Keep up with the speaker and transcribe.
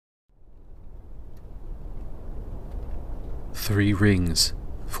3 rings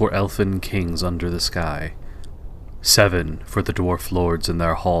for elfin kings under the sky, 7 for the dwarf lords in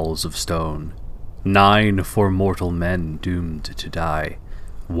their halls of stone, 9 for mortal men doomed to die,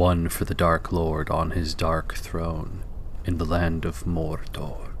 1 for the Dark Lord on his dark throne, in the land of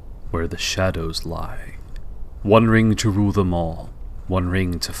Mordor, where the shadows lie. 1 ring to rule them all, 1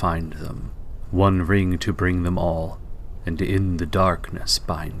 ring to find them, 1 ring to bring them all, and in the darkness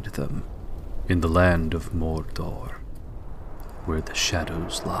bind them, in the land of Mordor, where the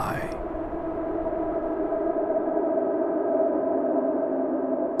shadows lie.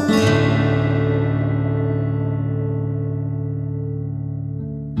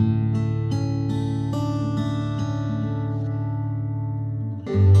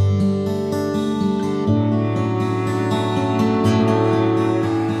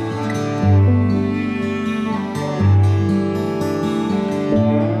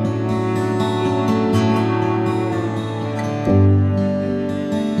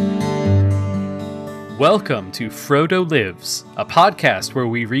 Welcome to Frodo Lives, a podcast where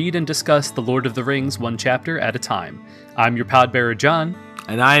we read and discuss The Lord of the Rings one chapter at a time. I'm your podbearer, John.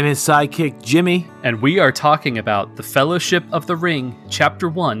 And I'm his sidekick, Jimmy. And we are talking about The Fellowship of the Ring, Chapter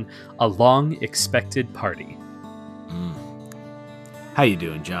 1, A Long-Expected Party. How you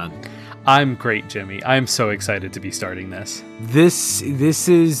doing, John? I'm great, Jimmy. I'm so excited to be starting this. This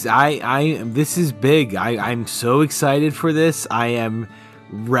is big. I'm so excited for this. I am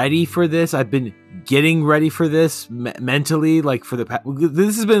ready for this. I've been getting ready for this mentally, like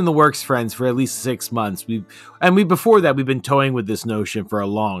this has been in the works, friends, for at least 6 months. Before that, we've been toying with this notion for a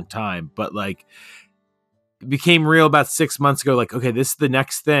long time, but like it became real about 6 months ago. Like, okay, this is the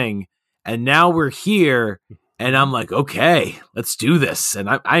next thing, and now we're here, and I'm like, okay, let's do this, and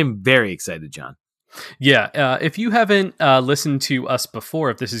I'm very excited, John. Yeah, if you haven't listened to us before,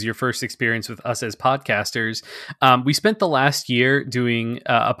 if this is your first experience with us as podcasters, we spent the last year doing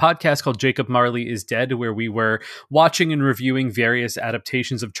a podcast called Jacob Marley is Dead, where we were watching and reviewing various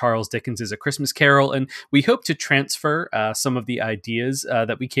adaptations of Charles Dickens' A Christmas Carol, and we hope to transfer some of the ideas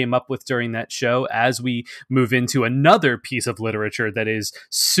that we came up with during that show as we move into another piece of literature that is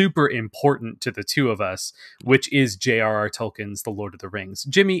super important to the two of us, which is J.R.R. Tolkien's The Lord of the Rings.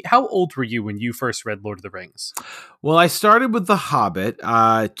 Jimmy, how old were you when you first read Lord of the Rings? Well, I started with The Hobbit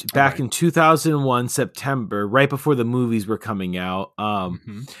back in 2001, September, right before the movies were coming out.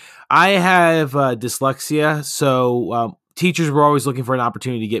 I have dyslexia, so teachers were always looking for an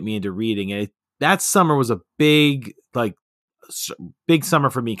opportunity to get me into reading. And that summer was a big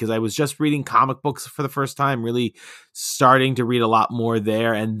summer for me because I was just reading comic books for the first time, really starting to read a lot more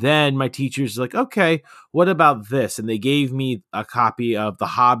there. And then my teachers were like, okay, what about this? And they gave me a copy of The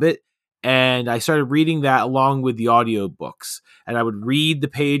Hobbit. And I started reading that along with the audiobooks. And I would read the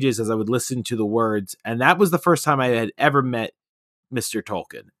pages as I would listen to the words. And that was the first time I had ever met Mr.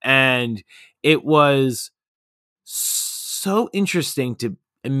 Tolkien. And it was so interesting to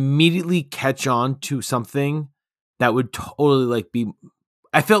immediately catch on to something that would totally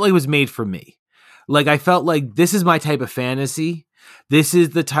I felt like it was made for me. Like, I felt like this is my type of fantasy. This is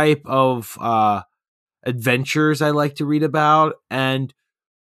the type of adventures I like to read about. And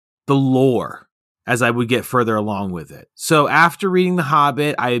the lore as I would get further along with it. So after reading The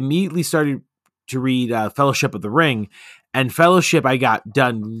Hobbit, I immediately started to read Fellowship of the Ring, and Fellowship I got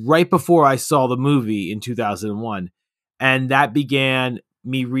done right before I saw the movie in 2001. And that began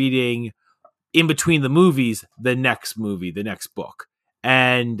me reading in between the movies, the next book.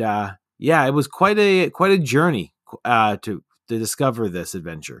 And it was quite a journey to discover this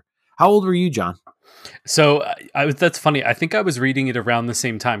adventure. How old were you, John? So that's funny. I think I was reading it around the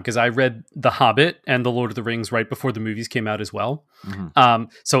same time because I read The Hobbit and The Lord of the Rings right before the movies came out as well. Mm-hmm.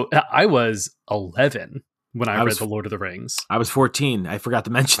 So I was 11 when I read The Lord of the Rings. I was 14. I forgot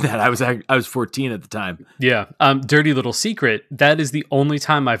to mention that. I was 14 at the time. Yeah. Dirty little secret. That is the only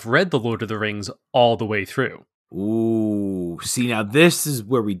time I've read The Lord of the Rings all the way through. Ooh. See, now this is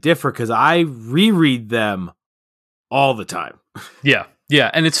where we differ because I reread them all the time. Yeah. Yeah,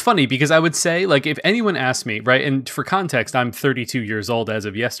 and it's funny because I would say, like, if anyone asked me, right, and for context, I'm 32 years old as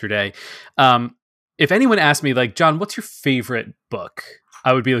of yesterday. If anyone asked me, like, John, what's your favorite book?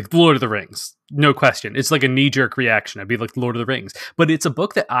 I would be like, The Lord of the Rings. No question. It's like a knee-jerk reaction. I'd be like, The Lord of the Rings. But it's a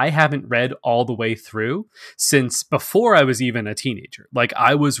book that I haven't read all the way through since before I was even a teenager. Like,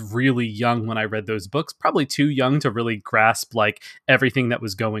 I was really young when I read those books, probably too young to really grasp, like, everything that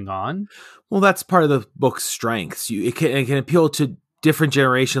was going on. Well, that's part of the book's strengths. It can appeal to different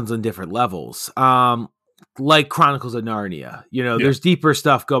generations on different levels. Like Chronicles of Narnia, there's deeper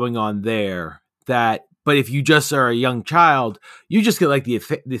stuff going on there that But if you just are a young child, you just get like the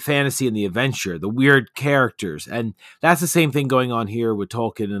fantasy and the adventure, the weird characters. And that's the same thing going on here with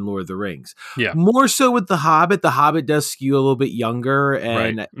Tolkien and Lord of the Rings. Yeah. More so with The Hobbit. The Hobbit does skew a little bit younger.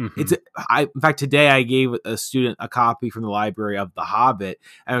 And Right. in fact, today I gave a student a copy from the library of The Hobbit.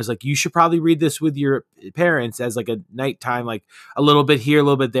 And I was like, you should probably read this with your parents as like a nighttime, like a little bit here, a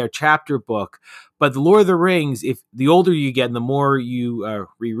little bit there chapter book. But The Lord of the Rings, if the older you get and the more you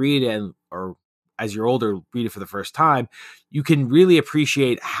reread it or as you're older, read it for the first time, you can really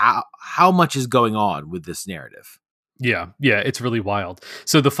appreciate how much is going on with this narrative. Yeah, it's really wild.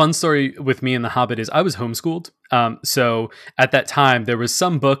 So the fun story with me and The Hobbit is I was homeschooled. So at that time, there was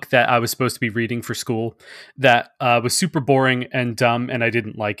some book that I was supposed to be reading for school that was super boring and dumb, and I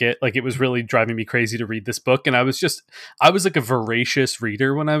didn't like it. Like, it was really driving me crazy to read this book. And I was like a voracious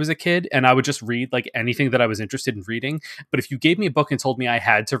reader when I was a kid, and I would just read like anything that I was interested in reading. But if you gave me a book and told me I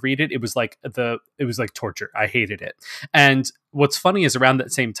had to read it, it was like torture. I hated it. And what's funny is around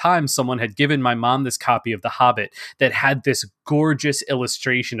that same time, someone had given my mom this copy of The Hobbit that had this gorgeous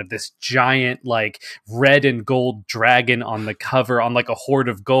illustration of this giant, like, red and gold dragon on the cover on like a hoard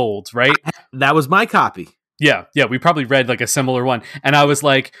of gold, right? That was my copy. Yeah, we probably read like a similar one. And I was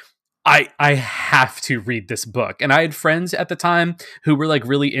like, I have to read this book. And I had friends at the time who were like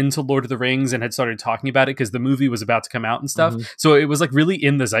really into Lord of the Rings and had started talking about it because the movie was about to come out and stuff. Mm-hmm. So it was like really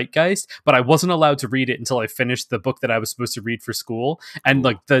in the zeitgeist, but I wasn't allowed to read it until I finished the book that I was supposed to read for school. And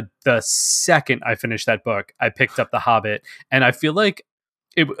like the second I finished that book, I picked up The Hobbit. And I feel like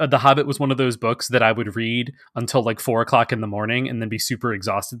The Hobbit was one of those books that I would read until like 4:00 in the morning and then be super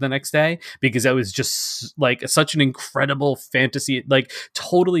exhausted the next day, because it was just like such an incredible fantasy. It like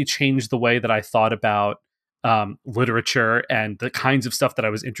totally changed the way that I thought about literature and the kinds of stuff that I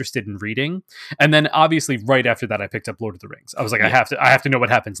was interested in reading. And then obviously right after that, I picked up Lord of the Rings. I was like, I have to know what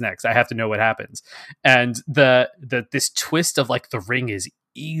happens next. I have to know what happens. And this twist of like the ring is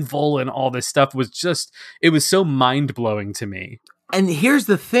evil and all this stuff was just, it was so mind blowing to me. And here's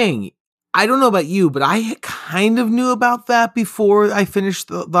the thing. I don't know about you, but I kind of knew about that before I finished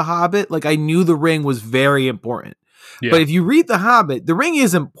the Hobbit. Like, I knew the ring was very important. Yeah. But if you read The Hobbit, the ring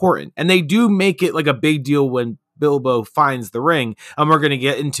is important. And they do make it like a big deal when Bilbo finds the ring. And we're going to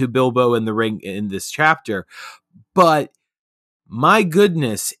get into Bilbo and the ring in this chapter. But my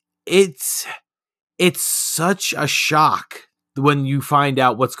goodness, it's such a shock when you find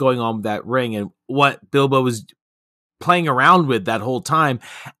out what's going on with that ring and what Bilbo was playing around with that whole time.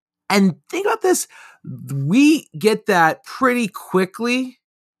 And think about this, we get that pretty quickly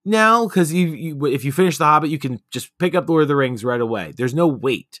now, because if you finish The Hobbit, you can just pick up Lord of the Rings right away. There's no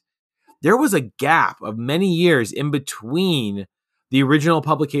wait. There was a gap of many years in between the original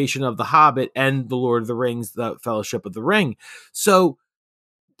publication of The Hobbit and The Lord of the Rings, The Fellowship of the Ring. So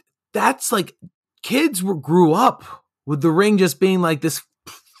that's like, kids grew up with the ring just being like this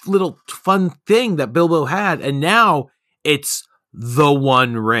little fun thing that Bilbo had, and now it's the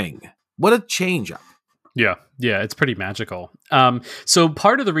One Ring. What a change up. Yeah, it's pretty magical. So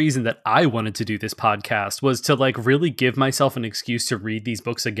part of the reason that I wanted to do this podcast was to like really give myself an excuse to read these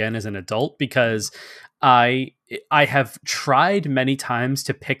books again as an adult, because I have tried many times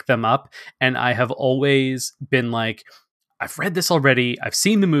to pick them up, and I have always been like, I've read this already. I've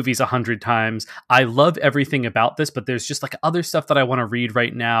seen the movies 100 times. I love everything about this, but there's just like other stuff that I want to read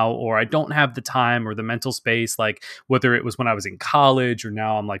right now, or I don't have the time or the mental space, like whether it was when I was in college or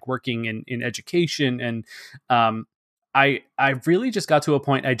now I'm like working in education. And I really just got to a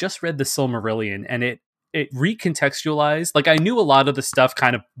point, I just read the Silmarillion, and it recontextualized. Like, I knew a lot of the stuff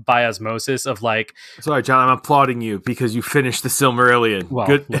kind of by osmosis of like. Sorry, John, I'm applauding you because you finished the Silmarillion. Well,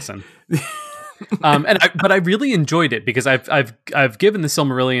 good. Listen. But I really enjoyed it because I've given the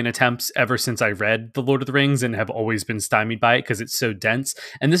Silmarillion attempts ever since I read The Lord of the Rings and have always been stymied by it because it's so dense.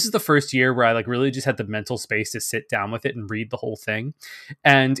 And this is the first year where I like really just had the mental space to sit down with it and read the whole thing.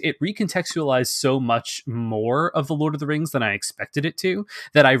 And it recontextualized so much more of The Lord of the Rings than I expected it to,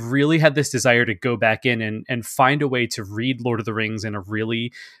 that I really had this desire to go back in and find a way to read Lord of the Rings in a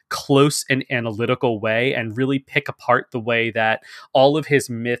really close and analytical way, and really pick apart the way that all of his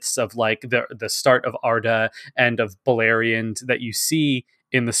myths of like the start of Arda and of Beleriand that you see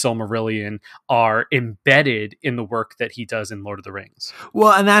in the Silmarillion are embedded in the work that he does in Lord of the Rings.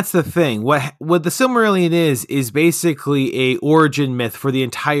 Well, and that's the thing. What the Silmarillion is basically a origin myth for the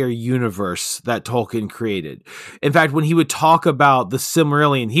entire universe that Tolkien created. In fact, when he would talk about the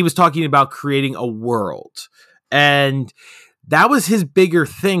Silmarillion, he was talking about creating a world. And that was his bigger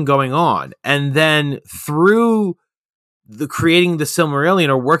thing going on. And then through the creating the Silmarillion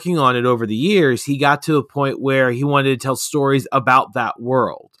or working on it over the years, he got to a point where he wanted to tell stories about that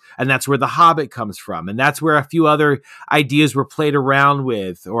world. And that's where The Hobbit comes from. And that's where a few other ideas were played around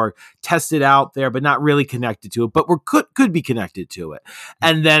with or tested out there, but not really connected to it, but could be connected to it.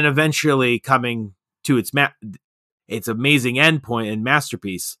 And then eventually coming to its amazing endpoint and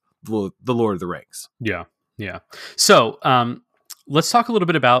masterpiece, The Lord of the Rings. Yeah. Yeah. So let's talk a little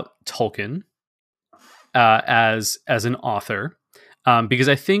bit about Tolkien as an author. Because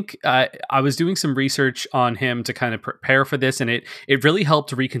I think I was doing some research on him to kind of prepare for this, and it really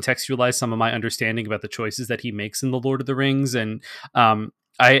helped to recontextualize some of my understanding about the choices that he makes in The Lord of the Rings. And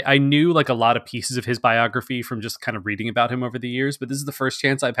I knew like a lot of pieces of his biography from just kind of reading about him over the years, but this is the first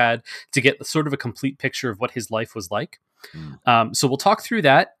chance I've had to get sort of a complete picture of what his life was like. So we'll talk through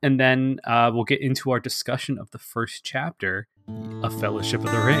that, and then we'll get into our discussion of the first chapter of Fellowship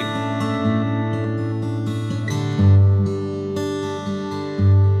of the Ring.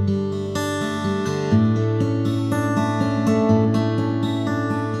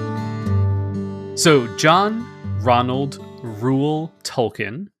 So John Ronald Reuel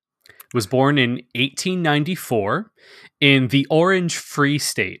Tolkien was born in 1894 in the Orange Free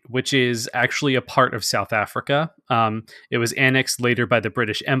State, which is actually a part of South Africa. It was annexed later by the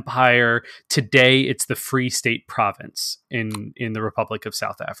British Empire. Today, it's the Free State Province in the Republic of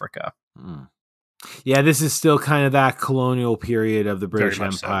South Africa. Yeah, this is still kind of that colonial period of the British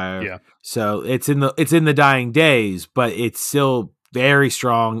Empire. So, yeah. So it's in the dying days, but it's still very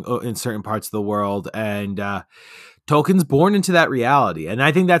strong in certain parts of the world. And Tolkien's born into that reality. And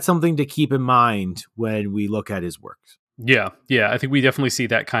I think that's something to keep in mind when we look at his works. Yeah. I think we definitely see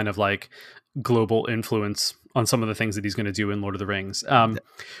that kind of like global influence on some of the things that he's going to do in Lord of the Rings.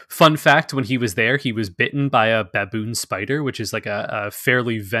 Fun fact, when he was there, he was bitten by a baboon spider, which is like a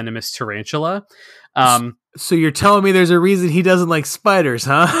fairly venomous tarantula. So you're telling me there's a reason he doesn't like spiders,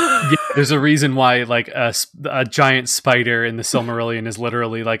 huh? Yeah, there's a reason why like a giant spider in the Silmarillion is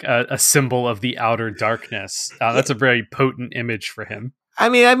literally like a symbol of the outer darkness. That's a very potent image for him. I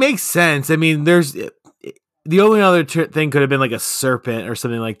mean, that makes sense. I mean, there's the only other thing could have been like a serpent or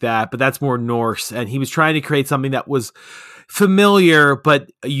something like that, but that's more Norse. And he was trying to create something that was familiar but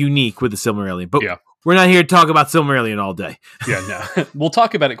unique with the Silmarillion. But we're not here to talk about Silmarillion all day. Yeah, no. We'll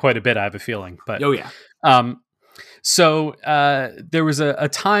talk about it quite a bit, I have a feeling. But oh, yeah. So there was a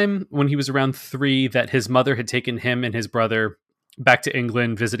time when he was around 3 that his mother had taken him and his brother back to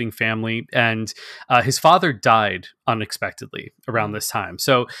England visiting family, and his father died unexpectedly around this time.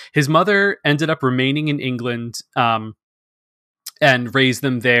 So his mother ended up remaining in England and raised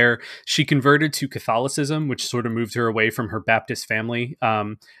them there. She converted to Catholicism, which sort of moved her away from her Baptist family,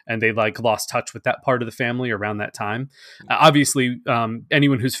 and they like lost touch with that part of the family around that time. Obviously,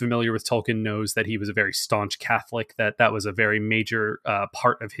 anyone who's familiar with Tolkien knows that he was a very staunch Catholic, that was a very major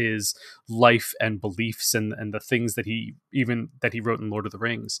part of his life and beliefs and the things that he wrote in Lord of the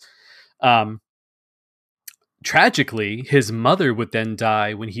Rings. Tragically, his mother would then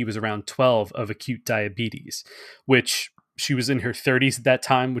die when he was around 12 of acute diabetes, which she was in her 30s at that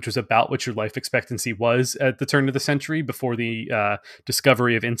time, which was about what your life expectancy was at the turn of the century before the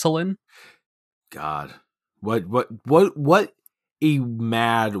discovery of insulin. God, what a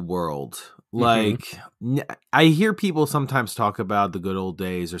mad world. Like, I hear people sometimes talk about the good old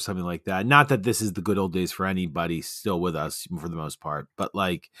days or something like that. Not that this is the good old days for anybody still with us for the most part, but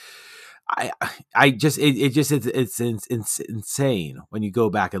like, it's insane when you go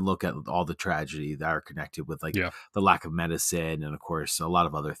back and look at all the tragedy that are connected with like the lack of medicine and of course a lot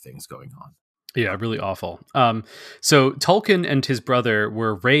of other things going on. Yeah, really awful. So Tolkien and his brother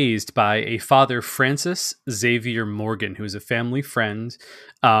were raised by a father, Francis Xavier Morgan, who was a family friend.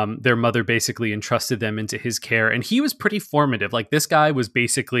 Their mother basically entrusted them into his care, and he was pretty formative. Like, this guy was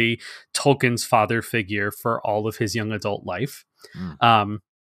basically Tolkien's father figure for all of his young adult life.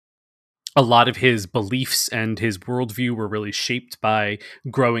 A lot of his beliefs and his worldview were really shaped by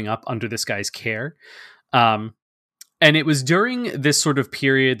growing up under this guy's care. And it was during this sort of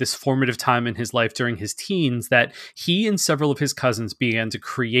period, this formative time in his life during his teens, that he and several of his cousins began to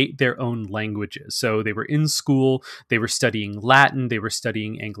create their own languages. So they were in school, they were studying Latin, they were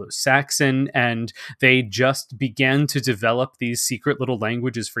studying Anglo-Saxon, and they just began to develop these secret little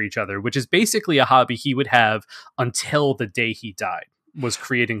languages for each other, which is basically a hobby he would have until the day he died, was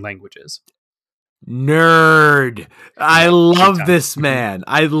creating languages. Nerd. I love this man.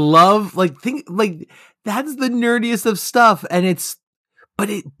 I love that's the nerdiest of stuff. And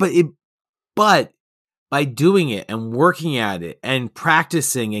but by doing it and working at it and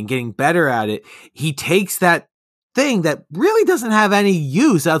practicing and getting better at it, he takes that thing that really doesn't have any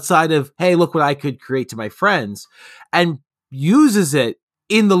use outside of, hey, look what I could create to my friends, and uses it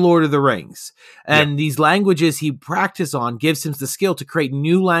in the Lord of the Rings. Yep. And these languages he practiced on gives him the skill to create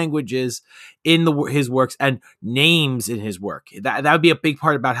new languages in his works and names in his work. That would be a big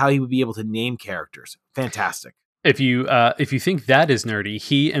part about how he would be able to name characters. Fantastic. If you think that is nerdy,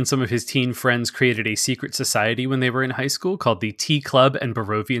 he and some of his teen friends created a secret society when they were in high school called the Tea Club and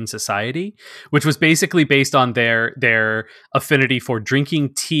Barovian Society, which was basically based on their affinity for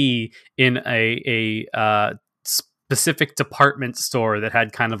drinking tea in a specific department store that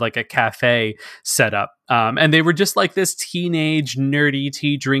had kind of like a cafe set up. And they were just like this teenage, nerdy,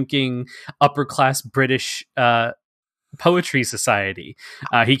 tea drinking, upper class British poetry society.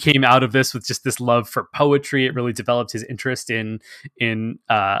 He came out of this with just this love for poetry. It really developed his interest in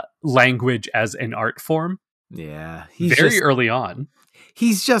language as an art form. Yeah, very early on.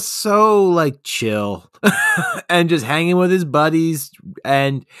 He's just so like chill and just hanging with his buddies,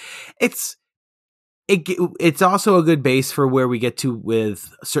 and it's also a good base for where we get to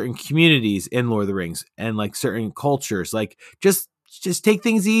with certain communities in Lord of the Rings and like certain cultures. Like just take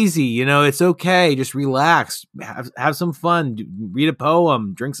things easy, you know, it's okay. Just relax, have some fun, read a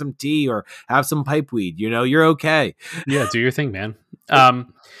poem, drink some tea, or have some pipeweed. You know, you're okay. Yeah, do your thing, man.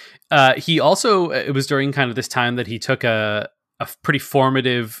 He also, it was during kind of this time that he took a pretty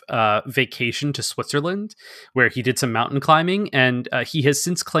formative vacation to Switzerland, where he did some mountain climbing, and he has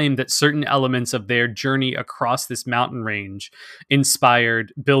since claimed that certain elements of their journey across this mountain range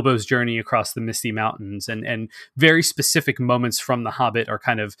inspired Bilbo's journey across the Misty Mountains, and very specific moments from The Hobbit are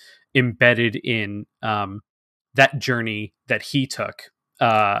kind of embedded in that journey that he took,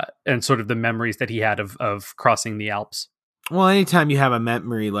 and sort of the memories that he had of crossing the Alps. Well, anytime you have a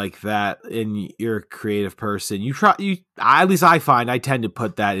memory like that and you're a creative person, at least I find I tend to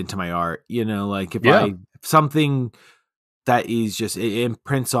put that into my art, you know, like if something that is just, it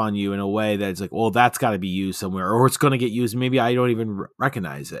imprints on you in a way that's like, well, that's got to be used somewhere, or it's going to get used. Maybe I don't even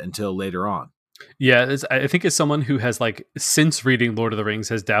recognize it until later on. Yeah, I think as someone who has, like, since reading Lord of the Rings,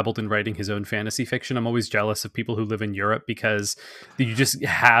 has dabbled in writing his own fantasy fiction, I'm always jealous of people who live in Europe, because you just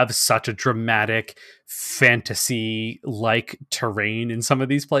have such a dramatic fantasy-like terrain in some of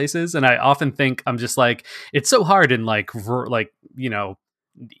these places. And I often think, I'm just like, it's so hard in you know,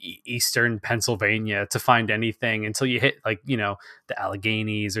 Eastern Pennsylvania to find anything until you hit like, you know, the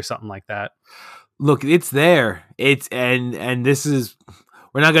Alleghenies or something like that. Look, it's there. And this is,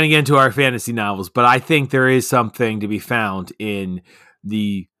 we're not going to get into our fantasy novels, but I think there is something to be found in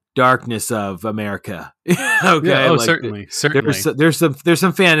the darkness of America. Okay. Yeah, certainly. There's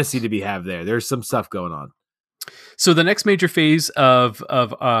some fantasy to be had there. There's some stuff going on. So the next major phase of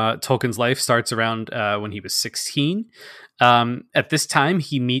Tolkien's life starts around when he was 16. At this time,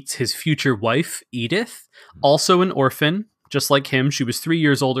 he meets his future wife, Edith, also an orphan, just like him. She was 3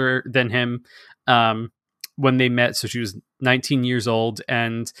 years older than him when they met, so she was 19 years old,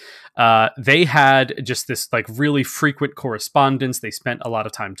 and they had just this like really frequent correspondence. They spent a lot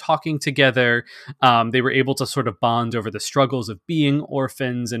of time talking together. They were able to sort of bond over the struggles of being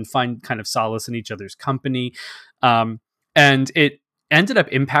orphans and find kind of solace in each other's company. And it ended up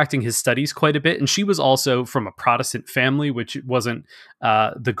impacting his studies quite a bit. And she was also from a Protestant family, which wasn't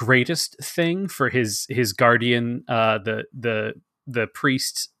the greatest thing for his guardian, the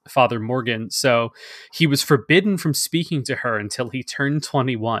priest, Father Morgan. So he was forbidden from speaking to her until he turned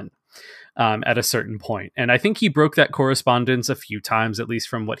 21 at a certain point. And I think he broke that correspondence a few times, at least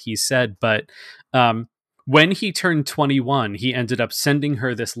from what he said. But when he turned 21, he ended up sending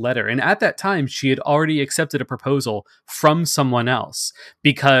her this letter. And at that time, she had already accepted a proposal from someone else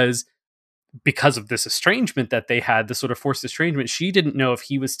because of this estrangement that they had, this sort of forced estrangement. She didn't know if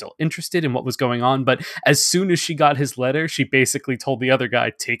he was still interested in what was going on. But as soon as she got his letter, she basically told the other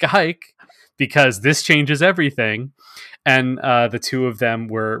guy, take a hike, because this changes everything. And the two of them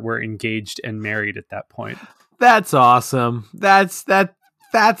were engaged and married at that point. That's awesome. That's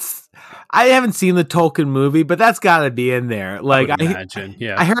I haven't seen the Tolkien movie, but that's got to be in there. Like, I would imagine,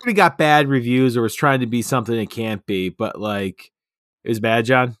 yeah. I heard it got bad reviews or was trying to be something it can't be, but like, it was bad,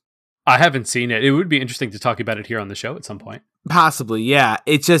 John. I haven't seen it. It would be interesting to talk about it here on the show at some point. Possibly, yeah.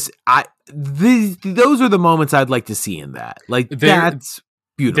 It's just those are the moments I'd like to see in that. Like, that's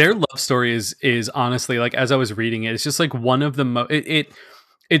beautiful. Their love story is honestly, like, as I was reading it, it's just like one of the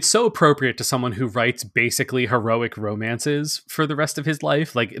it's so appropriate to someone who writes basically heroic romances for the rest of his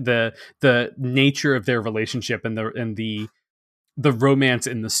life. Like the nature of their relationship and the romance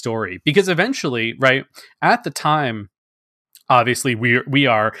in the story, because eventually, right at the time, obviously we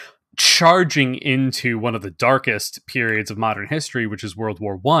are charging into one of the darkest periods of modern history, which is World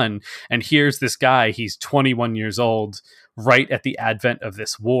War I. And here's this guy, he's 21 years old, right at the advent of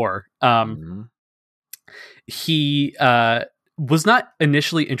this war. He was not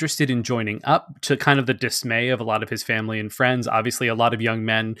initially interested in joining up, to kind of the dismay of a lot of his family and friends. Obviously, a lot of young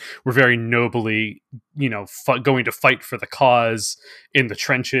men were very nobly, going to fight for the cause in the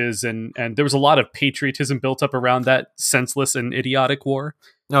trenches, and there was a lot of patriotism built up around that senseless and idiotic war.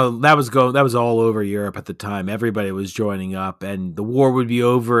 No, that was all over Europe at the time. Everybody was joining up, and the war would be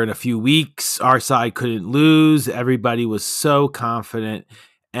over in a few weeks. Our side couldn't lose. Everybody was so confident,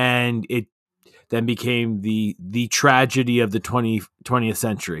 and it then became the tragedy of the 20th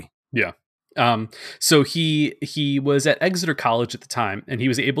century. Yeah. So he was at Exeter College at the time, and he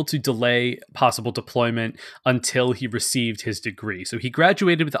was able to delay possible deployment until he received his degree. So he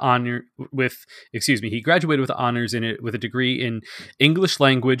graduated with he graduated with honors in it, with a degree in English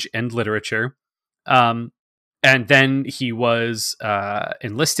language and literature. And then he was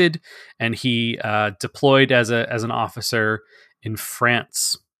enlisted, and he deployed as an officer in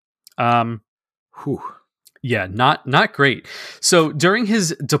France. Whew. Yeah, not great. So during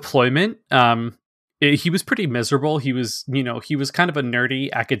his deployment, he was pretty miserable. He was kind of a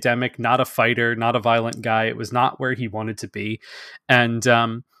nerdy academic, not a fighter, not a violent guy. It was not where he wanted to be, and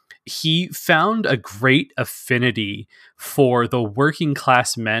he found a great affinity for the working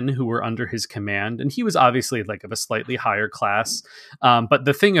class men who were under his command. And he was obviously like of a slightly higher class. But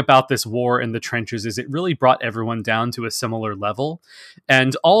the thing about this war in the trenches is it really brought everyone down to a similar level.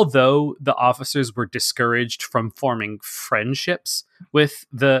 And although the officers were discouraged from forming friendships with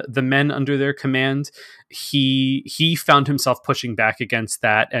the men under their command, he found himself pushing back against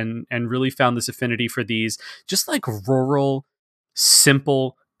that, and really found this affinity for these just like rural,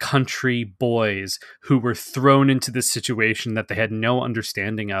 simple country boys who were thrown into this situation that they had no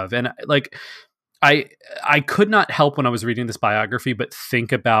understanding of. And like, I could not help when I was reading this biography but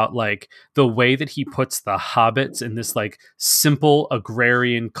think about like the way that he puts the hobbits in this like simple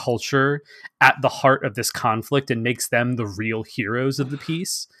agrarian culture at the heart of this conflict and makes them the real heroes of the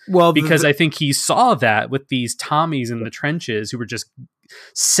piece. Well, because I think he saw that with these Tommies in the trenches who were just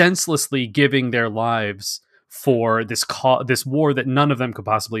senselessly giving their lives for this war that none of them could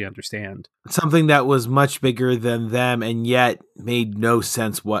possibly understand. Something that was much bigger than them and yet made no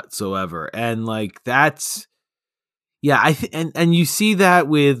sense whatsoever. And like that's, yeah, and you see that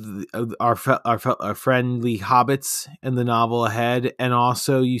with our friendly hobbits in the novel ahead, and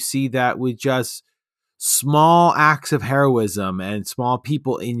also you see that with just small acts of heroism and small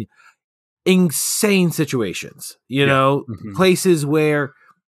people in insane situations. Places where.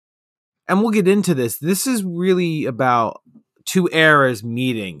 And we'll get into this. This is really about two eras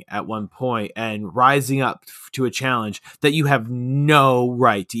meeting at one point and rising up to a challenge that you have no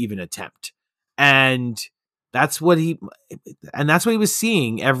right to even attempt. And that's what he was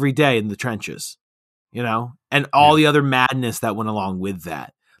seeing every day in the trenches, and all the other madness that went along with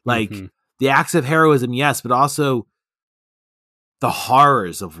that. Like the acts of heroism, yes, but also the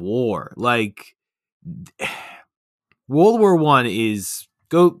horrors of war. Like World War I is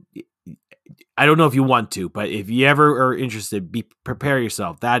I don't know if you want to, but if you ever are interested, prepare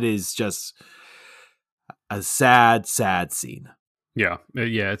yourself. That is just a sad, sad scene. Yeah,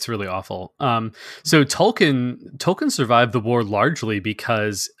 it's really awful. So Tolkien survived the war largely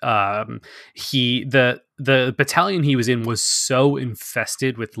because the battalion he was in was so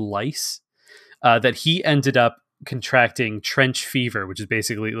infested with lice that he ended up contracting trench fever, which is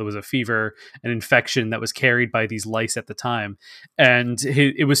basically, it was a fever, an infection that was carried by these lice at the time. And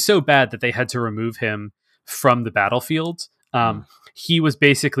it was so bad that they had to remove him from the battlefield. He was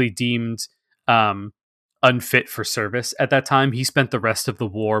basically deemed unfit for service at that time. He spent the rest of the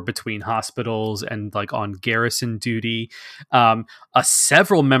war between hospitals and like on garrison duty.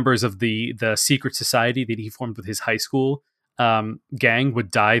 Several members of the secret society that he formed with his high school gang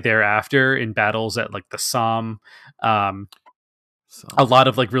would die thereafter in battles at like the Somme. A lot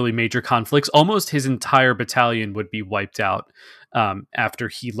of like really major conflicts. Almost his entire battalion would be wiped out after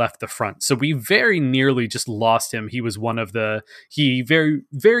he left the front. So we very nearly just lost him. He was very,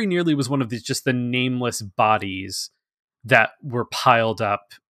 very nearly was one of these just the nameless bodies that were piled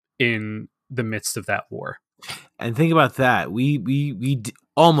up in the midst of that war. And think about that. We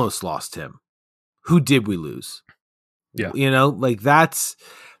almost lost him. Who did we lose? Yeah. Like that's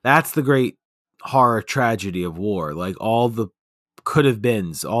the great horror tragedy of war. Like all the could have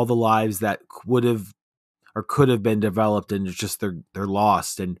beens, all the lives that would have or could have been developed, and it's just they're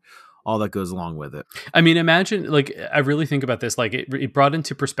lost, and all that goes along with it. I mean, imagine, like, I really think about this, like it brought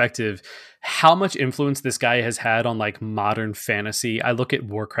into perspective how much influence this guy has had on like modern fantasy. I look at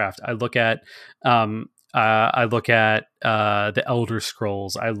Warcraft, I look at I look at the Elder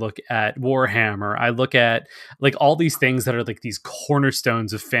Scrolls. I look at Warhammer. I look at like all these things that are like these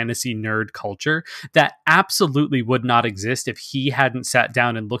cornerstones of fantasy nerd culture that absolutely would not exist if he hadn't sat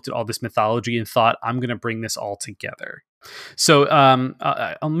down and looked at all this mythology and thought, I'm going to bring this all together. So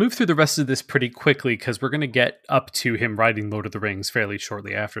I'll move through the rest of this pretty quickly because we're going to get up to him writing Lord of the Rings fairly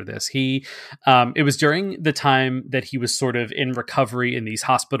shortly after this. It was during the time that he was sort of in recovery in these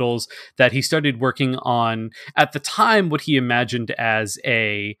hospitals that he started working on, at the time, what he imagined as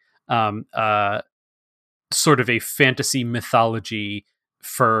a sort of a fantasy mythology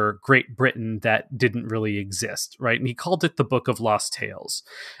for Great Britain that didn't really exist, right? And he called it the Book of Lost Tales.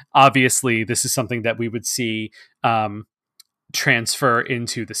 Obviously, this is something that we would see transfer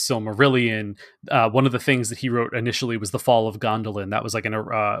into the Silmarillion. One of the things that he wrote initially was the Fall of Gondolin. That was like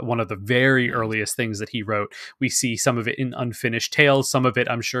one of the very earliest things that he wrote. We see some of it in Unfinished Tales. Some of it,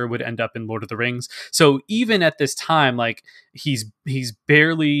 I'm sure, would end up in Lord of the Rings. So even at this time, like he's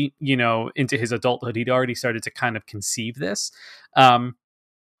barely, into his adulthood. He'd already started to kind of conceive this.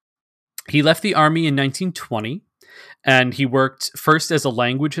 He left the army in 1920. And he worked first as a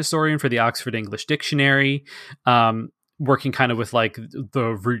language historian for the Oxford English Dictionary, working kind of with like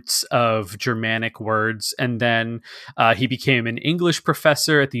the roots of Germanic words. And then he became an English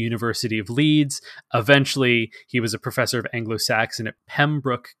professor at the University of Leeds. Eventually, he was a professor of Anglo-Saxon at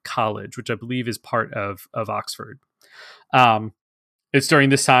Pembroke College, which I believe is part of Oxford. It's during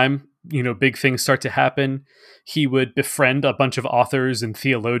this time, big things start to happen. He would befriend a bunch of authors and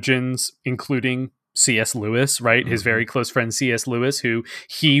theologians, including C.S. Lewis, right? His very close friend C.S. Lewis, who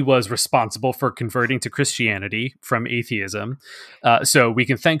he was responsible for converting to Christianity from atheism. So we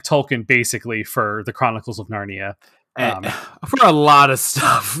can thank Tolkien basically for the Chronicles of Narnia. For a lot of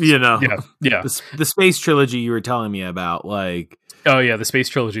stuff, Yeah. The space trilogy you were telling me about, like... Oh yeah, the space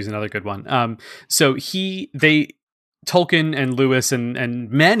trilogy is another good one. So Tolkien and Lewis and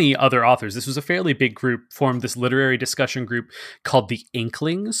many other authors, this was a fairly big group, formed this literary discussion group called the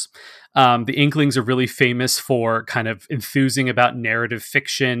Inklings. The Inklings are really famous for kind of enthusing about narrative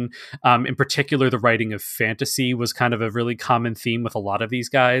fiction. In particular, the writing of fantasy was kind of a really common theme with a lot of these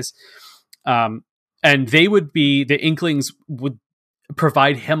guys. And the Inklings would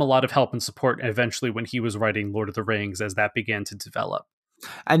provide him a lot of help and support eventually when he was writing Lord of the Rings as that began to develop.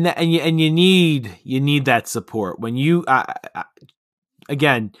 And you need that support when you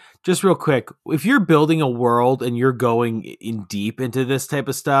again, just real quick, if you're building a world and you're going in deep into this type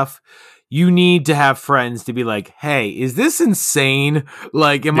of stuff, you need to have friends to be like, hey, is this insane?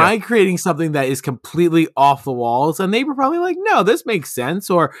 Like, am I creating something that is completely off the walls? And they were probably like, no, this makes sense.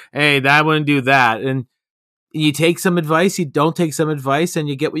 Or, hey, I wouldn't do that. And you take some advice, you don't take some advice, and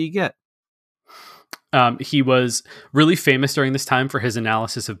you get what you get. He was really famous during this time for his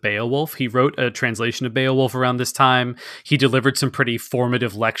analysis of Beowulf. He wrote a translation of Beowulf around this time. He delivered some pretty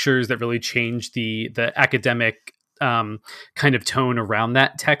formative lectures that really changed the academic kind of tone around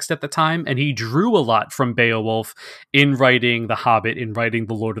that text at the time. And he drew a lot from Beowulf in writing The Hobbit, in writing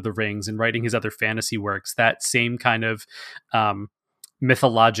The Lord of the Rings, in writing his other fantasy works. That same kind of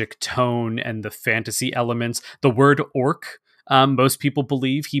mythologic tone and the fantasy elements. The word orc, most people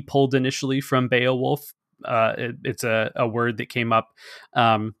believe he pulled initially from Beowulf. It's a word that came up,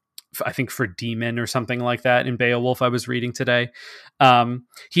 I think, for demon or something like that in Beowulf I was reading today.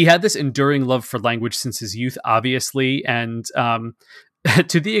 He had this enduring love for language since his youth, obviously, and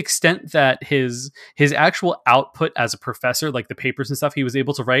to the extent that his actual output as a professor, like the papers and stuff he was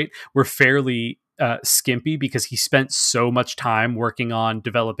able to write, were fairly skimpy because he spent so much time working on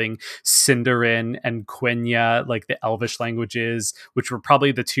developing Sindarin and Quenya, like the Elvish languages, which were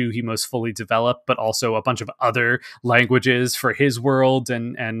probably the two he most fully developed, but also a bunch of other languages for his world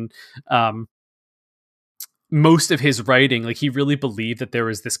and most of his writing, like he really believed that there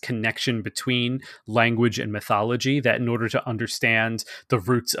was this connection between language and mythology, that in order to understand the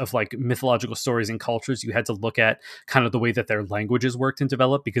roots of like mythological stories and cultures, you had to look at kind of the way that their languages worked and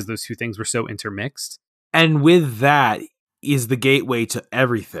developed, because those two things were so intermixed. And with that is the gateway to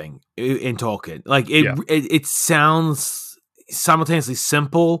everything in Tolkien. Like it sounds simultaneously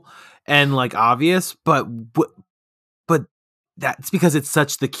simple and like obvious, but that's because it's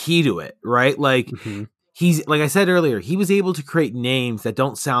such the key to it, right? Like, he's, like I said earlier, he was able to create names that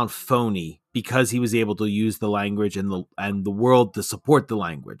don't sound phony because he was able to use the language and the world to support the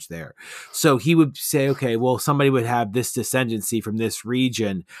language there. So he would say, okay, well, somebody would have this descendancy from this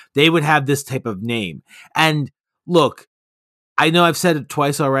region. They would have this type of name. And look, I know I've said it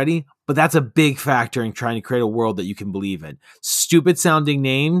twice already, but that's a big factor in trying to create a world that you can believe in. Stupid sounding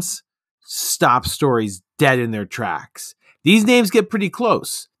names stop stories dead in their tracks. These names get pretty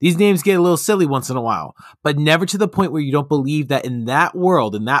close. These names get a little silly once in a while, but never to the point where you don't believe that in that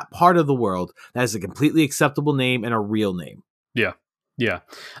world, in that part of the world, that is a completely acceptable name and a real name. Yeah. Yeah.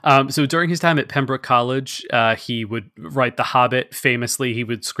 So during his time at Pembroke College, he would write The Hobbit. Famously, he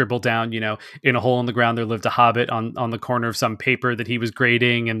would scribble down, in a hole in the ground there lived a hobbit on the corner of some paper that he was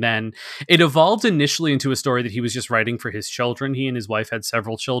grading. And then it evolved initially into a story that he was just writing for his children. He and his wife had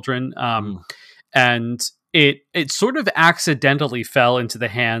several children. And it sort of accidentally fell into the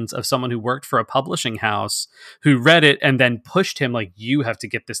hands of someone who worked for a publishing house who read it and then pushed him like, you have to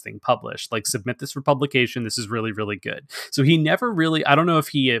get this thing published, like submit this for publication. This is really, really good. So he never really, I don't know if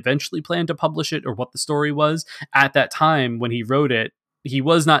he eventually planned to publish it or what the story was. At that time when he wrote it, he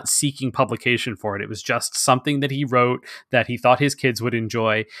was not seeking publication for it. It was just something that he wrote that he thought his kids would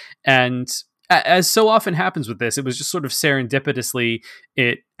enjoy. And as so often happens with this, it was just sort of serendipitously,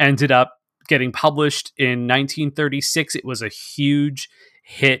 it ended up getting published in 1936. It was a huge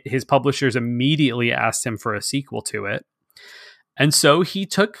hit. His publishers immediately asked him for a sequel to it. And so he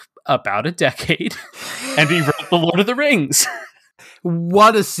took about a decade and he wrote The Lord of the Rings.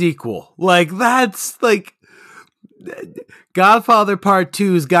 What a sequel. Like, that's like Godfather Part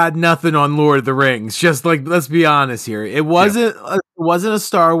 2's got nothing on Lord of the Rings. Just like, let's be honest here. It wasn't a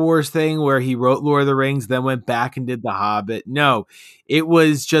Star Wars thing where he wrote Lord of the Rings, then went back and did The Hobbit. No, it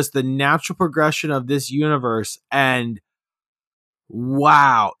was just the natural progression of this universe. And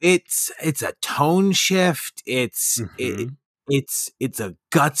wow, it's a tone shift. It's a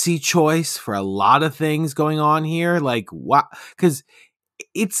gutsy choice for a lot of things going on here. Like, wow, because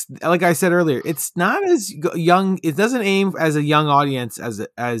it's like I said earlier, it's not as young. It doesn't aim as a young audience as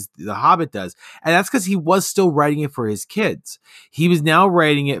The Hobbit does, and that's because he was still writing it for his kids. He was now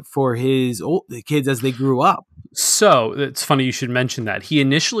writing it for his kids as they grew up. So it's funny you should mention that. He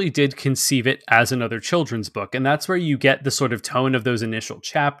initially did conceive it as another children's book, and that's where you get the sort of tone of those initial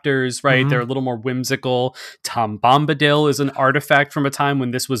chapters, right? They're a little more whimsical. Tom Bombadil is an artifact from a time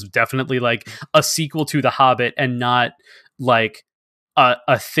when this was definitely like a sequel to The Hobbit and not like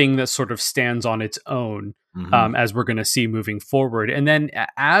a thing that sort of stands on its own, as we're going to see moving forward. And then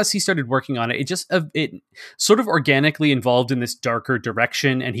as he started working on it, it sort of organically involved in this darker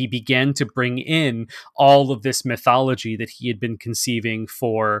direction. And he began to bring in all of this mythology that he had been conceiving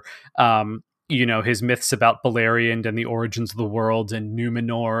for, his myths about Beleriand and the origins of the world and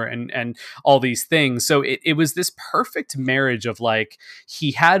Numenor and all these things. So it was this perfect marriage of like,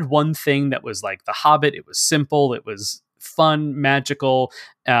 he had one thing that was like The Hobbit. It was simple. It was fun, magical,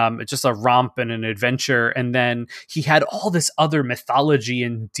 just a romp and an adventure. And then he had all this other mythology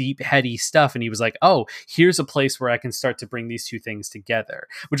and deep, heady stuff. And he was like, oh, here's a place where I can start to bring these two things together,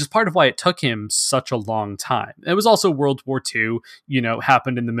 which is part of why it took him such a long time. It was also World War II,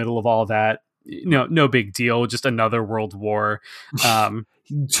 happened in the middle of all that. No big deal. Just another world war.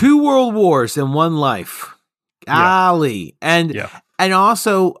 2 world wars in one life. Golly. And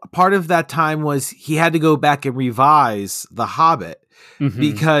also part of that time was he had to go back and revise The Hobbit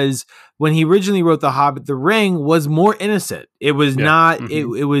because when he originally wrote The Hobbit, the ring was more innocent. It was not, it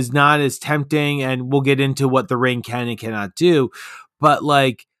was not as tempting, and we'll get into what the ring can and cannot do. But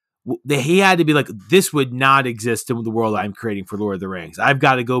like, he had to be like, this would not exist in the world I'm creating for Lord of the Rings. I've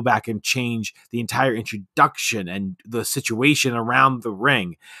got to go back and change the entire introduction and the situation around the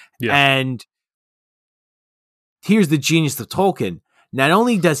ring. Yeah. And here's the genius of Tolkien. Not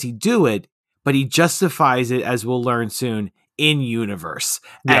only does he do it, but he justifies it, as we'll learn soon, in universe.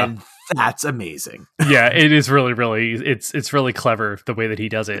 Yeah. And that's amazing. Yeah, it is really, really, it's really clever the way that he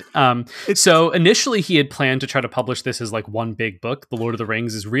does it. So initially he had planned to try to publish this as like one big book. The Lord of the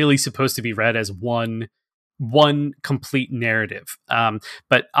Rings is really supposed to be read as one complete narrative.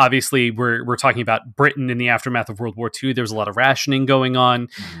 But obviously we're talking about Britain in the aftermath of World War II. There's a lot of rationing going on.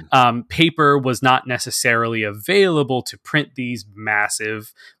 Paper was not necessarily available to print these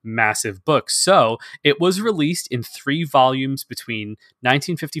massive, massive books. So it was released in 3 volumes between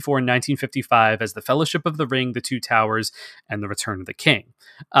 1954 and 1955 as The Fellowship of the Ring, The Two Towers, and The Return of the King.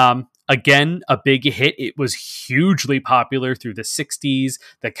 Again, a big hit. It was hugely popular through the 60s,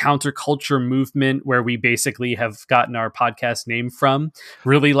 the counterculture movement, where we basically have gotten our podcast name from,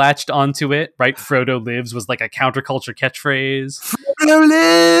 really latched onto it, right? Frodo lives was like a counterculture catchphrase. Frodo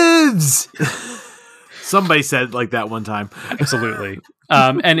lives! Somebody said like that one time. Absolutely.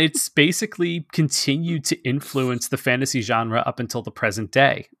 And it's basically continued to influence the fantasy genre up until the present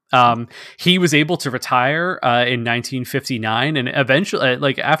day. He was able to retire in 1959, and eventually,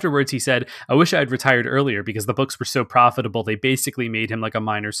 like afterwards, he said, "I wish I had retired earlier because the books were so profitable. They basically made him like a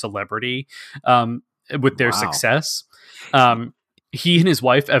minor celebrity with their success." he and his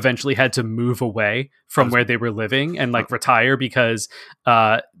wife eventually had to move away from where they were living and like retire because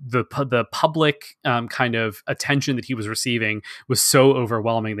the public kind of attention that he was receiving was so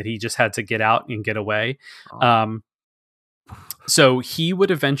overwhelming that he just had to get out and get away. So he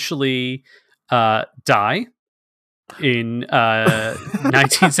would eventually die in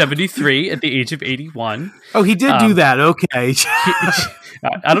 1973 at the age of 81. Oh, he did do that. Okay.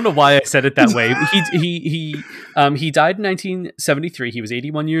 I don't know why I said it that way. He died in 1973. He was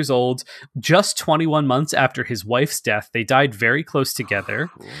 81 years old, just 21 months after his wife's death. They died very close together.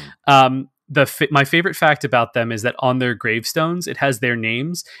 My favorite fact about them is that on their gravestones, it has their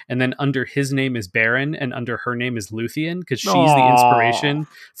names, and then under his name is Baron, and under her name is Luthien, because she's the inspiration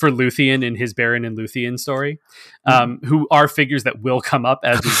for Luthien in his Baron and Luthien story, who are figures that will come up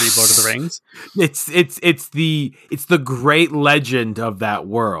as we read Lord of the Rings. It's the great legend of that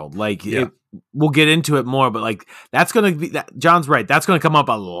world. Like we'll get into it more, but like that's gonna be that. John's right. That's gonna come up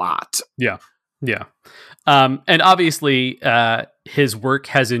a lot. Yeah. And obviously, his work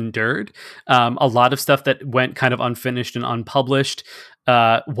has endured. A lot of stuff that went kind of unfinished and unpublished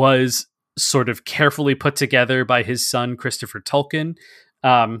was sort of carefully put together by his son, Christopher Tolkien,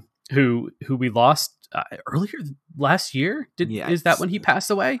 who we lost earlier last year. Is that when he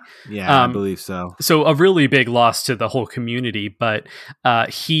passed away? Yeah, I believe so. So a really big loss to the whole community, but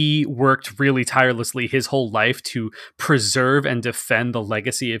he worked really tirelessly his whole life to preserve and defend the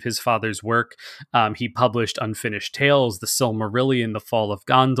legacy of his father's work. He published Unfinished Tales, The Silmarillion, The Fall of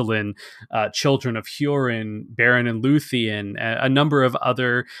Gondolin, Children of Hurin, Beren and Luthien, a number of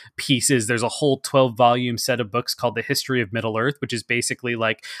other pieces. There's a whole 12-volume set of books called The History of Middle-earth, which is basically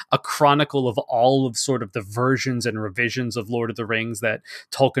like a chronicle of all of sort of the versions and revisions of Lord of the Rings that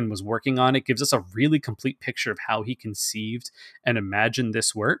Tolkien was working on. It gives us a really complete picture of how he conceived and imagined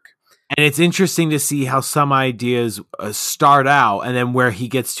this work. And it's interesting to see how some ideas start out and then where he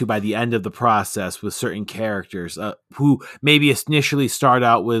gets to by the end of the process with certain characters who maybe initially start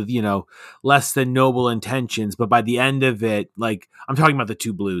out with, less than noble intentions. But by the end of it, like I'm talking about the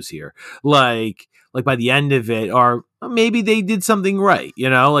two blues here, like by the end of it, or maybe they did something right.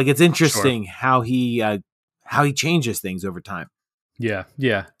 Like it's interesting how he changes things over time. Yeah.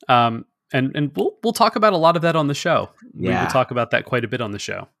 And we'll talk about a lot of that on the show. We will talk about that quite a bit on the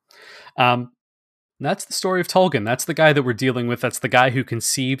show. That's the story of Tolkien. That's the guy that we're dealing with. That's the guy who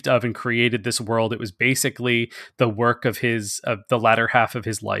conceived of and created this world. It was basically the work of the latter half of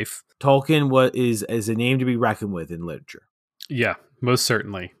his life. Tolkien is a name to be reckoned with in literature. Yeah, most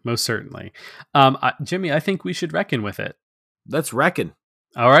certainly. Jimmy, I think we should reckon with it. Let's reckon.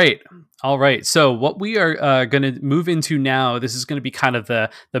 All right. So what we are going to move into now, this is going to be kind of the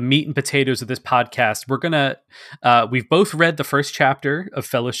meat and potatoes of this podcast. We've both read the first chapter of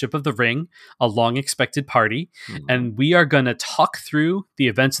Fellowship of the Ring, A Long Expected Party, and we are going to talk through the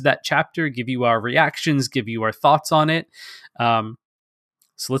events of that chapter, give you our reactions, give you our thoughts on it. So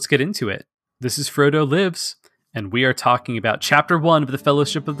let's get into it. This is Frodo Lives, and we are talking about Chapter 1 of the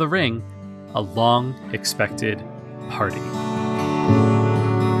Fellowship of the Ring, A Long Expected Party.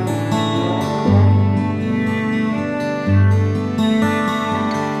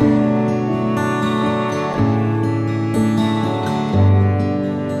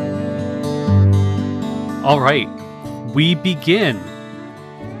 All right, we begin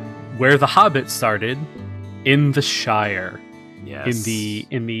where the Hobbit started, in the Shire. Yes.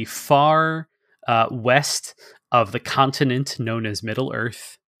 In the far west of the continent known as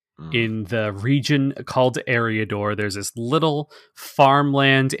Middle-earth, in the region called Eriador, there's this little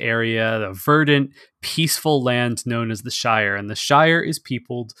farmland area, the verdant, peaceful land known as the Shire, and the Shire is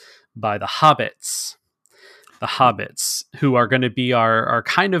peopled by the Hobbits. The Hobbits, who are going to be our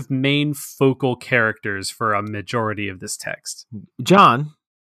kind of main focal characters for a majority of this text. John,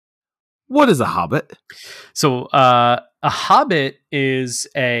 what is a Hobbit? So a Hobbit is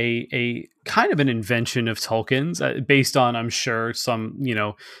a kind of an invention of Tolkien's, based on, I'm sure, some,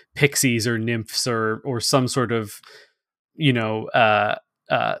 pixies or nymphs or some sort of,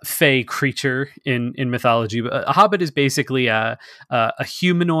 fey creature in mythology. But a Hobbit is basically a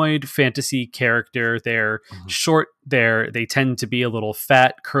humanoid fantasy character. They're short. They tend to be a little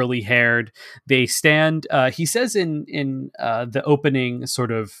fat, curly haired. They stand. He says in the opening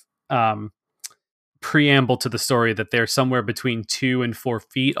sort of preamble to the story that they're somewhere between 2 and 4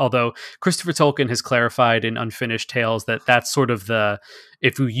 feet. Although Christopher Tolkien has clarified in Unfinished Tales that that's sort of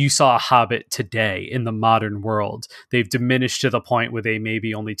if you saw a hobbit today in the modern world, they've diminished to the point where they may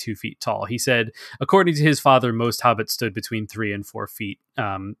be only 2 feet tall. He said, according to his father, most hobbits stood between 3 and 4 feet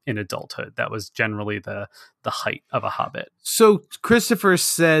in adulthood. That was generally the height of a hobbit. So Christopher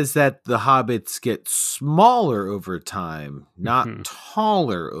says that the hobbits get smaller over time, not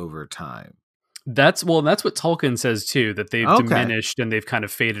taller over time. That's what Tolkien says too, that they've diminished and they've kind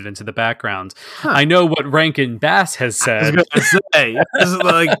of faded into the background. Huh. I know what Rankin Bass has said. I was gonna say, this is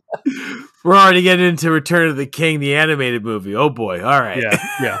like, we're already getting into Return of the King, the animated movie. Oh boy! All right,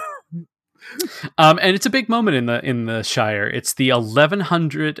 yeah. And it's a big moment in the Shire. It's the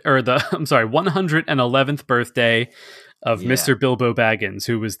 111th birthday of Mr. Bilbo Baggins,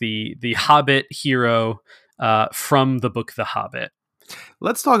 who was the Hobbit hero from the book The Hobbit.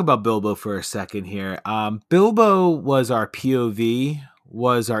 Let's talk about Bilbo for a second here. Bilbo was our POV,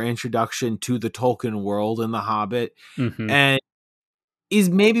 was our introduction to the Tolkien world in The Hobbit, and is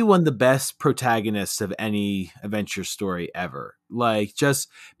maybe one of the best protagonists of any adventure story ever. Like, just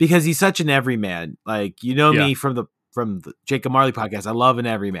because he's such an everyman. Like, me from the Jacob Marley podcast. I love an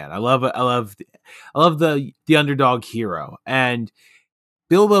everyman. I love the underdog hero, and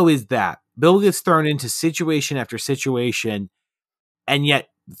Bilbo is that. Bilbo gets thrown into situation after situation, and yet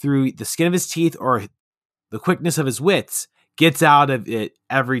through the skin of his teeth or the quickness of his wits, gets out of it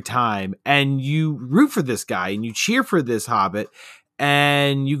every time. And you root for this guy and you cheer for this hobbit,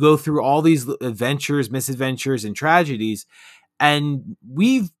 and you go through all these adventures, misadventures, and tragedies. And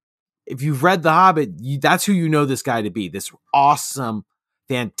if you've read The Hobbit, that's who you know this guy to be. This awesome,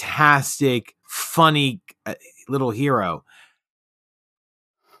 fantastic, funny little hero.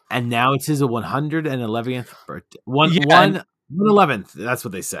 And now it's his 111th birthday. 111th. That's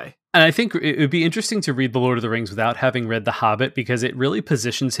what they say. And I think it would be interesting to read The Lord of the Rings without having read The Hobbit, because it really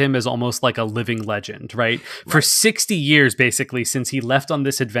positions him as almost like a living legend, right? For 60 years, basically, since he left on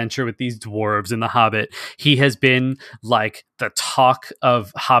this adventure with these dwarves in The Hobbit, he has been like the talk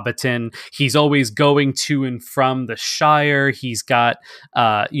of Hobbiton. He's always going to and from the Shire. He's got,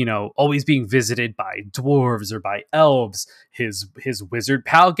 always being visited by dwarves or by elves. His wizard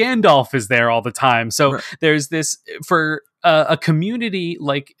pal Gandalf is there all the time. So there's this, for a community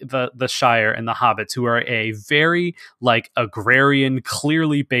like the Shire and the Hobbits, who are a very like agrarian,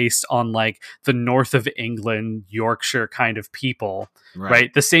 clearly based on like the north of England, Yorkshire kind of people,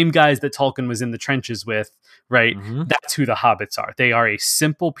 right? The same guys that Tolkien was in the trenches with, right? That's who the Hobbits are. They are a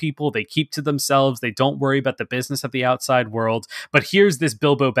simple people. They keep to themselves. They don't worry about the business of the outside world. But here's this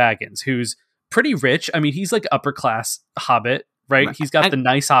Bilbo Baggins, who's pretty rich. I mean, he's like upper class Hobbit, right? He's got the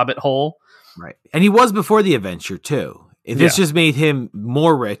nice Hobbit hole. Right. And he was before the adventure too. This just made him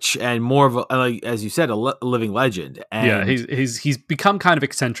more rich and more of a, as you said, a living legend. And he's become kind of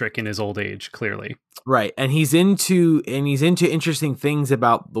eccentric in his old age, clearly. Right. And he's into interesting things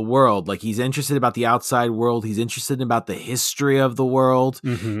about the world. Like, he's interested about the outside world. He's interested about the history of the world.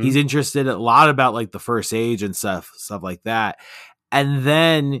 He's interested a lot about like the First Age and stuff like that. And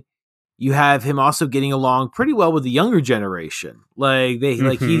then you have him also getting along pretty well with the younger generation. Like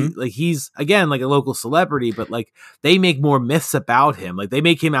he's again like a local celebrity, but like they make more myths about him. Like they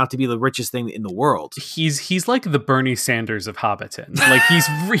make him out to be the richest thing in the world. He's like the Bernie Sanders of Hobbiton. Like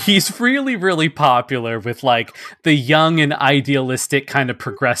he's really, really popular with like the young and idealistic kind of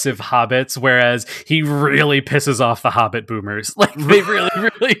progressive hobbits, whereas he really pisses off the Hobbit boomers. Like they really,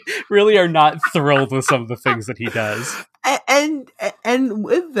 really, really are not thrilled with some of the things that he does. And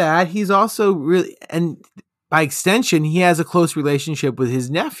with that, he's also really, and by extension, he has a close relationship with his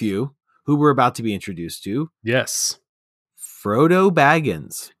nephew, who we're about to be introduced to. Yes. Frodo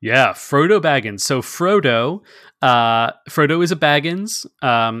Baggins. Yeah, Frodo Baggins. So Frodo is a Baggins,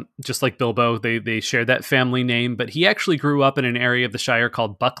 just like Bilbo. They share that family name, but he actually grew up in an area of the Shire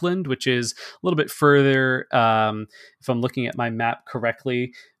called Buckland, which is a little bit further, if I'm looking at my map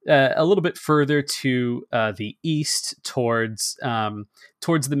correctly, a little bit further to the east towards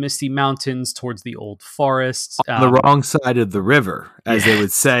the Misty Mountains, towards the Old Forest. On the wrong side of the river, as they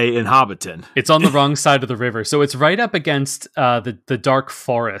would say in Hobbiton. It's on the wrong side of the river. So it's right up against the Dark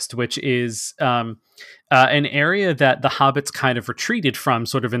Forest, which is an area that the Hobbits kind of retreated from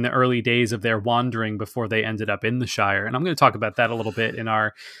sort of in the early days of their wandering before they ended up in the Shire. And I'm going to talk about that a little bit in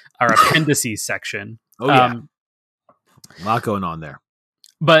our appendices section. Oh, yeah. A lot going on there.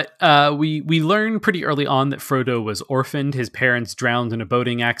 But we learn pretty early on that Frodo was orphaned. His parents drowned in a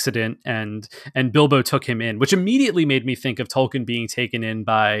boating accident, and Bilbo took him in, which immediately made me think of Tolkien being taken in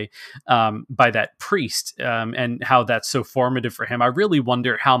by that priest, and how that's so formative for him. I really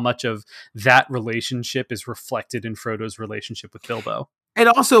wonder how much of that relationship is reflected in Frodo's relationship with Bilbo. It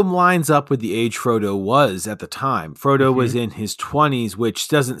also lines up with the age Frodo was at the time. Frodo Mm-hmm. was in his 20s, which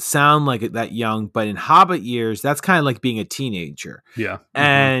doesn't sound like it that young, but in Hobbit years, that's kind of like being a teenager. Yeah. Mm-hmm.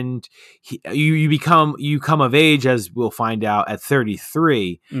 And you come of age, as we'll find out, at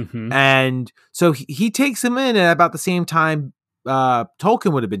 33. Mm-hmm. And so he takes him in at about the same time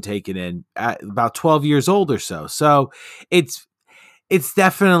Tolkien would have been taken in, at about 12 years old or so. So it's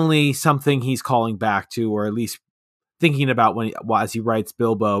definitely something he's calling back to, or at least thinking about as he writes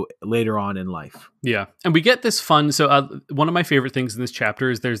Bilbo later on in life. Yeah. And we get this fun. So, one of my favorite things in this chapter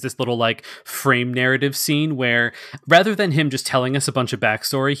is there's this little like frame narrative scene where rather than him just telling us a bunch of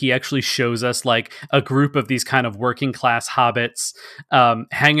backstory, he actually shows us like a group of these kind of working class hobbits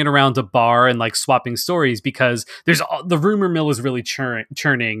hanging around a bar and like swapping stories, because the rumor mill is really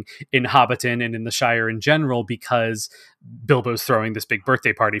churning in Hobbiton and in the Shire in general, because Bilbo's throwing this big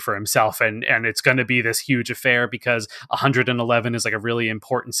birthday party for himself, and it's going to be this huge affair because 111 is like a really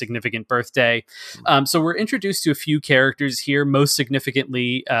important, significant birthday. So we're introduced to a few characters here, most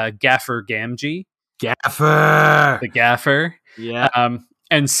significantly Gaffer Gamgee. Gaffer! The Gaffer. Yeah.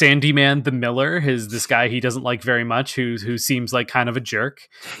 And Sandyman the Miller is this guy he doesn't like very much, who seems like kind of a jerk.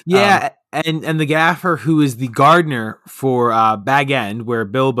 Yeah, and the Gaffer, who is the gardener for Bag End, where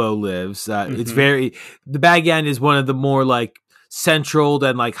Bilbo lives. It's the Bag End is one of the more like central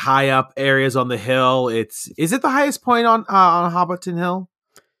and like high up areas on the hill. Is it the highest point on Hobbiton Hill?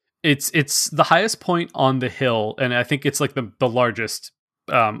 It's the highest point on the hill, and I think it's like the largest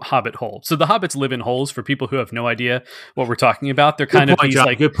hobbit hole. So the hobbits live in holes. For people who have no idea what we're talking about, they're kind of these John,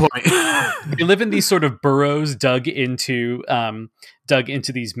 like good point. they live in these sort of burrows dug into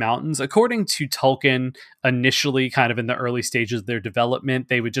these mountains. According to Tolkien, initially, kind of in the early stages of their development,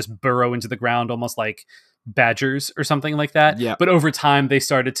 they would just burrow into the ground almost like badgers or something like that. Yeah. But over time they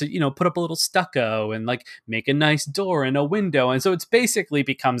started to, put up a little stucco and like make a nice door and a window. And so it's basically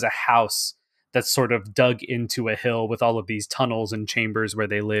becomes a house that's sort of dug into a hill with all of these tunnels and chambers where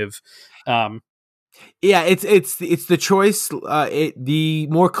they live. Yeah, it's the choice. The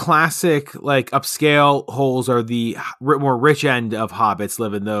more classic, like upscale holes are the more rich end of hobbits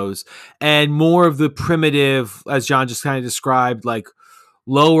live in those, and more of the primitive, as John just kind of described, like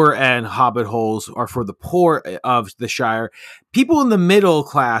lower end hobbit holes are for the poor of the Shire. People in the middle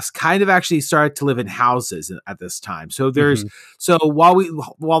class kind of actually started to live in houses at this time. So so while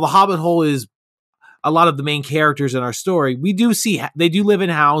the hobbit hole is a lot of the main characters in our story, we do see they do live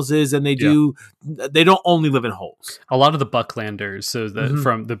in houses, and they don't only live in holes. A lot of the Bucklanders, so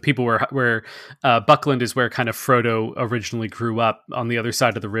from the people where Buckland is where kind of Frodo originally grew up on the other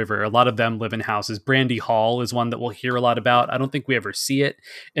side of the river. A lot of them live in houses. Brandy Hall is one that we'll hear a lot about. I don't think we ever see it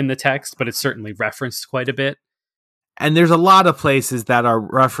in the text, but it's certainly referenced quite a bit. And there's a lot of places that are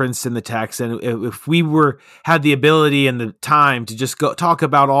referenced in the text. And if we had the ability and the time to just go talk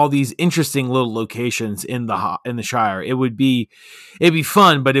about all these interesting little locations in the Shire, it'd be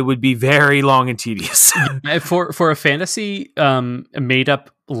fun, but it would be very long and tedious. For a fantasy made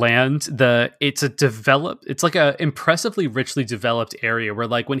up land, it's like a impressively richly developed area where,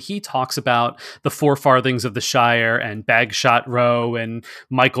 like, when he talks about the Four Farthings of the Shire and Bagshot Row and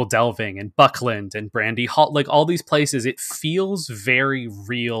Michael Delving and Buckland and Brandy Hall, like all these places, it feels very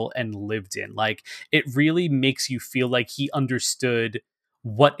real and lived in. Like, it really makes you feel like he understood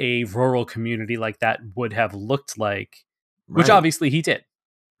what a rural community like that would have looked like, which obviously he did.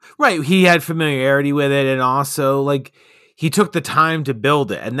 Right. He had familiarity with it, and also like he took the time to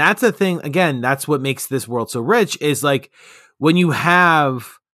build it. And that's the thing, again, that's what makes this world so rich, is like when you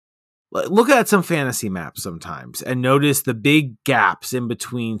look at some fantasy maps sometimes and notice the big gaps in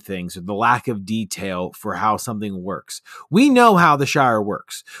between things, or the lack of detail for how something works. We know how the Shire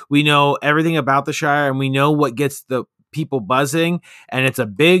works. We know everything about the Shire, and we know what gets the people buzzing, and it's a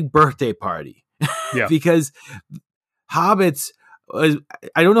big birthday party. Yeah. Because hobbits,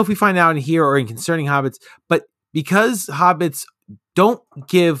 I don't know if we find out in here or in concerning hobbits, but because hobbits don't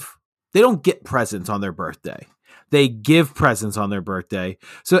get presents on their birthday. They give presents on their birthday.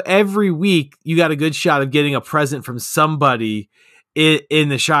 So every week you got a good shot of getting a present from somebody in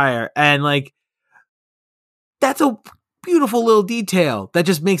the Shire. And like, that's a beautiful little detail that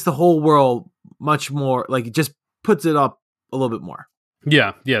just makes the whole world much more, like, it just puts it up a little bit more.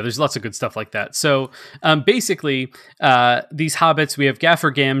 Yeah, there's lots of good stuff like that. So basically, these hobbits, we have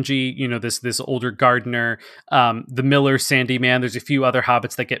Gaffer Gamgee, this older gardener, the miller, Sandy Man. There's a few other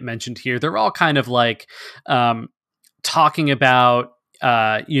hobbits that get mentioned here. They're all kind of like talking about,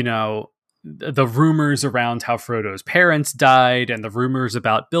 the rumors around how Frodo's parents died, and the rumors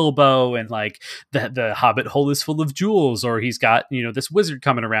about Bilbo, and like the Hobbit hole is full of jewels, or he's got this wizard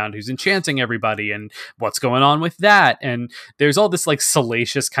coming around who's enchanting everybody, and what's going on with that. And there's all this like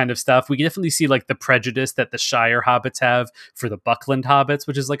salacious kind of stuff. We can definitely see like the prejudice that the Shire hobbits have for the Buckland hobbits,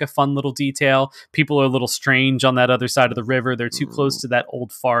 which is like a fun little detail. People are a little strange on that other side of the river. They're too close to that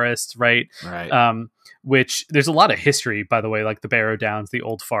old forest, right? Which there's a lot of history, by the way, like the Barrow Downs, the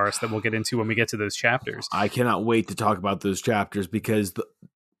Old Forest, that we'll get into when we get to those chapters. I cannot wait to talk about those chapters because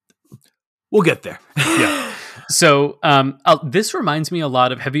we'll get there. Yeah. So this reminds me a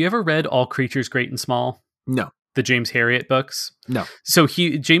lot of, have you ever read All Creatures Great and Small? No. The James Herriot books? No. So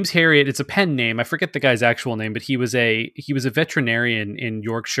James Herriot, it's a pen name. I forget the guy's actual name, but he was a veterinarian in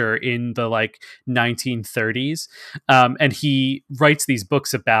Yorkshire in the like 1930s. And he writes these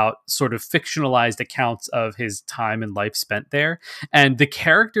books about sort of fictionalized accounts of his time and life spent there. And the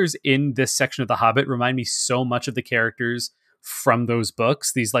characters in this section of The Hobbit remind me so much of the characters from those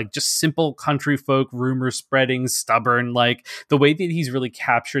books. These like just simple country folk, rumor spreading, stubborn, like the way that he's really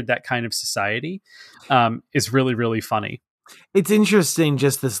captured that kind of society is really, really funny. It's interesting,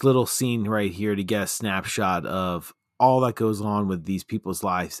 just this little scene right here, to get a snapshot of all that goes on with these people's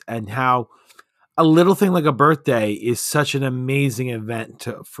lives, and how a little thing like a birthday is such an amazing event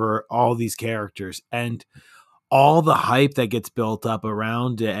for all these characters, and all the hype that gets built up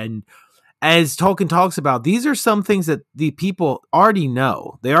around it. And as Tolkien talks about, these are some things that the people already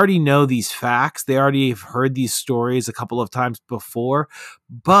know. They already know these facts. They already have heard these stories a couple of times before,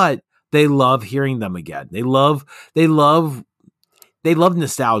 but they love hearing them again. They love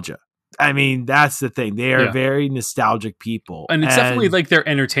nostalgia. I mean, that's the thing. They are very nostalgic people. And it's definitely like their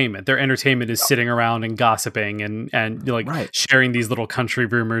entertainment. Their entertainment is sitting around and gossiping and like sharing these little country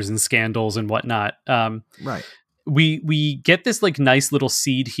rumors and scandals and whatnot. Right. We get this like nice little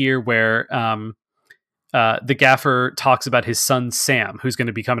seed here where the gaffer talks about his son Sam, who's going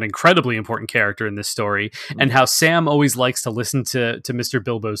to become an incredibly important character in this story, and how Sam always likes to listen to Mr.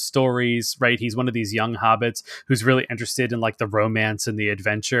 Bilbo's stories, right? He's one of these young hobbits who's really interested in like the romance and the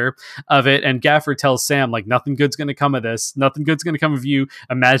adventure of it. And Gaffer tells Sam, like, nothing good's going to come of this. Nothing good's going to come of you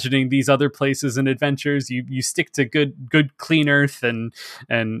imagining these other places and adventures. You stick to good clean earth and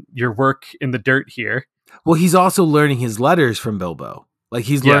your work in the dirt here. Well, he's also learning his letters from Bilbo. Like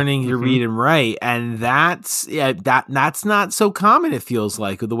he's learning to read and write, and that's not so common. It feels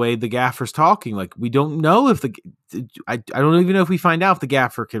like, with the way the gaffer's talking. Like we don't know if I don't even know if we find out if the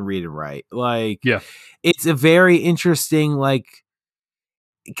gaffer can read and write. Like, it's a very interesting like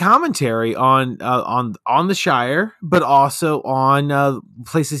commentary on the Shire, but also on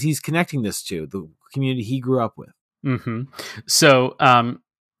places he's connecting this to, the community he grew up with. Mm-hmm. So,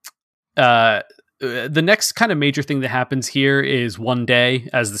 the next kind of major thing that happens here is one day,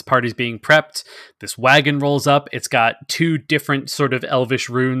 as this party's being prepped, this wagon rolls up. It's got two different sort of elvish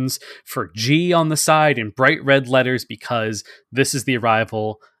runes for G on the side in bright red letters, because this is the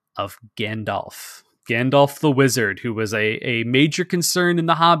arrival of Gandalf. Gandalf the Wizard, who was a major concern in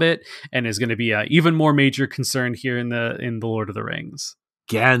The Hobbit and is going to be an even more major concern here in the Lord of the Rings.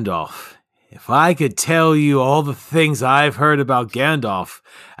 Gandalf. If I could tell you all the things I've heard about Gandalf,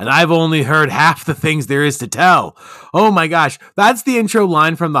 and I've only heard half the things there is to tell. Oh my gosh, that's the intro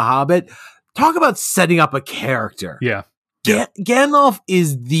line from The Hobbit. Talk about setting up a character. Yeah. Gandalf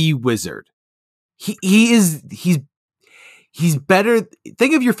is the wizard. He's better.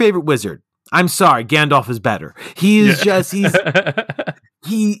 Think of your favorite wizard. I'm sorry, Gandalf is better. He's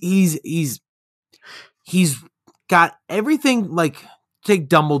got everything. Like, take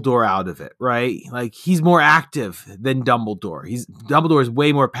Dumbledore out of it, right? Like, he's more active than Dumbledore. Dumbledore is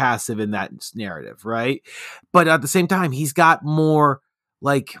way more passive in that narrative, right? But at the same time, he's got more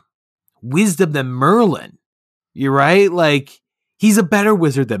like wisdom than Merlin. You're right. Like, he's a better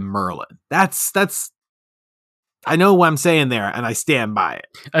wizard than Merlin. That's I know what I'm saying there, and I stand by it.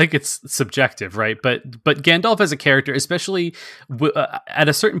 I think it's subjective, right? But Gandalf as a character, especially at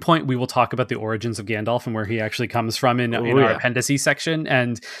a certain point, we will talk about the origins of Gandalf and where he actually comes from in our appendices section.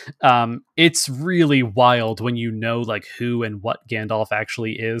 And it's really wild when you know like who and what Gandalf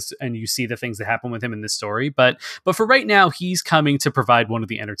actually is, and you see the things that happen with him in this story. But for right now, he's coming to provide one of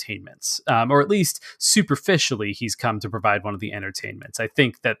the entertainments, or at least superficially, he's come to provide one of the entertainments. I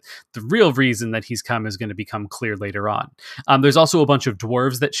think that the real reason that he's come is going to become clear clear later on. There's also a bunch of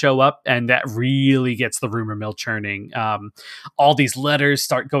dwarves that show up, and that really gets the rumor mill churning. All these letters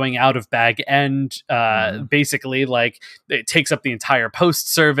start going out of Bag End. Basically, like, it takes up the entire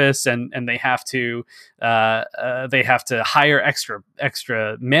post service, and they have to hire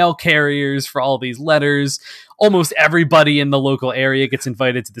extra mail carriers for all these letters. Almost everybody in the local area gets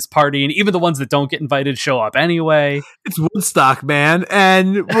invited to this party, and even the ones that don't get invited show up anyway. It's Woodstock, man.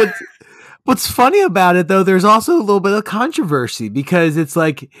 And what's funny about it, though, there's also a little bit of controversy, because it's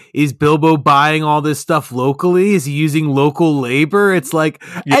like, is Bilbo buying all this stuff locally? Is he using local labor? It's like,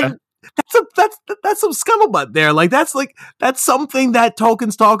 and that's some scuttlebutt there. Like, that's something that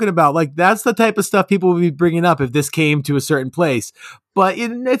Tolkien's talking about. Like, that's the type of stuff people would be bringing up if this came to a certain place. But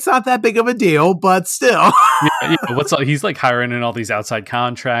it's not that big of a deal, but still. He's like hiring in all these outside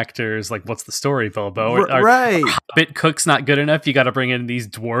contractors. Like, what's the story, Bilbo? Right. Are Hobbit cooks not good enough? You got to bring in these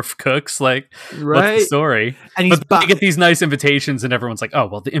dwarf cooks. Like, what's the story? And they get these nice invitations, and everyone's like, oh,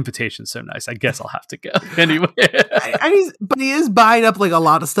 well, the invitation's so nice, I guess I'll have to go. Anyway. But he is buying up like a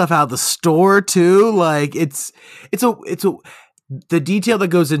lot of stuff out of the store too. Like, it's the detail that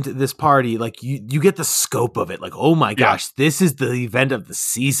goes into this party, like, you get the scope of it. Like, oh my gosh, this is the event of the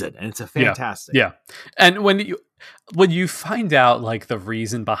season, and it's a fantastic. Yeah. And when you find out, like, the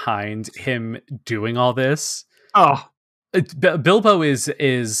reason behind him doing all this, Bilbo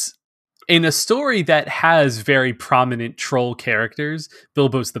is in a story that has very prominent troll characters.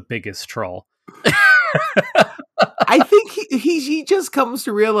 Bilbo's the biggest troll. I think he just comes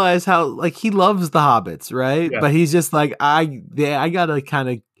to realize how, like, he loves the hobbits, right? Yeah. But he's just like, I gotta kind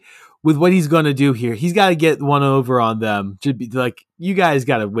of, with what he's gonna do here, he's got to get one over on them. To be like, you guys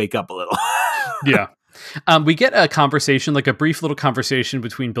got to wake up a little. Yeah. We get a conversation, like a brief little conversation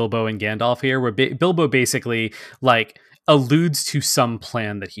between Bilbo and Gandalf here, where Bilbo basically, like, alludes to some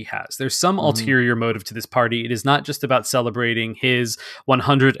plan that he has. There's some ulterior motive to this party. It is not just about celebrating his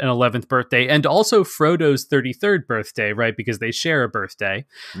 111th birthday and also Frodo's 33rd birthday, right? Because they share a birthday,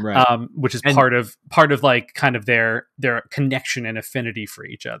 right? Which is part of like kind of their connection and affinity for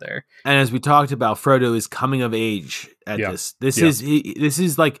each other. And as we talked about, Frodo is coming of age at this. This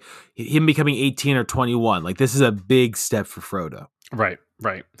is like him becoming 18 or 21. Like, this is a big step for Frodo. Right.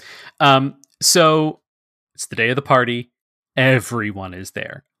 So it's the day of the party. Everyone is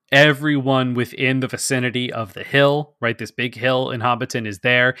there. Everyone within the vicinity of the hill, right? This big hill in Hobbiton is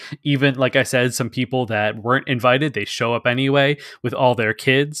there. Even, like I said, some people that weren't invited, they show up anyway with all their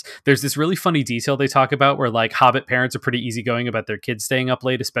kids. There's this really funny detail they talk about where, like, Hobbit parents are pretty easygoing about their kids staying up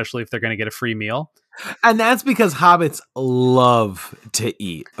late, especially if they're going to get a free meal. And that's because hobbits love to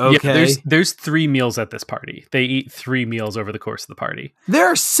eat. Okay. Yeah, there's 3 meals at this party. They eat 3 meals over the course of the party. There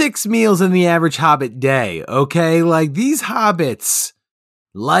are 6 meals in the average hobbit day. Okay. Like, these hobbits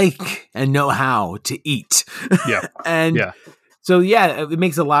like and know how to eat. Yeah. So it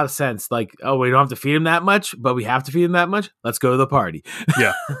makes a lot of sense. Like, oh, we don't have to feed him that much, but we have to feed him that much. Let's go to the party.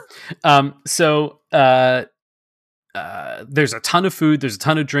 Yeah. There's a ton of food, there's a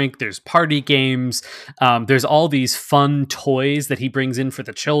ton of drink, there's party games, there's all these fun toys that he brings in for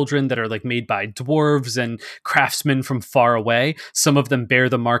the children that are, like, made by dwarves and craftsmen from far away. Some of them bear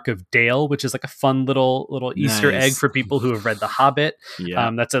the mark of Dale, which is like a fun little Easter egg for people who have read The Hobbit.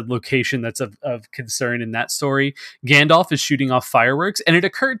 That's a location that's of concern in that story. Gandalf is shooting off fireworks, and it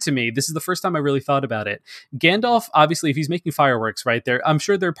occurred to me, this is the first time I really thought about it. Gandalf, obviously, if he's making fireworks, right, I'm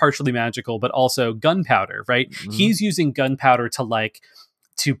sure they're partially magical, but also gunpowder, right? Mm-hmm. He's using gunpowder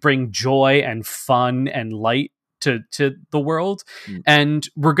to bring joy and fun and light to the world. And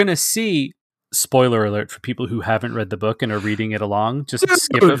we're gonna see, spoiler alert for people who haven't read the book and are reading it along, just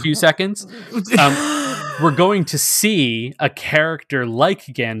skip a few seconds. We're going to see a character like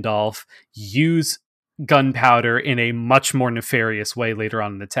Gandalf use gunpowder in a much more nefarious way later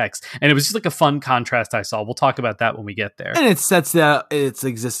on in the text, and it was just like a fun contrast I saw. We'll talk about that when we get there. And it sets its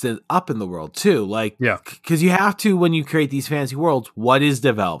existence up in the world too, like, because you have to, when you create these fantasy worlds, what is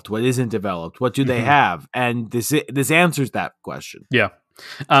developed, what isn't developed, what do they have, and this answers that question.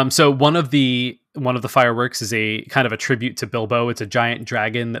 So one of the fireworks is a kind of a tribute to Bilbo. It's a giant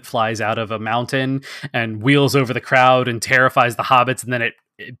dragon that flies out of a mountain and wheels over the crowd and terrifies the hobbits, and then it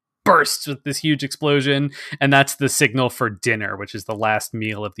bursts with this huge explosion, and that's the signal for dinner, which is the last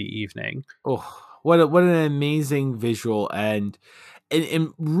meal of the evening. Oh, what an amazing visual, and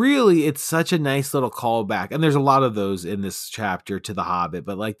really, it's such a nice little callback. And there's a lot of those in this chapter to The Hobbit,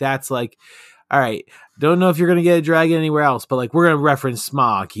 but like, that's like, all right, don't know if you're gonna get a dragon anywhere else, but like, we're gonna reference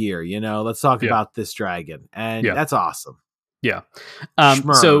Smaug here, let's talk about this dragon, and that's awesome.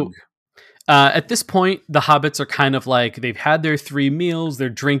 So At this point, the hobbits are kind of like they've had their 3 meals, they're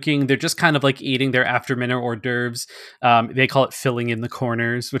drinking, they're just kind of like eating their after dinner hors d'oeuvres. They call it filling in the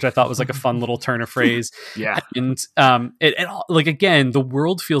corners, which I thought was like a fun little turn of phrase. Yeah. And like again, the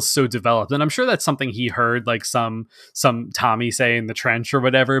world feels so developed, and I'm sure that's something he heard like some Tommy say in the trench or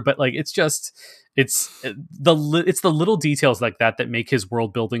whatever. But like it's the little details like that that make his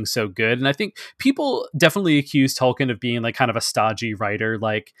world building so good. And I think people definitely accuse Tolkien of being like kind of a stodgy writer,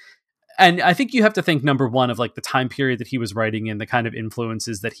 like, and I think you have to think number one of like the time period that he was writing in, the kind of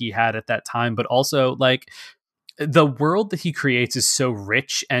influences that he had at that time, but also like the world that he creates is so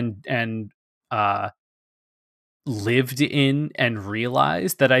rich and lived in and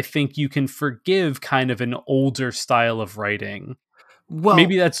realized that I think you can forgive kind of an older style of writing. Well,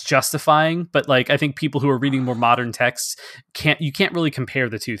 Maybe that's justifying, but like I think people who are reading more modern texts can't really compare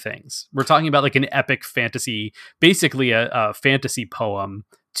the two things. We're talking about like an epic fantasy, basically a fantasy poem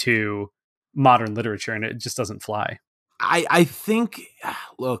to modern literature, and it just doesn't fly. I think,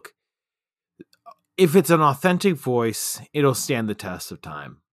 look, if it's an authentic voice, it'll stand the test of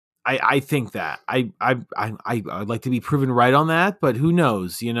time. I think that I'd like to be proven right on that, but who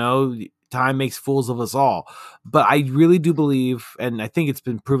knows? You know, time makes fools of us all. But I really do believe, and I think it's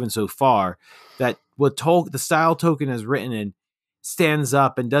been proven so far, that the style Tolkien has written in stands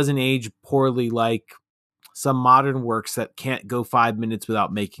up and doesn't age poorly like some modern works that can't go 5 minutes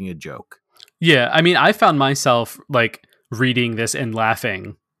without making a joke. Yeah, I mean, I found myself like reading this and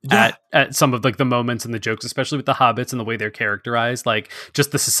laughing Yeah. at some of like the moments and the jokes, especially with the hobbits and the way they're characterized, like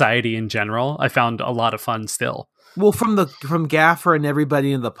just the society in general. I found a lot of fun still. Well, from Gaffer and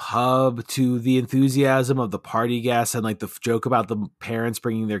everybody in the pub to the enthusiasm of the party guests and like the joke about the parents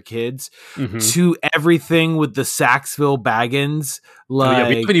bringing their kids Hmm. to everything with the Saxville Baggins, Oh yeah,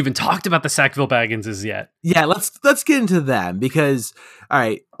 we like haven't even talked about the Sackville Bagginses yet. yeah, let's get into them because all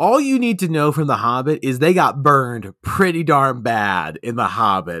right, all you need to know from The Hobbit is they got burned pretty darn bad in The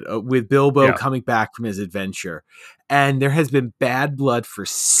Hobbit with Bilbo Yeah. coming back from his adventure. And there has been bad blood for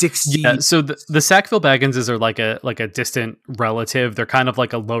 60 Yeah, years. so the Sackville Bagginses are like a distant relative. They're kind of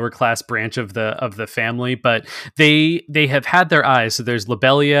like a lower class branch of the family, but they have had their eyes. So there's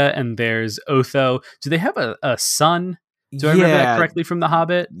Lobelia and there's Otho. Do they have a son? Do I remember that Yeah, correctly from The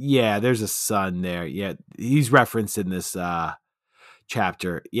Hobbit? yeah, there's a son there. Yeah, he's referenced in this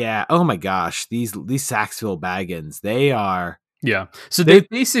chapter. Yeah. Oh my gosh, these Saxville Baggins, Yeah. So they they've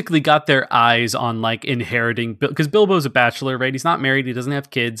basically got their eyes on like inheriting because Bilbo's a bachelor, right? He's not married. He doesn't have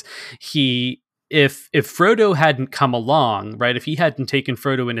kids. He if Frodo hadn't come along, right? If he hadn't taken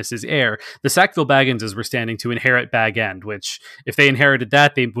Frodo in as his heir, the Sackville Bagginses were standing to inherit Bag End, which if they inherited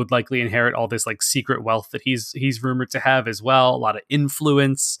that, they would likely inherit all this like secret wealth that he's rumored to have as well. A lot of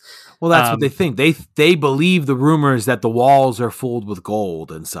influence. well, that's what they think. They believe the rumors that the walls are filled with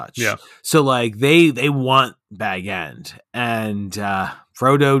gold and such. Yeah. So like they want Bag End, and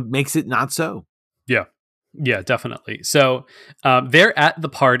Frodo makes it not so. Yeah. Yeah, definitely. So they're at the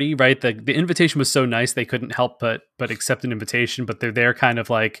party, right? The invitation was so nice they couldn't help but accept an invitation, but they're there kind of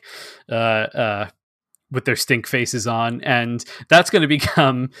like uh, uh, with their stink faces on, and that's going to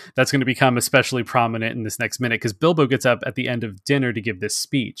become especially prominent in this next minute because Bilbo gets up at the end of dinner to give this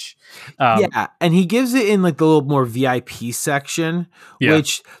speech. Yeah, and he gives it in like the little more VIP section, Yeah.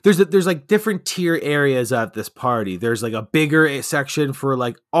 which there's like different tier areas at this party. There's like a bigger section for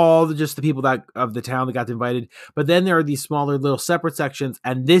like just the people that of the town that got invited, but then there are these smaller little separate sections,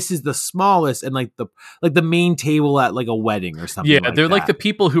 and this is the smallest and like the main table at like a wedding or something. Yeah, like they're like that. the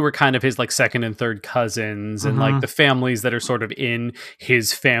people who were kind of his like second and third cousins and like Mhm. the families that are sort of in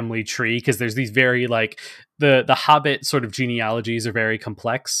his family tree because there's these very like the Hobbit sort of genealogies are very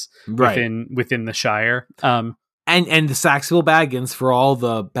complex Right. within the Shire. And the Saxville Baggins, for all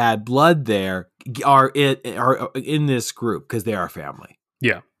the bad blood there, are in this group because they are family.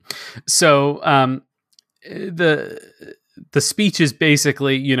 Yeah. So the the speech is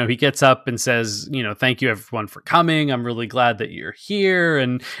basically, you know, he gets up and says, you know, thank you everyone for coming. I'm really glad that you're here.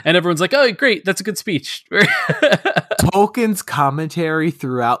 And everyone's like, oh, great. That's a good speech. Tolkien's commentary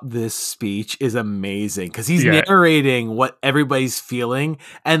throughout this speech is amazing because he's Yeah. narrating what everybody's feeling.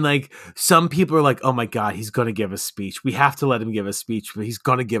 And like some people are like, oh my God, he's going to give a speech. We have to let him give a speech, but he's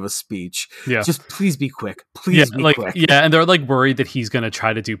going to give a speech. Yeah. Just please be quick. Please be quick. Yeah, and they're like worried that he's going to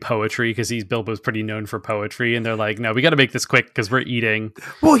try to do poetry because Bilbo's pretty known for poetry. And they're like, no, we got to make this quick because we're eating.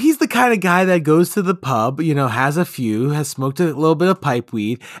 Well, he's the kind of guy that goes to the pub, you know, has a few, has smoked a little bit of pipe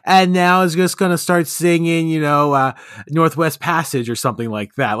weed, and now is just going to start singing, you know, Northwest Passage or something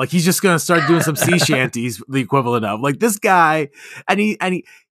like that. Like he's just going to start doing some sea shanties, the equivalent of like this guy.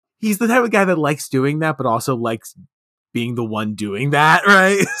 He's the type of guy that likes doing that, but also likes being the one doing that,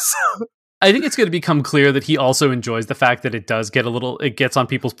 right? So, I think it's going to become clear that he also enjoys the fact that it does get it gets on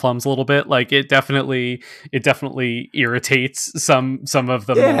people's plums a little bit. Like it definitely irritates some of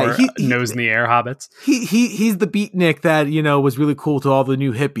the more nose in the air hobbits. He's the beatnik that, was really cool to all the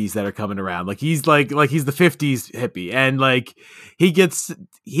new hippies that are coming around. Like he's like he's the 50s hippie, and like he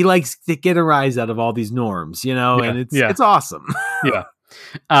likes to get a rise out of all these norms, and it's awesome. Yeah.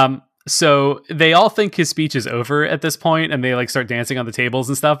 So they all think his speech is over at this point, and they like start dancing on the tables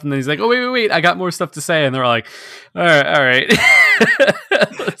and stuff. And then he's like, "Oh wait! I got more stuff to say." And they're all like, "All right."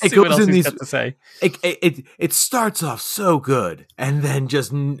 Let's see what else he's got to say. It starts off so good, and then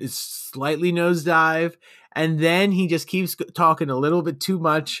just slightly nosedive, and then he just keeps talking a little bit too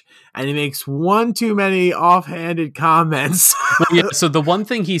much, and he makes one too many offhanded comments. Yeah, so the one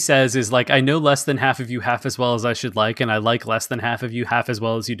thing he says is like, I know less than half of you half as well as I should like, and I like less than half of you half as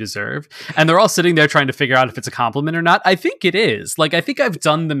well as you deserve. And they're all sitting there trying to figure out if it's a compliment or not. I think it is. Like, I think I've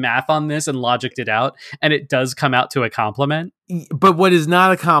done the math on this and logicked it out, and it does come out to a compliment. But what is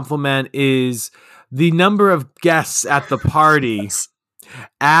not a compliment is the number of guests at the party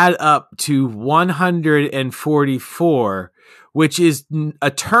add up to 144, which is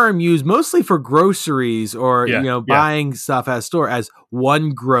a term used mostly for groceries or buying stuff at a store as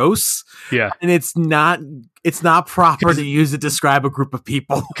one gross. Yeah, and it's not proper to use to describe a group of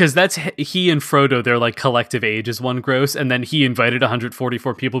people, because that's he and Frodo, their like collective age is one gross, and then he invited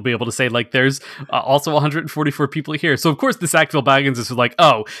 144 people to be able to say like there's also 144 people here. So of course the Sackville Baggins is like,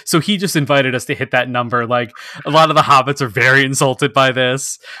 oh, so he just invited us to hit that number. Like a lot of the hobbits are very insulted by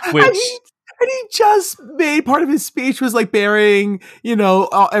this, which and he just made part of his speech was like burying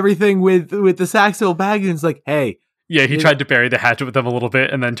everything with the Sackville Baggins, like, hey. Yeah, he tried to bury the hatchet with them a little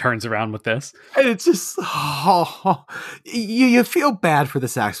bit and then turns around with this. And it's just, you feel bad for the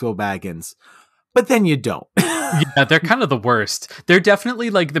Sackville Baggins, but then you don't. Yeah, they're kind of the worst. They're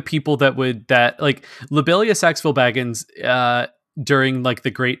definitely like the people that like Lobelia Sackville Baggins, during like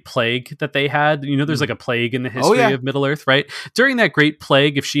the Great Plague that they had, there's like a plague in the history of Middle Earth, right? During that Great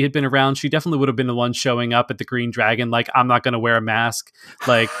Plague, if she had been around, she definitely would have been the one showing up at the Green Dragon. Like, I'm not going to wear a mask.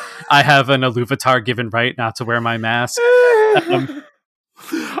 Like, I have an Iluvatar given right not to wear my mask.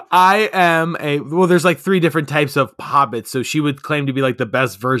 I am there's like 3 different types of hobbits. So she would claim to be like the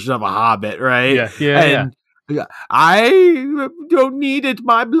best version of a hobbit, right? Yeah. I don't need it.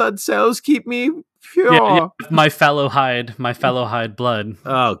 My blood cells keep me pure. Yeah. My fellow hide blood.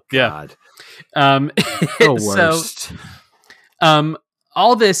 Oh God. The worst. So,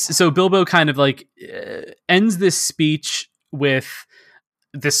 all this. So Bilbo kind of like ends this speech with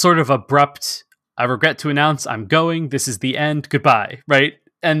this sort of abrupt, I regret to announce I'm going. This is the end. Goodbye. Right.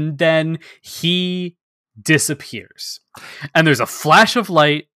 And then he disappears, and there's a flash of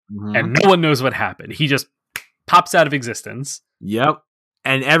light, and no one knows what happened. He just pops out of existence. Yep.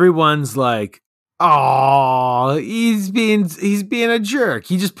 And everyone's like, oh, he's being a jerk.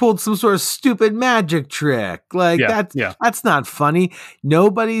 He just pulled some sort of stupid magic trick. Like that's not funny.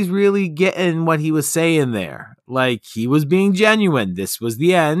 Nobody's really getting what he was saying there. Like, he was being genuine. This was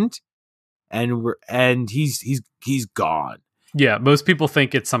the end, and he's gone. Yeah, most people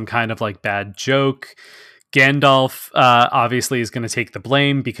think it's some kind of like bad joke. Gandalf obviously is going to take the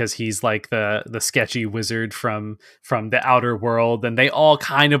blame because he's like the sketchy wizard from the outer world, and they all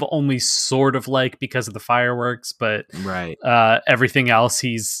kind of only sort of like because of the fireworks, but right. Everything else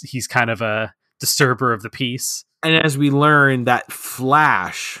he's kind of a disturber of the peace. And as we learn, that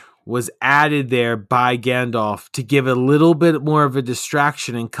flash was added there by Gandalf to give a little bit more of a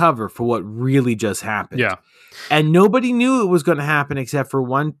distraction and cover for what really just happened. Yeah. And nobody knew it was going to happen except for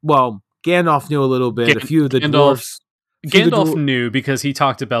one. Well, Gandalf knew a little bit. A few of the dwarves. Gandalf knew because he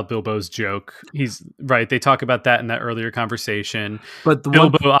talked about Bilbo's joke. He's right. They talk about that in that earlier conversation. But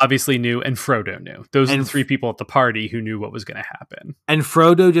Bilbo obviously knew, and Frodo knew. Those are the 3 people at the party who knew what was going to happen. And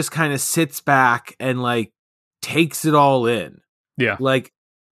Frodo just kind of sits back and like takes it all in. Yeah. Like,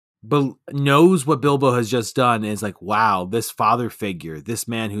 knows what Bilbo has just done, and is like, wow, this father figure, this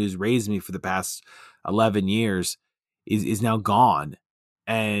man who has raised me for the past 11 years is now gone.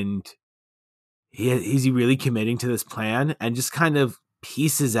 And is he really committing to this plan? And just kind of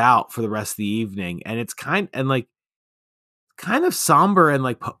pieces out for the rest of the evening. And it's kind of somber and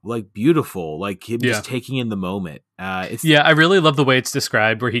like beautiful, like him just taking in the moment. I really love the way it's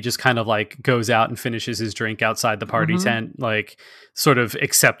described, where he just kind of like goes out and finishes his drink outside the party tent, like sort of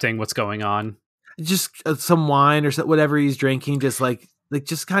accepting what's going on. Just some wine or whatever he's drinking, just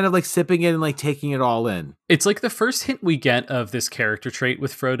kind of like sipping it and like taking it all in. It's like the first hint we get of this character trait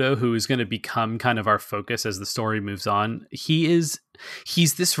with Frodo, who is going to become kind of our focus as the story moves on. He's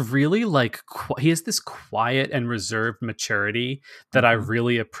this really like he has this quiet and reserved maturity that I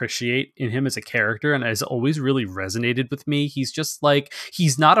really appreciate in him as a character, and has always really resonated with me. He's just like,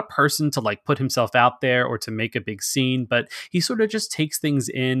 he's not a person to like put himself out there or to make a big scene, but he sort of just takes things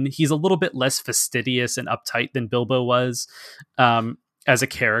in. He's a little bit less fastidious and uptight than Bilbo was. As a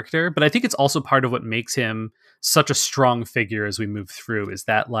character, but I think it's also part of what makes him such a strong figure as we move through, is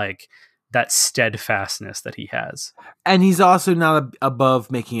that like that steadfastness that he has. And he's also not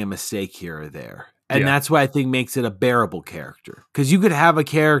above making a mistake here or there. And that's what I think makes it a bearable character. Because you could have a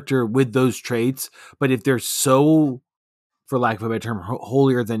character with those traits, but if they're so, for lack of a better term,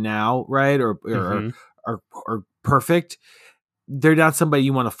 holier than now, right? Or perfect, they're not somebody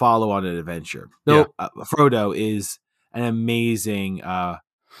you want to follow on an adventure. Frodo is an amazing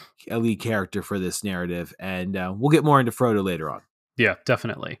lead character for this narrative, and we'll get more into Frodo later on. Yeah,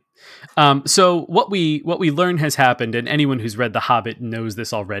 definitely. So what we learn has happened, and anyone who's read The Hobbit knows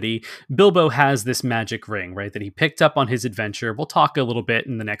this already. Bilbo has this magic ring, right, that he picked up on his adventure. We'll talk a little bit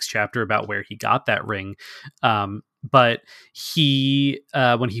in the next chapter about where he got that ring. But he,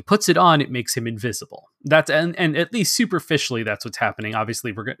 when he puts it on, it makes him invisible. That's and at least superficially, that's what's happening.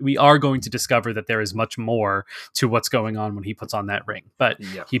 Obviously, we are going to discover that there is much more to what's going on when he puts on that ring. But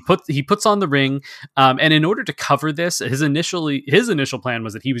he puts on the ring, and in order to cover this, his initial plan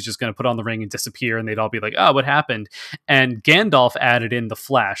was that he was just going to put on the ring and disappear, and they'd all be like, "Oh, what happened?" And Gandalf added in the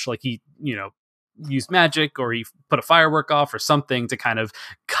flash, like he, used magic, or he put a firework off or something to kind of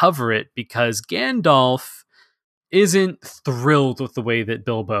cover it, because Gandalf isn't thrilled with the way that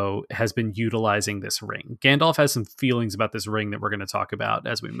Bilbo has been utilizing this ring. Gandalf has some feelings about this ring that we're going to talk about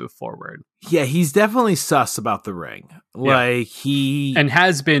as we move forward. Yeah, he's definitely sus about the ring. And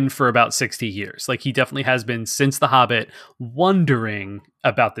has been for about 60 years. Like, he definitely has been since The Hobbit, wondering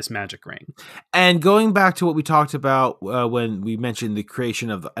about this magic ring. And going back to what we talked about when we mentioned the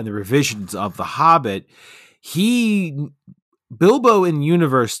creation of and the revisions of The Hobbit, Bilbo in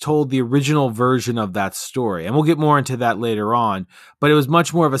universe told the original version of that story, and we'll get more into that later on, but it was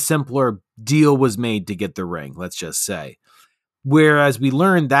much more of a simpler deal was made to get the ring, let's just say. Whereas we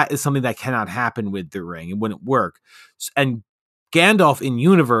learned that is something that cannot happen with the ring. It wouldn't work. And Gandalf in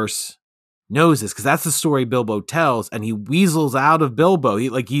universe knows this, because that's the story Bilbo tells, and he weasels out of Bilbo.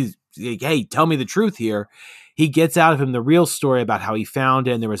 He's like, hey, tell me the truth here. He gets out of him the real story about how he found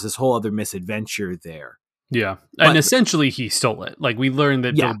it, and there was this whole other misadventure there. Yeah, and essentially he stole it. Like, we learned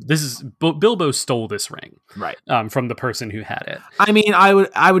that Bilbo stole this ring, right, from the person who had it. I mean,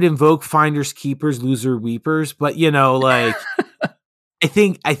 I would invoke finders keepers, loser weepers, but like, I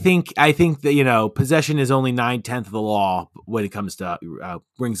think that possession is only 9/10 of the law when it comes to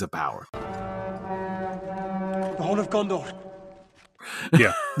rings of power. The Horn of Gondor.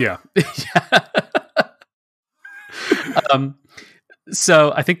 Yeah.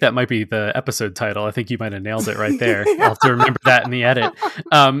 So I think that might be the episode title. I think you might have nailed it right there. I'll have to remember that in the edit.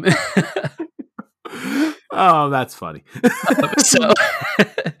 Oh, that's funny.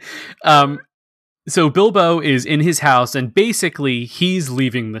 So Bilbo is in his house, and basically he's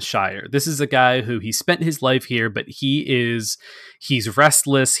leaving the Shire. This is a guy who he spent his life here, but he's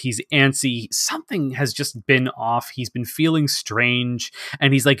restless, he's antsy. Something has just been off. He's been feeling strange,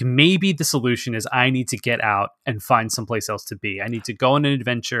 and he's like, maybe the solution is I need to get out and find someplace else to be. I need to go on an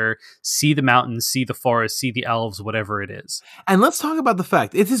adventure, see the mountains, see the forest, see the elves, whatever it is. And let's talk about the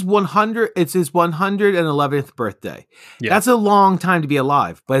fact it's his 111th birthday. Yeah. That's a long time to be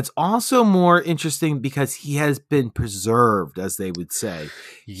alive, but it's also more interesting because he has been preserved, as they would say.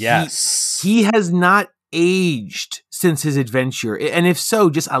 Yes. He has not aged since his adventure. And if so,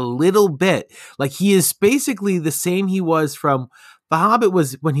 just a little bit. Like, he is basically the same he was from The Hobbit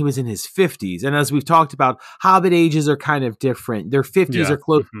was when he was in his 50s. And as we've talked about, Hobbit ages are kind of different. Their 50s are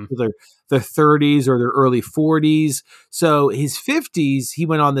close to their 30s or their early 40s. So his 50s, he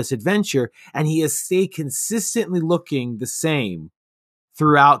went on this adventure, and he has stayed consistently looking the same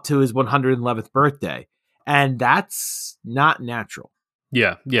throughout to his 111th birthday. And that's not natural.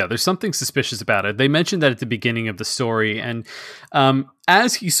 Yeah. There's something suspicious about it. They mentioned that at the beginning of the story. And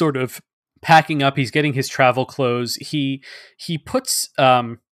as he's sort of packing up, he's getting his travel clothes. He puts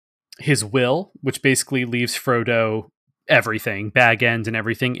his will, which basically leaves Frodo everything, bag end and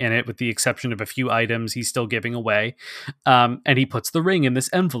everything in it, with the exception of a few items he's still giving away. And he puts the ring in this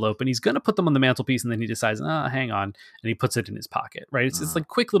envelope, and he's going to put them on the mantelpiece, and then he decides, hang on, and he puts it in his pocket, right? It's like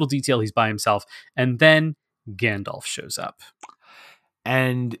quick little detail. He's by himself, and then Gandalf shows up.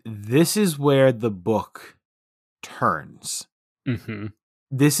 And this is where the book turns. Mm-hmm.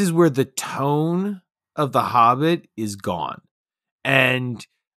 This is where the tone of The Hobbit is gone. And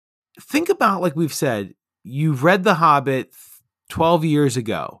think about, like we've said, you've read The Hobbit 12 years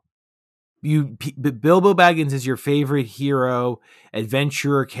ago. Bilbo Baggins is your favorite hero,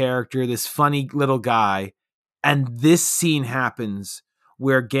 adventurer character, this funny little guy. And this scene happens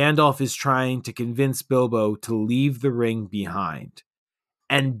where Gandalf is trying to convince Bilbo to leave the ring behind.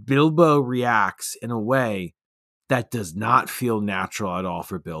 And Bilbo reacts in a way that does not feel natural at all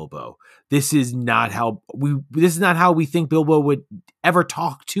for Bilbo. This is not how we think Bilbo would ever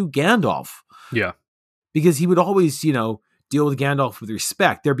talk to Gandalf. Yeah. Because he would always, deal with Gandalf with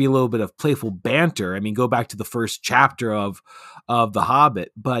respect. There'd be a little bit of playful banter. I mean, go back to the first chapter of The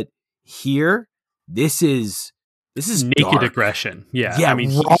Hobbit. But here, this is naked dark. Aggression. Yeah. Yeah, I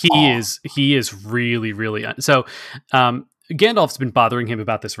mean, he is really, really so Gandalf's been bothering him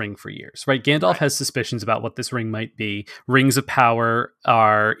about this ring for years, right? Gandalf has suspicions about what this ring might be. Rings of power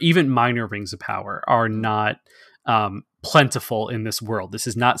even minor rings of power are not plentiful in this world. This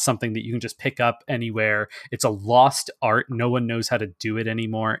is not something that you can just pick up anywhere. It's a lost art. No one knows how to do it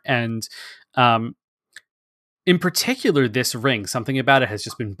anymore. And in particular, this ring, something about it has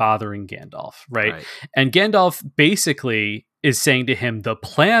just been bothering Gandalf, right? And Gandalf basically is saying to him, the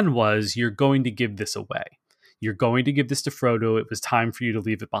plan was you're going to give this away. You're going to give this to Frodo. It was time for you to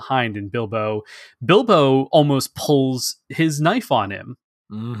leave it behind. And Bilbo almost pulls his knife on him.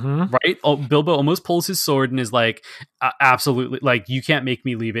 Mm-hmm. Right? Bilbo almost pulls his sword and is like, absolutely, like, you can't make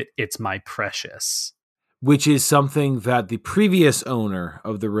me leave it. It's my precious. Which is something that the previous owner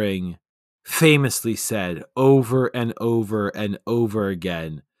of the ring famously said over and over and over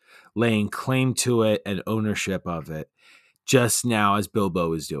again, laying claim to it and ownership of it, just now as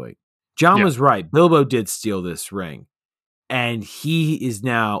Bilbo is doing. John was right. Bilbo did steal this ring, and he is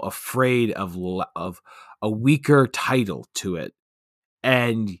now afraid of a weaker title to it.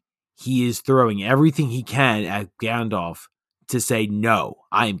 And he is throwing everything he can at Gandalf to say, no,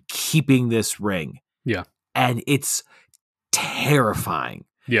 I'm keeping this ring. Yeah. And it's terrifying.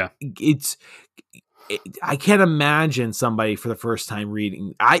 Yeah. I can't imagine somebody for the first time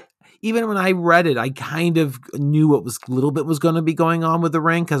reading. Even when I read it, I kind of knew what was a little bit was going to be going on with the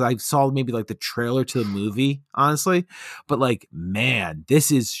ring because I saw maybe like the trailer to the movie, honestly. But like, man, this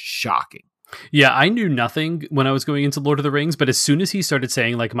is shocking. Yeah, I knew nothing when I was going into Lord of the Rings, but as soon as he started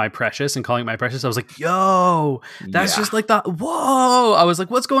saying like my precious and calling it my precious, I was like, yo, that's just like that. Whoa. I was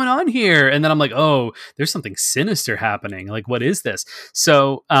like, what's going on here? And then I'm like, oh, there's something sinister happening. Like, what is this?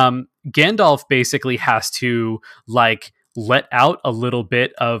 So Gandalf basically has to like let out a little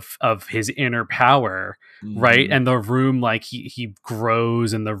bit of his inner power, right? And the room, like he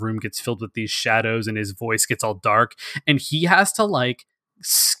grows and the room gets filled with these shadows and his voice gets all dark. And he has to like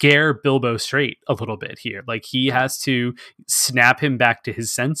scare Bilbo straight a little bit here. Like he has to snap him back to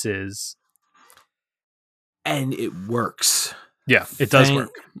his senses. And it works. Yeah, it does work.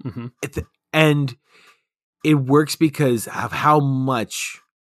 Mm-hmm. And it works because of how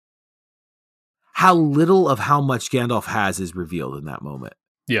little of how much Gandalf has is revealed in that moment.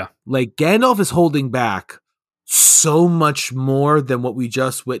 Yeah. Like Gandalf is holding back so much more than what we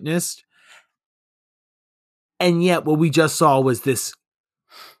just witnessed. And yet what we just saw was this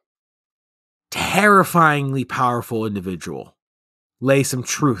terrifyingly powerful individual lay some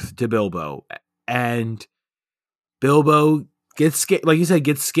truth to Bilbo, and Bilbo gets scared, like you said,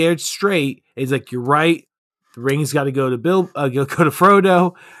 gets scared straight. He's like, "You're right. The ring's got to go to go to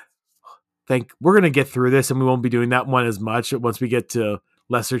Frodo. We're gonna get through this, and we won't be doing that one as much once we get to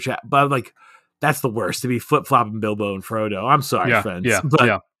lesser chat." But like, that's the worst to be flip flopping Bilbo and Frodo. I'm sorry, friends.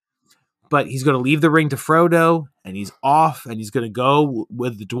 But he's going to leave the ring to Frodo, and he's off, and he's going to go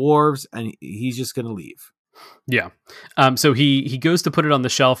with the dwarves, and he's just going to leave. Yeah. So he goes to put it on the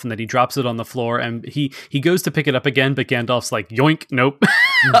shelf, and then he drops it on the floor, and he goes to pick it up again, but Gandalf's like, yoink, nope.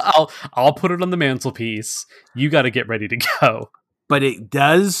 I'll put it on the mantelpiece. You got to get ready to go. But he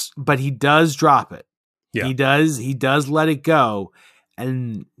does drop it. Yeah. He does let it go,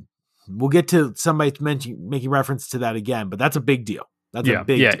 and we'll get to somebody making reference to that again, but that's a big deal. That's a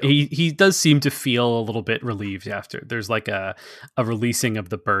big deal. He does seem to feel a little bit relieved after. There's like a releasing of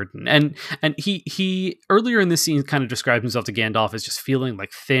the burden. And he earlier in this scene kind of describes himself to Gandalf as just feeling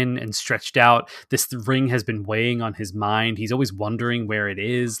like thin and stretched out. This ring has been weighing on his mind. He's always wondering where it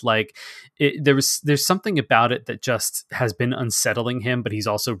is. Like there's something about it that just has been unsettling him, but he's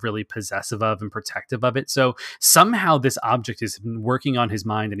also really possessive of and protective of it. So somehow this object has been working on his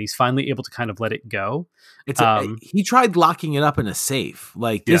mind, and he's finally able to kind of let it go. He tried locking it up in a safe.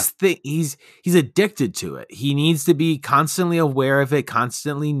 Like this thing, he's addicted to it. He needs to be constantly aware of it,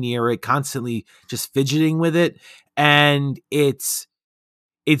 constantly near it, constantly just fidgeting with it. And it's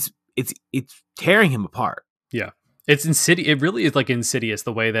it's tearing him apart. Yeah. It's insidious. It really is like insidious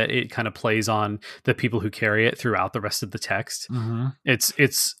the way that it kind of plays on the people who carry it throughout the rest of the text. Mm-hmm.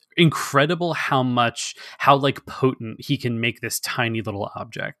 It's incredible how like potent he can make this tiny little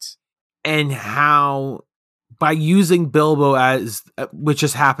object. And how by using Bilbo as which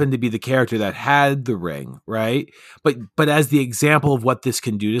just happened to be the character that had the ring, right? But as the example of what this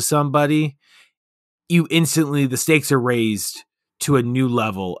can do to somebody, you instantly the stakes are raised to a new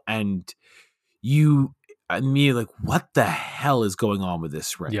level, and you immediately like, what the hell is going on with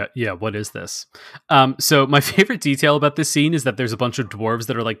this ring? Yeah. What is this? So my favorite detail about this scene is that there's a bunch of dwarves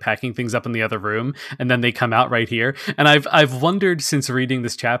that are like packing things up in the other room, and then they come out right here. And I've wondered since reading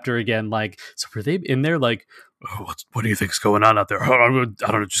this chapter again, like, so were they in there like, oh, what do you think's going on out there? I don't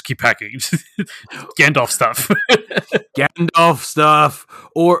know, just keep packing. Gandalf stuff. Gandalf stuff,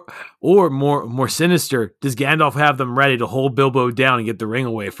 or more sinister, does Gandalf have them ready to hold Bilbo down and get the ring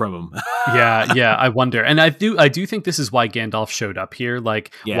away from him? yeah, I wonder. And I do think this is why Gandalf showed up here,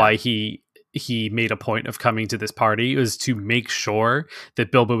 like why he made a point of coming to this party was to make sure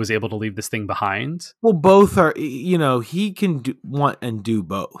that Bilbo was able to leave this thing behind. Well, both are, he can want and do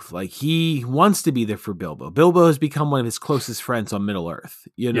both. Like, he wants to be there for Bilbo. Bilbo has become one of his closest friends on Middle Earth,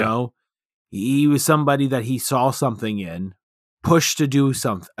 He was somebody that he saw something in, pushed to do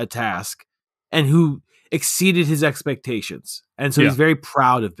a task, and who exceeded his expectations. And so he's very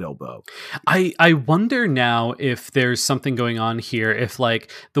proud of Bilbo. I wonder now if there's something going on here, if like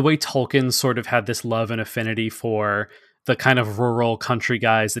the way Tolkien sort of had this love and affinity for the kind of rural country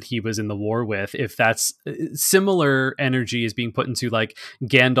guys that he was in the war with, if that's similar energy is being put into like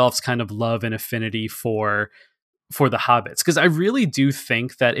Gandalf's kind of love and affinity for the hobbits. Because I really do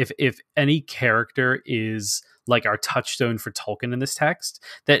think that if any character is like our touchstone for Tolkien in this text,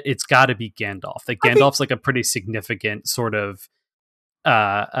 that it's got to be Gandalf. That Gandalf's like a pretty significant sort of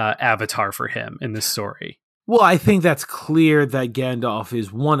avatar for him in this story. Well, I think that's clear that Gandalf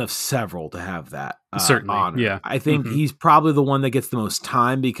is one of several to have that certainly honor. Yeah, I think he's probably the one that gets the most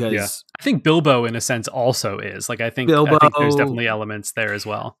time because I think Bilbo in a sense also is like I think there's definitely elements there as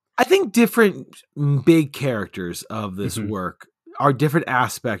well. I think different big characters of this work are different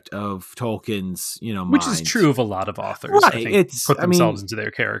aspect of Tolkien's, which is true of a lot of authors. Right. I think put themselves into their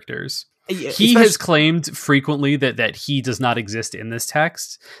characters. He has claimed frequently that he does not exist in this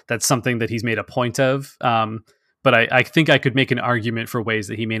text. That's something that he's made a point of. But I think I could make an argument for ways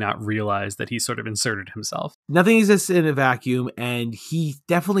that he may not realize that he's sort of inserted himself. Nothing exists in a vacuum, and he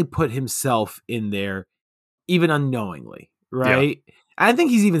definitely put himself in there, even unknowingly, right? Yeah. I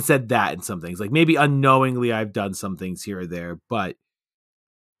think he's even said that in some things, like maybe unknowingly I've done some things here or there, but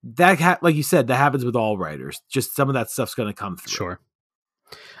that, like you said, that happens with all writers. Just some of that stuff's going to come through. Sure.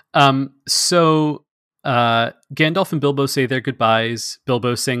 So Gandalf and Bilbo say their goodbyes.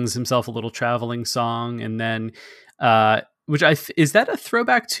 Bilbo sings himself a little traveling song, and then, which is that a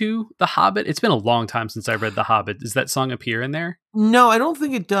throwback to The Hobbit? It's been a long time since I read The Hobbit. Does that song appear in there? No, I don't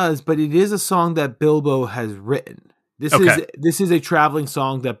think it does, but it is a song that Bilbo has written. This is a traveling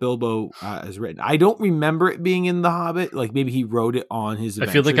song that Bilbo has written. I don't remember it being in The Hobbit. Like maybe he wrote it on his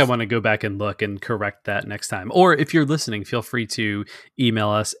adventures. I feel like I want to go back and look and correct that next time. Or if you're listening, feel free to email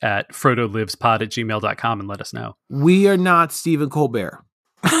us at frodolivespod@gmail.com and let us know. We are not Stephen Colbert.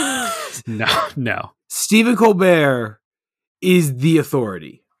 No. Stephen Colbert is the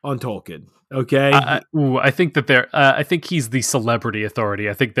authority on Tolkien. Okay. I think that I think he's the celebrity authority.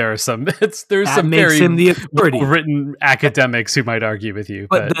 I think there are some. There's that some makes very him the authority. Written academics who might argue with you,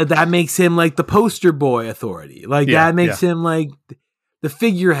 but that makes him like the poster boy authority. Like that makes him like the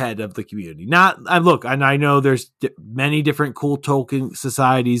figurehead of the community. Not look, and I know there's many different cool Tolkien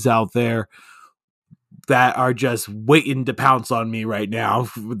societies out there that are just waiting to pounce on me right now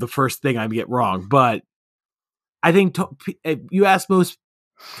with the first thing I get wrong. But I think if you ask most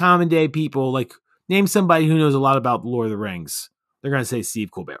common day people, like name somebody who knows a lot about Lord of the Rings, they're going to say Steve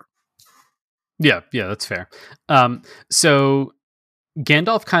Colbert. Yeah, that's fair. So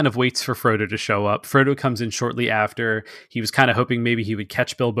Gandalf kind of waits for Frodo to show up. Frodo comes in shortly after. He was kind of hoping maybe he would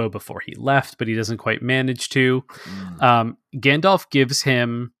catch Bilbo before he left, but he doesn't quite manage to. Gandalf gives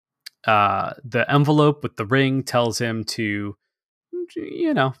him the envelope with the ring, tells him to,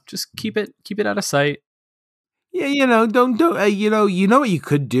 just keep it out of sight. Yeah, don't you know what you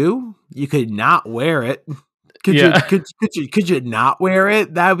could do? You could not wear it. Could you not wear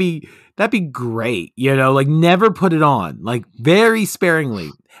it? That'd be great. Like never put it on. Like very sparingly.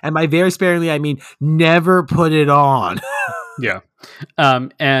 And by very sparingly I mean never put it on. Yeah.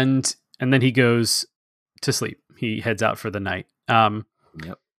 And then he goes to sleep. He heads out for the night.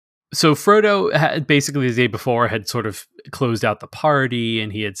 Yep. So Frodo had basically the day before had sort of closed out the party,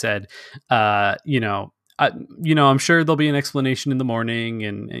 and he had said, uh, you know, I'm sure there'll be an explanation in the morning,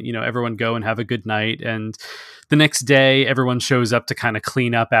 and everyone go and have a good night. And the next day, everyone shows up to kind of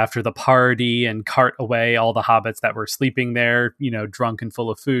clean up after the party and cart away all the hobbits that were sleeping there, drunk and full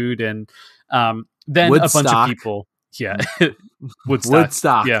of food, and then a bunch of Woodstock. people, yeah, Woodstock,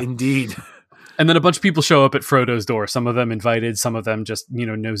 Woodstock, yeah. indeed. And then a bunch of people show up at Frodo's door. Some of them invited, some of them just,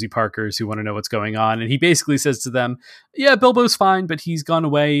 nosy Parkers who want to know what's going on. And he basically says to them, yeah, Bilbo's fine, but he's gone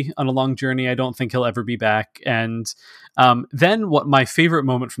away on a long journey. I don't think he'll ever be back. And then what my favorite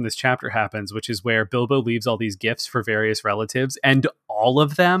moment from this chapter happens, which is where Bilbo leaves all these gifts for various relatives, and all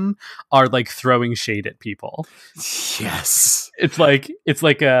of them are like throwing shade at people. Yes. It's like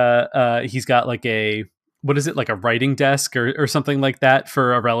he's got like a, what is it, like a writing desk or something like that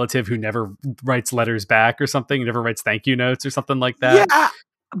for a relative who never writes letters back or something, never writes thank you notes or something like that. Yeah,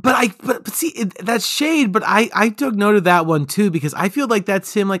 but see, that's shade. But I took note of that one too, because I feel like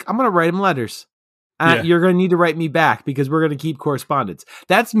that's him. Like, I'm gonna write him letters. Yeah. You're going to need to write me back because we're going to keep correspondence.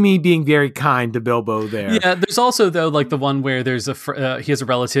 That's me being very kind to Bilbo there. Yeah, there's also, though, like the one where there's he has a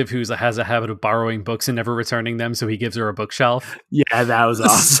relative who has a habit of borrowing books and never returning them, so he gives her a bookshelf. Yeah, that was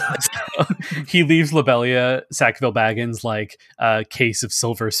awesome. So he leaves Lobelia Sackville Baggins like a case of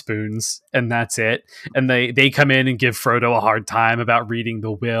silver spoons, and that's it. And they come in and give Frodo a hard time about reading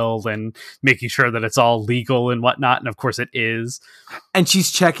the will and making sure that it's all legal and whatnot, and of course it is. And she's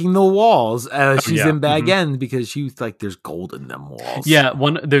checking the walls. She's in Bag Mm-hmm. End because she's like, there's gold in them walls. Yeah,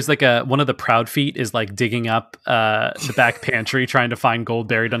 there's like one of the proud feet is like digging up the back pantry trying to find gold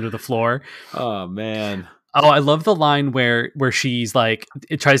buried under the floor. Oh man. Oh, I love the line where she's like,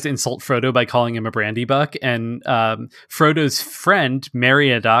 it tries to insult Frodo by calling him a brandy buck, and Frodo's friend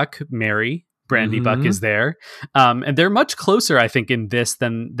Mary Brandy Buck is there, and they're much closer, I think, in this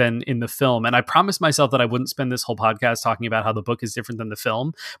than in the film. And I promised myself that I wouldn't spend this whole podcast talking about how the book is different than the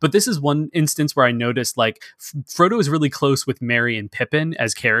film, but this is one instance where I noticed like Frodo is really close with Merry and Pippin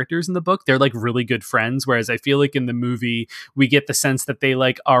as characters in the book. They're like really good friends, whereas I feel like in the movie we get the sense that they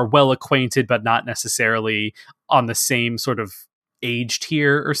like are well acquainted but not necessarily on the same sort of age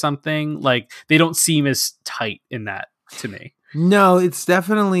tier or something. Like they don't seem as tight in that to me. No, it's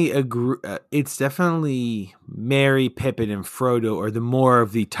definitely it's definitely Merry, Pippin, and Frodo are the more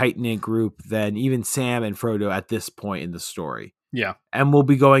of the tight-knit group than even Sam and Frodo at this point in the story. Yeah. And we'll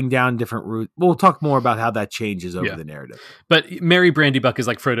be going down different routes. We'll talk more about how that changes over the narrative. But Merry Brandybuck is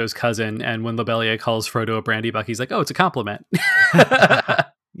like Frodo's cousin, and when Lobelia calls Frodo a Brandybuck, he's like, oh, it's a compliment.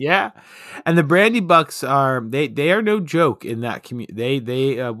 Yeah. And the Brandybucks are they are no joke in that community.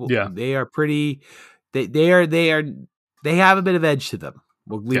 They are pretty they have a bit of edge to them.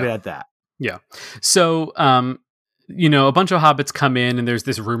 We'll leave it at that. Yeah. So, a bunch of hobbits come in, and there's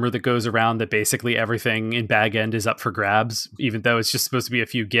this rumor that goes around that basically everything in Bag End is up for grabs, even though it's just supposed to be a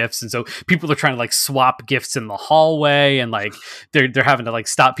few gifts. And so people are trying to like swap gifts in the hallway, and like they're having to like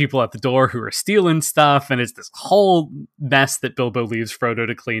stop people at the door who are stealing stuff. And it's this whole mess that Bilbo leaves Frodo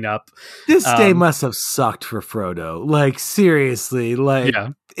to clean up. This day must have sucked for Frodo. Like seriously, like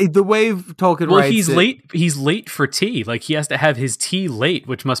the way Tolkien writes he's late for tea. Like he has to have his tea late,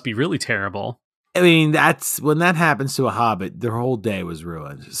 which must be really terrible. I mean, that's when that happens to a hobbit, their whole day was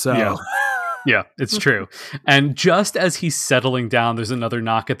ruined. So yeah, it's true. And just as he's settling down, there's another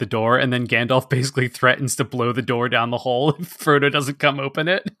knock at the door, and then Gandalf basically threatens to blow the door down the hole if Frodo doesn't come open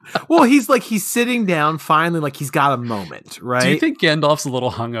it. Well, he's sitting down finally, like he's got a moment, right? Do you think Gandalf's a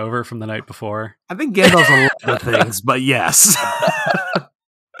little hungover from the night before? I think Gandalf's a lot of things, but yes.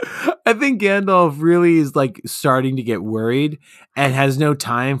 I think Gandalf really is like starting to get worried and has no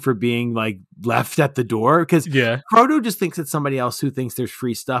time for being like left at the door because Frodo just thinks it's somebody else who thinks there's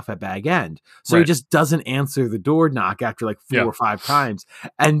free stuff at Bag End. So he just doesn't answer the door knock after like 4 or 5 times.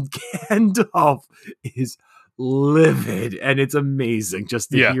 And Gandalf is livid, and it's amazing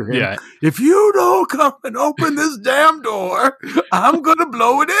just to hear him. If you don't come and open this damn door, I'm gonna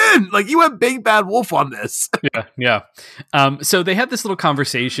blow it in. Like you went big bad wolf on this. So they have this little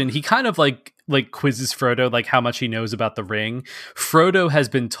conversation. He kind of like quizzes Frodo like how much he knows about the ring. Frodo has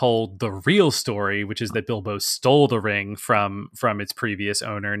been told the real story, which is that Bilbo stole the ring from its previous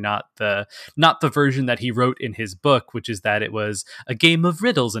owner, not the version that he wrote in his book, which is that it was a game of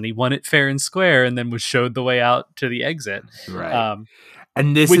riddles and he won it fair and square and then was showed the way out to the exit. Right.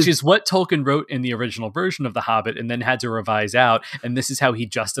 And this is what Tolkien wrote in the original version of The Hobbit and then had to revise out. And this is how he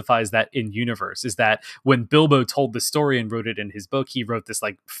justifies that in universe, is that when Bilbo told the story and wrote it in his book, he wrote this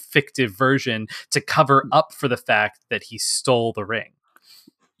like fictive version to cover up for the fact that he stole the ring.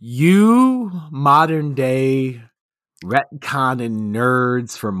 You modern day retconning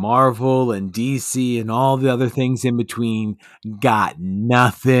nerds for Marvel and DC and all the other things in between got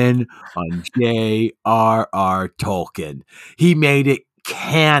nothing on J.R.R. Tolkien. He made it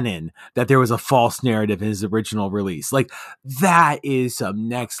canon that there was a false narrative in his original release. Like, that is some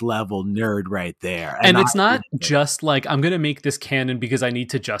next level nerd right there. And it's not just like, I'm going to make this canon because I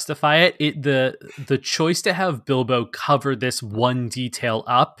need to justify it. The choice to have Bilbo cover this one detail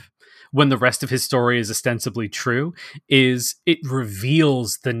up when the rest of his story is ostensibly true is it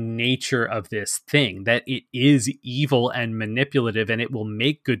reveals the nature of this thing, that it is evil and manipulative and it will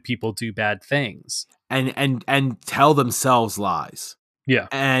make good people do bad things and tell themselves lies. Yeah.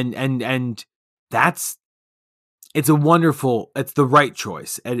 And that's, it's the right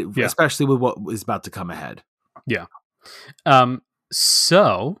choice, and especially with what is about to come ahead. Yeah.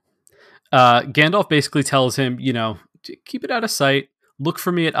 So Gandalf basically tells him, keep it out of sight. Look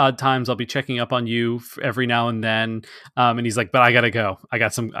for me at odd times. I'll be checking up on you every now and then. And he's like, but I gotta go. I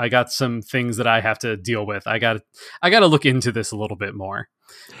got some things that I have to deal with. I gotta look into this a little bit more.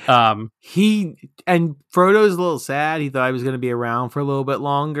 And Frodo's a little sad. He thought I was going to be around for a little bit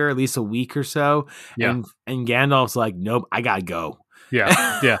longer, at least a week or so. Yeah. And Gandalf's like, nope, I gotta go.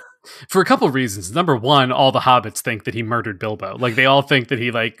 Yeah. Yeah. For a couple of reasons. Number one, all the hobbits think that he murdered Bilbo. Like, they all think that he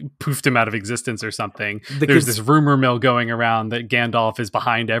poofed him out of existence or something. There's this rumor mill going around that Gandalf is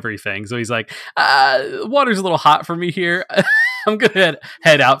behind everything. So he's like, water's a little hot for me here. I'm gonna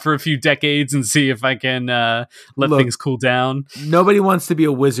head out for a few decades and see if I can let things cool down. Nobody wants to be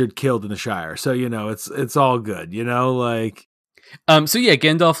a wizard killed in the Shire, so it's all good, So yeah,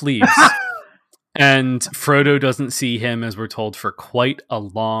 Gandalf leaves. And Frodo doesn't see him, as we're told, for quite a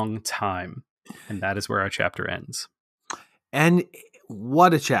long time. And that is where our chapter ends. And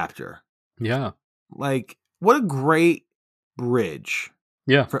what a chapter. Yeah. Like, what a great bridge.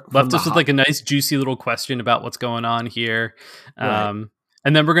 Yeah. Left us with a nice, juicy little question about what's going on here. Right.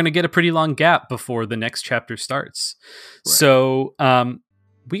 And then we're going to get a pretty long gap before the next chapter starts. Right. So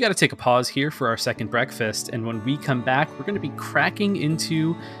we got to take a pause here for our second breakfast. And when we come back, we're going to be cracking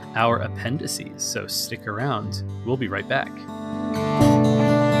into our appendices. So stick around. We'll be right back.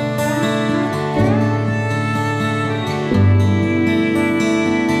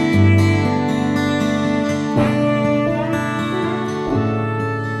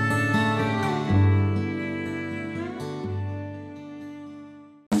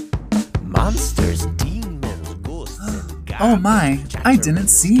 Monsters, demons, ghosts, and oh my, I didn't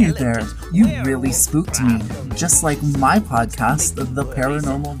see you there. You really spooked me. Just like my podcast, The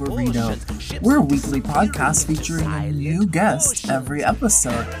Paranormal Burrito. We're a weekly podcast featuring a new guest every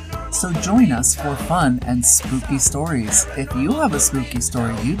episode. So join us for fun and spooky stories. If you have a spooky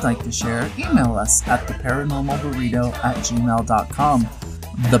story you'd like to share, email us at theparanormalburrito@gmail.com.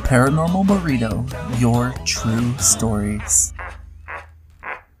 The Paranormal Burrito, your true stories.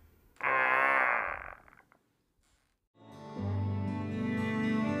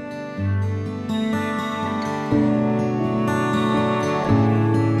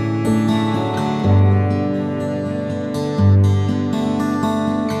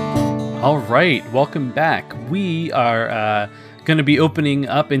 All right, welcome back. We are going to be opening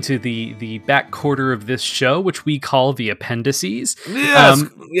up into the back quarter of this show, which we call the appendices.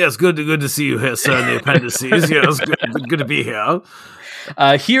 Yes, good to see you here, sir, in the appendices. Yes, good to be here.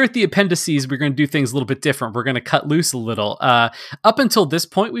 Here at the appendices, we're going to do things a little bit different. We're going to cut loose a little. Up until this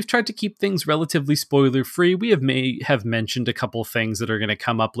point, we've tried to keep things relatively spoiler-free. We may have mentioned a couple things that are going to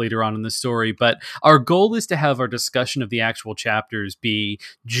come up later on in the story, but our goal is to have our discussion of the actual chapters be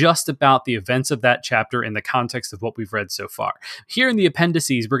just about the events of that chapter in the context of what we've read so far. Here in the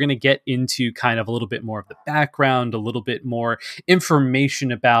appendices, we're going to get into kind of a little bit more of the background, a little bit more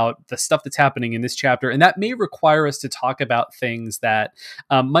information about the stuff that's happening in this chapter, and that may require us to talk about things that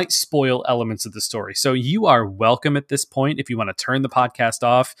might spoil elements of the story. So you are welcome at this point if you want to turn the podcast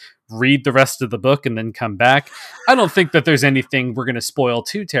off, read the rest of the book, and then come back. I don't think that there's anything we're going to spoil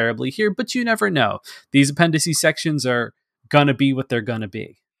too terribly here, but you never know. These appendices sections are going to be what they're going to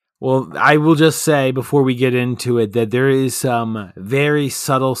be. Well, I will just say before we get into it that there is some very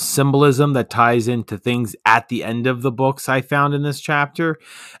subtle symbolism that ties into things at the end of the books I found in this chapter,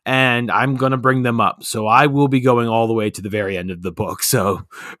 and I'm going to bring them up. So I will be going all the way to the very end of the book. So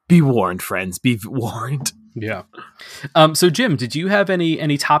be warned, friends. Be warned. Yeah. So Jim, did you have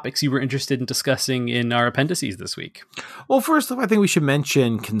any topics you were interested in discussing in our appendices this week? Well, first off, I think we should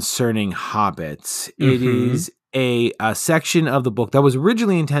mention concerning hobbits. Mm-hmm. It is a section of the book that was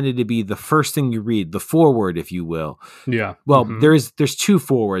originally intended to be the first thing you read, the foreword, if you will. Yeah. Well, there's two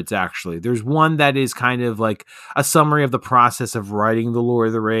forewords, actually. There's one that is kind of like a summary of the process of writing The Lord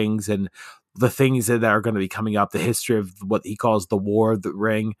of the Rings, and the things that are going to be coming up, the history of what he calls the War of the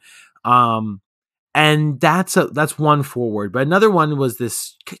Ring. And that's one forward. But another one was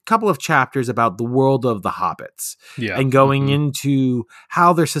this couple of chapters about the world of the hobbits, and going into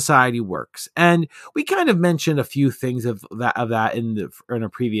how their society works. And we kind of mentioned a few things of that in a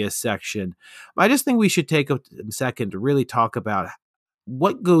previous section. But I just think we should take a second to really talk about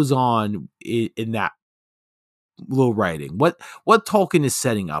what goes on in that little writing. What Tolkien is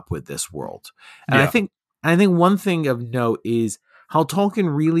setting up with this world. And I think one thing of note is how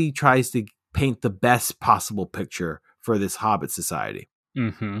Tolkien really tries to paint the best possible picture for this Hobbit society.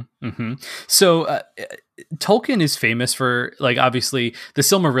 So Tolkien is famous for, like, obviously the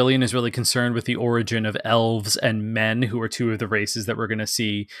Silmarillion is really concerned with the origin of elves and men, who are two of the races that we're going to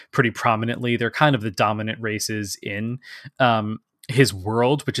see pretty prominently. They're kind of the dominant races in his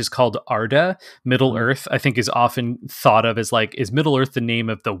world, which is called Arda. Middle Earth, I think, is often thought of as, like, is Middle Earth the name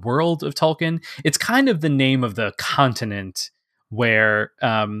of the world of Tolkien? It's kind of the name of the continent where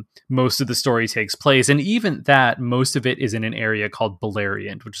most of the story takes place. And even that, most of it is in an area called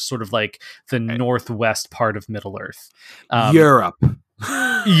Beleriand, which is sort of like the northwest part of Middle Earth. Europe.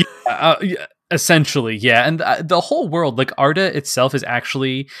 Essentially, yeah. And the whole world, like Arda itself, is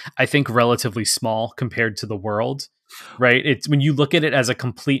actually, I think, relatively small compared to the world, right? It's, when you look at it as a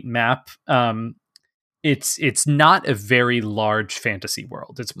complete map, it's not a very large fantasy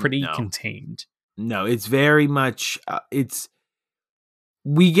world. It's pretty contained. No, it's very much,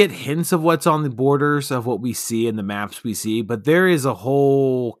 we get hints of what's on the borders of what we see in the maps we see, but there is a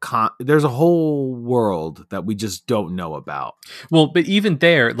whole world that we just don't know about. Well, but even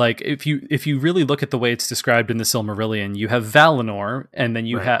there, like, if you really look at the way it's described in the Silmarillion, you have Valinor, and then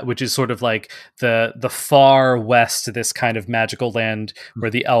you have, which is sort of like the far west, this kind of magical land where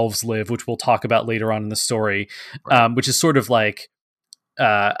the elves live, which we'll talk about later on in the story, which is sort of like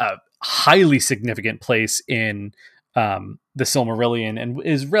a highly significant place in the Silmarillion, and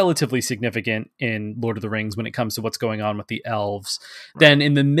is relatively significant in Lord of the Rings when it comes to what's going on with the elves. Then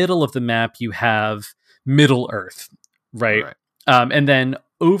in the middle of the map, you have Middle Earth, right? And then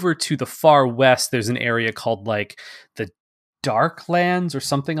over to the far west, there's an area called, like, the Darklands or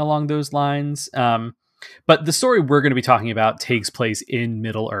something along those lines. But the story we're going to be talking about takes place in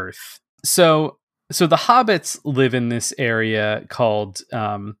Middle Earth. So the hobbits live in this area called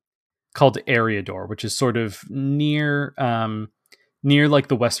Eriador, which is sort of near like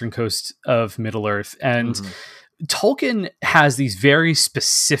the western coast of Middle Earth. And Tolkien has these very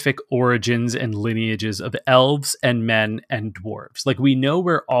specific origins and lineages of elves and men and dwarves. Like, we know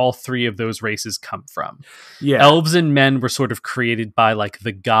where all three of those races come from. Yeah. Elves and men were sort of created by, like,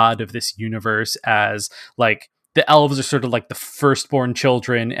 the god of this universe, as, like, the elves are sort of like the firstborn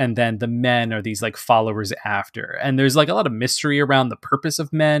children, and then the men are these, like, followers after. And there's, like, a lot of mystery around the purpose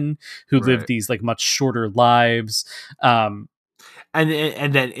of men who live these, like, much shorter lives. And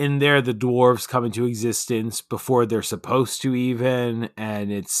then in there, the dwarves come into existence before they're supposed to even,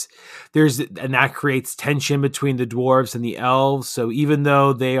 and that creates tension between the dwarves and the elves. So even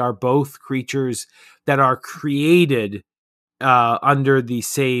though they are both creatures that are created under the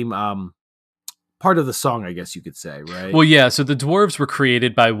same part of the song, I guess you could say, right? Well, yeah. So the dwarves were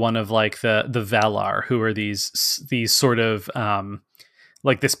created by one of, like, the Valar, who are these sort of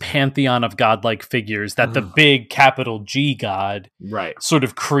like this pantheon of godlike figures that the big capital G god sort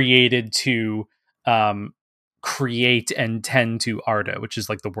of created to create and tend to Arda, which is,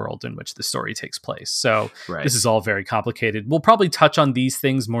 like, the world in which the story takes place. So this is all very complicated. We'll probably touch on these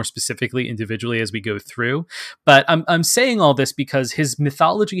things more specifically individually as we go through. But I'm saying all this because his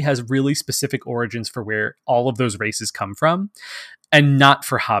mythology has really specific origins for where all of those races come from, and not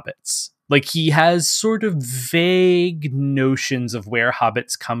for hobbits. Like, he has sort of vague notions of where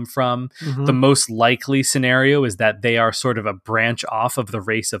hobbits come from. The most likely scenario is that they are sort of a branch off of the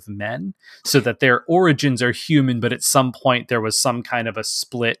race of men, so that their origins are human, but at some point there was some kind of a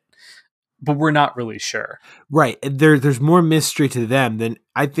split, but we're not really sure. Right. There's more mystery to them than,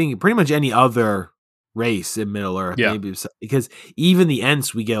 I think, pretty much any other race in Middle Earth. Yeah. Maybe, because even the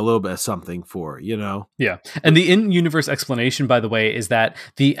Ents we get a little bit of something for, you know? Yeah. And the in-universe explanation, by the way, is that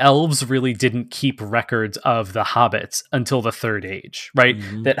the elves really didn't keep records of the hobbits until the Third Age, right?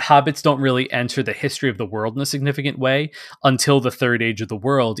 That hobbits don't really enter the history of the world in a significant way until the Third Age of the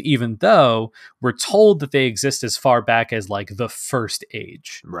world, even though we're told that they exist as far back as, like, the First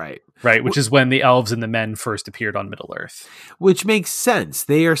Age. Right. Which is when the elves and the men first appeared on Middle Earth. Which makes sense.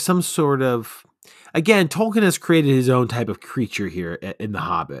 They are some sort of... Again, Tolkien has created his own type of creature here in The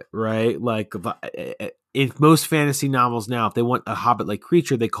Hobbit, right? Like, in most fantasy novels now, if they want a Hobbit-like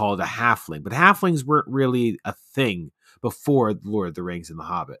creature, they call it a halfling. But halflings weren't really a thing before Lord of the Rings and The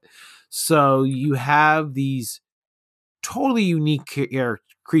Hobbit. So you have these totally unique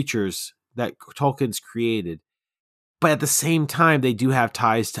creatures that Tolkien's created. But at the same time, they do have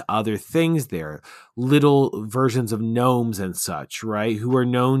ties to other things there, little versions of gnomes and such, right? Who are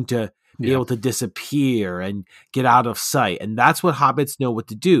known to be able to disappear and get out of sight. And that's what hobbits know what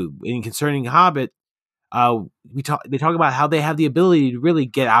to do. And concerning Hobbit, they talk about how they have the ability to really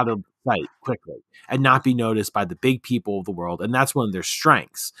get out of sight quickly and not be noticed by the big people of the world. And that's one of their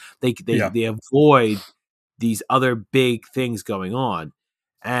strengths. They avoid these other big things going on.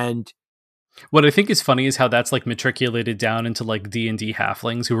 And what I think is funny is how that's like matriculated down into like D&D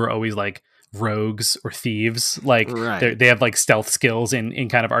halflings who are always like rogues or thieves. Like they have like stealth skills in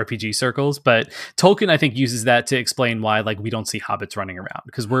kind of RPG circles. But Tolkien, I think, uses that to explain why like we don't see hobbits running around,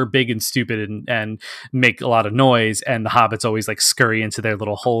 because we're big and stupid and make a lot of noise, and the hobbits always like scurry into their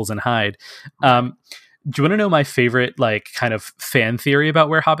little holes and hide. Do you want to know my favorite like kind of fan theory about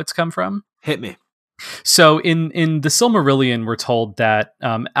where hobbits come from? Hit me. So in the Silmarillion, we're told that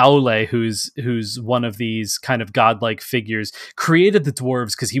Aule, who's one of these kind of godlike figures, created the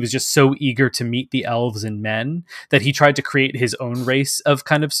dwarves because he was just so eager to meet the elves and men that he tried to create his own race of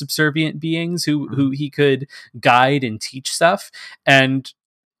kind of subservient beings who he could guide and teach stuff. And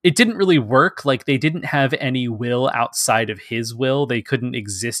it didn't really work. Like, they didn't have any will outside of his will. They couldn't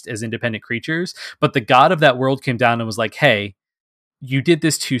exist as independent creatures. But the god of that world came down and was like, hey, you did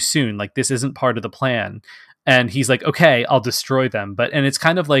this too soon. Like, this isn't part of the plan. And he's like, okay, I'll destroy them. And it's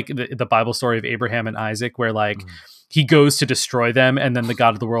kind of like the Bible story of Abraham and Isaac, where like he goes to destroy them, and then the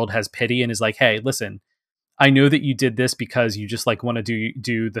God of the world has pity and is like, hey, listen, I know that you did this because you just like want to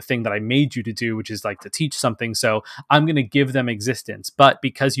do the thing that I made you to do, which is like to teach something. So I'm going to give them existence. But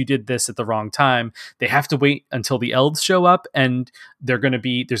because you did this at the wrong time, they have to wait until the elves show up, and there's going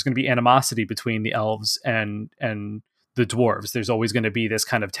to be animosity between the elves and the dwarves. There's always going to be this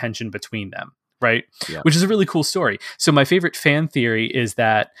kind of tension between them. Right. Yeah. Which is a really cool story. So my favorite fan theory is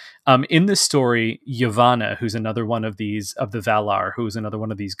that in this story, Yavanna, who's another one of the Valar, who's another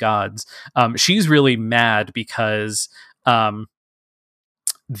one of these gods, she's really mad because the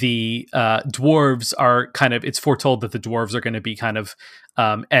dwarves are kind of, it's foretold that the dwarves are going to be kind of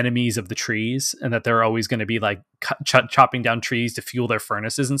enemies of the trees, and that they're always going to be like chopping down trees to fuel their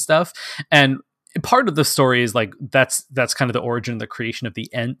furnaces and stuff. And part of the story is like that's kind of the origin of the creation of the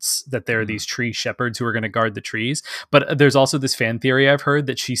Ents, that there are these tree shepherds who are going to guard the trees. But there's also this fan theory I've heard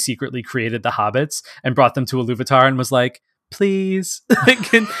that she secretly created the hobbits and brought them to Iluvatar and was like, please,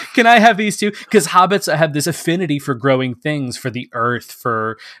 can I have these too? Because hobbits have this affinity for growing things, for the earth,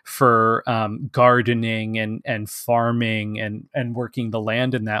 for gardening and farming and working the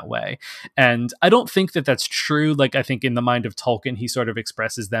land in that way. And I don't think that that's true. Like, I think in the mind of Tolkien, he sort of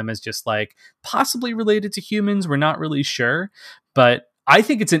expresses them as just like possibly related to humans. We're not really sure, but I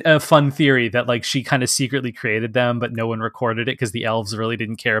think it's a fun theory that like she kind of secretly created them, but no one recorded it because the elves really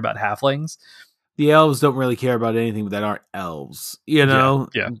didn't care about halflings. The elves don't really care about anything that aren't elves, you know?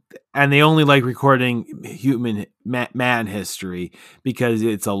 Yeah. And they only like recording human man history because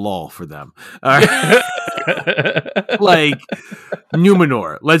it's a lull for them. Like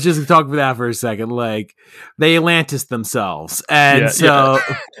Numenor. Let's just talk about that for a second. Like, they Atlantis themselves. And so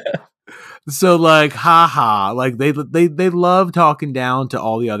like, haha, like they love talking down to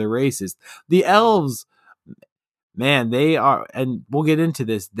all the other races. The elves, man, they are, and we'll get into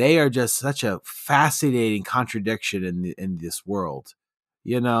this, they are just such a fascinating contradiction in this world.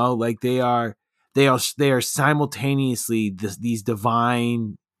 You know, like they are simultaneously these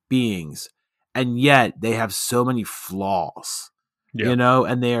divine beings, and yet they have so many flaws. You know,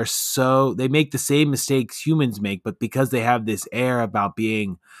 and they make the same mistakes humans make, but because they have this air about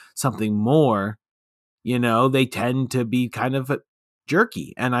being something more, you know, they tend to be kind of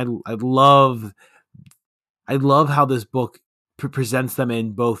jerky. And I love how this book presents them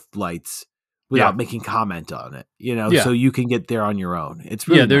in both lights without making comment on it, you know, so you can get there on your own. It's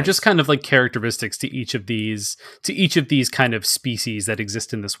really they're nice. just kind of like characteristics to each of these kind of species that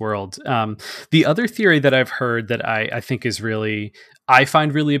exist in this world. The other theory that I've heard that I think is really, I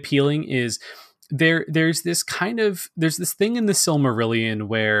find really appealing is there's this thing in the Silmarillion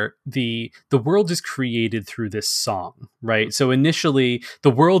where the world is created through this song, right? So initially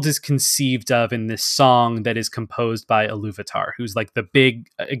the world is conceived of in this song that is composed by Iluvatar, who's like the big,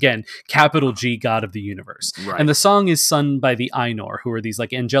 again, capital G god of the universe. Right. And the song is sung by the Ainur, who are these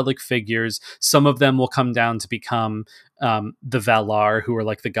like angelic figures. Some of them will come down to become the Valar, who are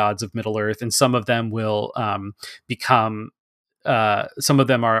like the gods of Middle Earth, and some of them will become some of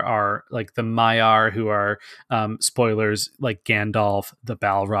them are like the Maiar, who are spoilers, like Gandalf, the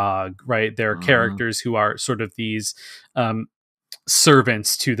Balrog, right? There are characters who are sort of these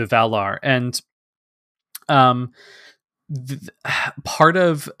servants to the Valar. And um, part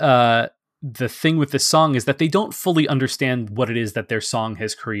of the thing with this song is that they don't fully understand what it is that their song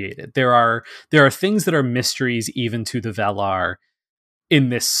has created. There are things that are mysteries even to the Valar in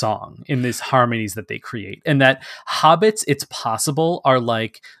this song, in these harmonies that they create. And that hobbits, it's possible, are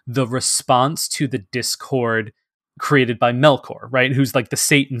like the response to the discord created by Melkor, right? Who's like the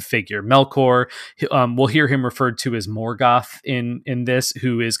Satan figure. Melkor, we'll hear him referred to as Morgoth in this,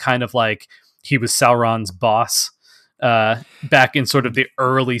 who is kind of like, he was Sauron's boss back in sort of the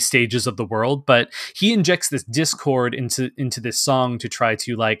early stages of the world, but he injects this discord into this song to try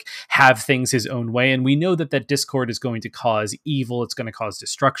to like have things his own way. And we know that that discord is going to cause evil. It's going to cause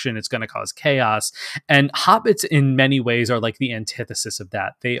destruction. It's going to cause chaos. And hobbits in many ways are like the antithesis of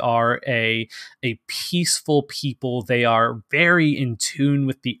that. They are a peaceful people. They are very in tune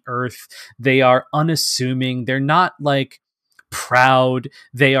with the earth. They are unassuming. They're not like proud.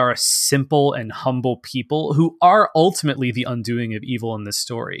 They are a simple and humble people who are ultimately the undoing of evil in this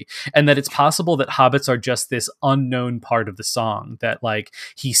story. And that it's possible that hobbits are just this unknown part of the song that like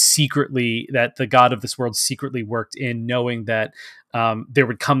that the god of this world secretly worked in, knowing that there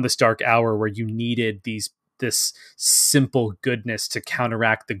would come this dark hour where you needed this simple goodness to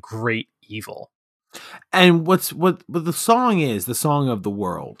counteract the great evil. And what the song is, the song of the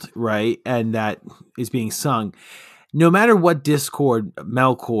world, right? And that is being sung. No matter what discord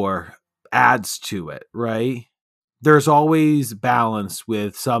Melkor adds to it, right? There's always balance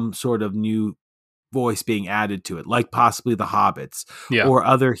with some sort of new voice being added to it, like possibly the hobbits or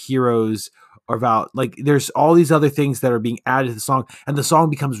other heroes or like there's all these other things that are being added to the song, and the song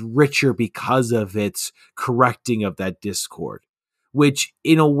becomes richer because of its correcting of that discord, which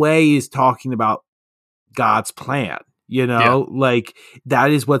in a way is talking about God's plan, like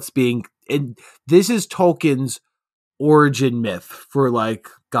that is what's being, and this is Tolkien's origin myth for like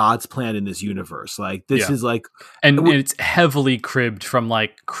God's plan in this universe. Like this is like, and it's heavily cribbed from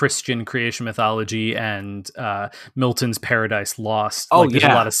like Christian creation mythology and Milton's Paradise Lost. There's a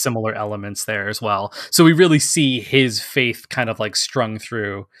lot of similar elements there as well. So we really see his faith kind of like strung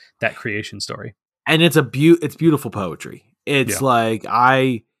through that creation story. And it's it's beautiful poetry. It's like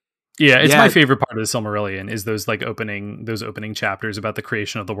it's my favorite part of the Silmarillion is those opening chapters about the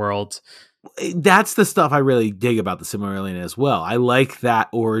creation of the world. That's the stuff I really dig about the Silmarillion as well. I like that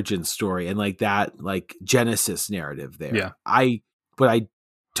origin story and like that like Genesis narrative there. Yeah. What I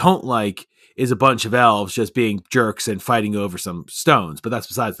don't like is a bunch of elves just being jerks and fighting over some stones, but that's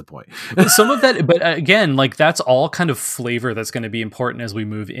besides the point. Some of that, but again, like that's all kind of flavor that's going to be important as we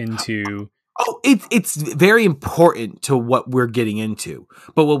move into. Oh, it's very important to what we're getting into.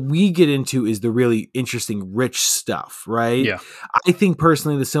 But what we get into is the really interesting, rich stuff, right? Yeah. I think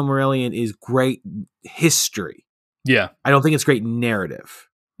personally the Silmarillion is great history. Yeah. I don't think it's great narrative.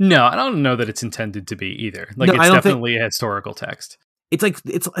 No, I don't know that it's intended to be either. Like it's definitely a historical text. It's like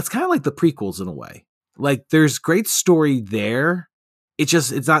it's kind of like the prequels in a way. Like there's great story there.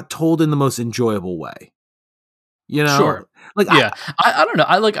 It's not told in the most enjoyable way. Sure. Like, I don't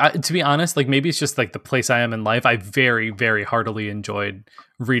know. To be honest, like maybe it's just like the place I am in life. I very, very heartily enjoyed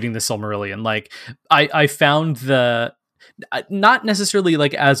reading the Silmarillion. Like I found not necessarily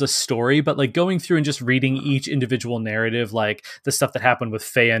like as a story, but like going through and just reading each individual narrative, like the stuff that happened with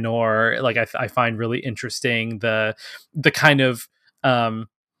Feanor, like I find really interesting. The kind of,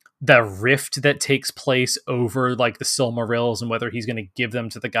 the rift that takes place over like the Silmarils and whether he's going to give them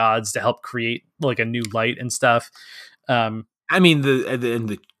to the gods to help create like a new light and stuff. I mean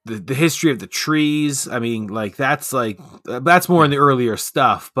the history of the trees. I mean, like that's more in the earlier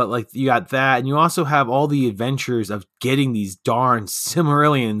stuff, but like you got that, and you also have all the adventures of getting these darn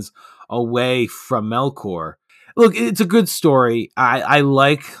Silmarillions away from Melkor. Look, it's a good story. I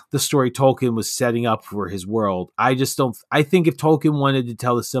like the story Tolkien was setting up for his world. I think if Tolkien wanted to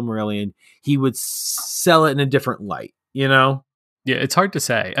tell the Silmarillion, he would sell it in a different light, Yeah, it's hard to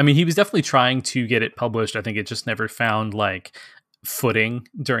say. I mean, he was definitely trying to get it published. I think it just never found like footing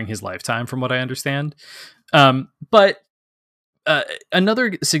during his lifetime, from what I understand. But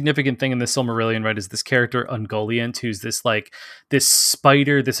another significant thing in the Silmarillion, right, is this character Ungoliant, who's this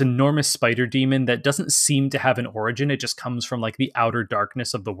spider, this enormous spider demon that doesn't seem to have an origin. It just comes from like the outer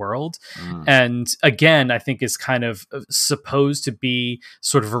darkness of the world. And again, I think is kind of supposed to be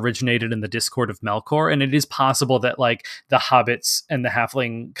sort of originated in the discord of Melkor. And it is possible that like the hobbits and the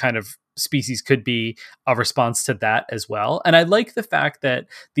halfling kind of species could be a response to that as well. And I like the fact that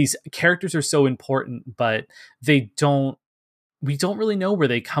these characters are so important, but we don't really know where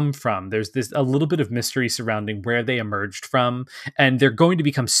they come from. There's a little bit of mystery surrounding where they emerged from, and they're going to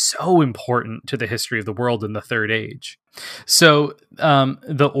become so important to the history of the world in the Third Age. So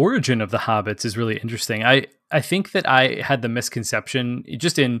the origin of the hobbits is really interesting. I think that I had the misconception,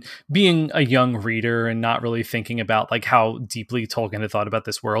 just in being a young reader and not really thinking about like how deeply Tolkien had thought about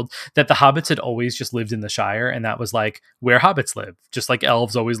this world, that the hobbits had always just lived in the Shire, and that was like where hobbits live, just like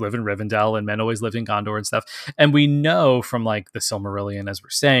elves always live in Rivendell and men always lived in Gondor and stuff. And we know from like the Silmarillion, as we're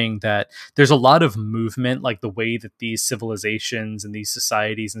saying, that there's a lot of movement, like the way that these civilizations and these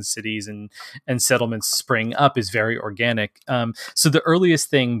societies and cities and settlements spring up is very organic. So the earliest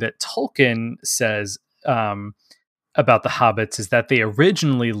thing that Tolkien says about the hobbits is that they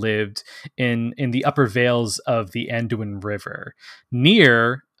originally lived in the upper vales of the Anduin River,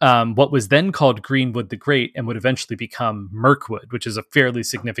 near what was then called Greenwood the Great and would eventually become Mirkwood, which is a fairly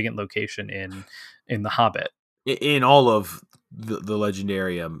significant location in the Hobbit. In all of the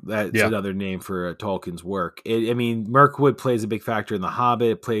Legendarium, that's another name for Tolkien's work. I mean, Mirkwood plays a big factor in the Hobbit.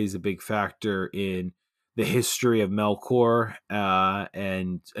 It plays a big factor in the history of Melkor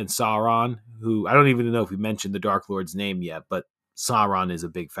and Sauron, who I don't even know if we mentioned the Dark Lord's name yet, but Sauron is a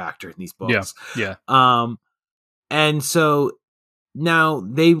big factor in these books. Yeah. And so now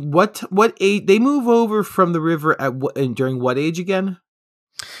they what age they move over from the river at during what age again?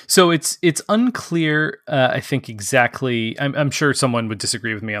 So it's unclear. I think exactly. I'm sure someone would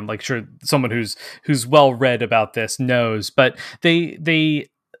disagree with me. I'm like sure someone who's well read about this knows, but they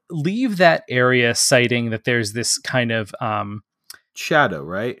leave that area citing that there's this kind of shadow,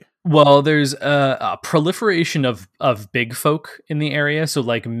 right? Well, there's a proliferation of big folk in the area. So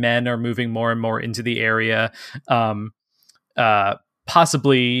like men are moving more and more into the area,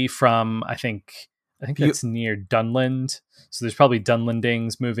 possibly from I think that's near Dunland. So there's probably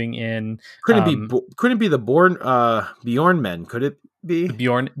Dunlandings moving in. Couldn't it be the Bjorn men? Could it be the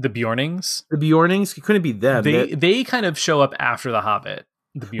Bjornings? The Bjornings? Couldn't it be them? They kind of show up after the Hobbit.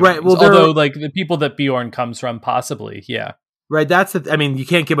 Right. Well, although like the people that Bjorn comes from, possibly, yeah. Right, I mean, you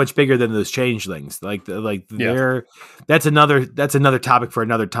can't get much bigger than those changelings. That's another topic for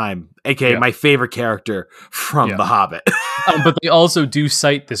another time. AKA my favorite character from The Hobbit. But they also do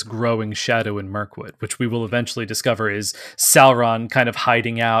cite this growing shadow in Mirkwood, which we will eventually discover is Sauron kind of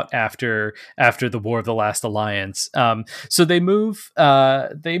hiding out after the War of the Last Alliance. So they move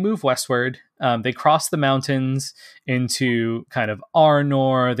westward. They cross the mountains into kind of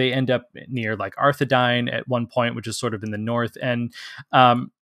Arnor. They end up near like Arthedain at one point, which is sort of in the north. And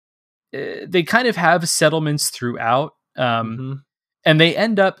they kind of have settlements throughout. And they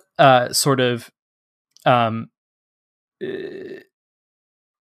end up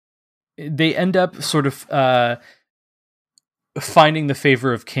finding the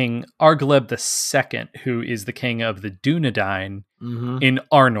favor of King Argleb II, who is the king of the Dunedain in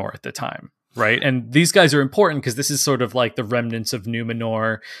Arnor at the time. Right, and these guys are important because this is sort of like the remnants of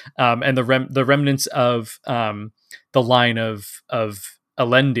Numenor, and the remnants of the line of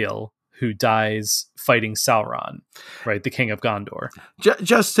Elendil, who dies fighting Sauron, right, the king of Gondor.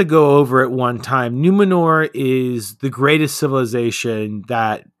 Just to go over it one time, Numenor is the greatest civilization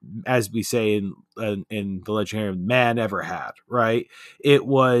that, as we say in the legendary, man ever had. Right, it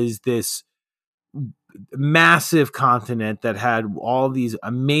was this massive continent that had all these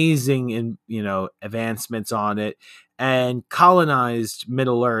amazing and advancements on it, and colonized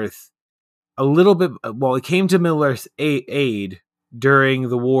Middle Earth a little bit. Well, it came to Middle Earth's aid during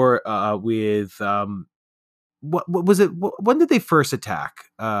the war with what was it? When did they first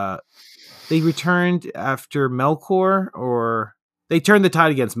attack? They returned after Melkor, or they turned the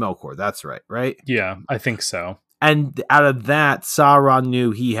tide against Melkor. That's right? Yeah, I think so. And out of that, Sauron knew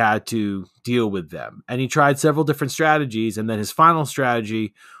he had to deal with them. And he tried several different strategies. And then his final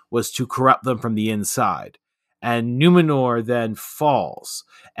strategy was to corrupt them from the inside. And Numenor then falls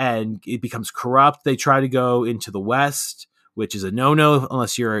and it becomes corrupt. They try to go into the west, which is a no-no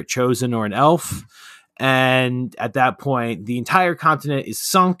unless you're a chosen or an elf. And at that point, the entire continent is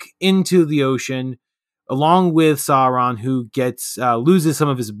sunk into the ocean, along with Sauron, who loses some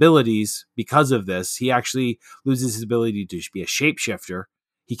of his abilities because of this. He actually loses his ability to be a shapeshifter.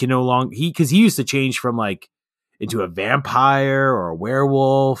 He can no longer because he used to change from like into a vampire or a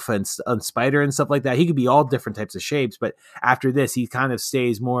werewolf and spider and stuff like that. He could be all different types of shapes, but after this, he kind of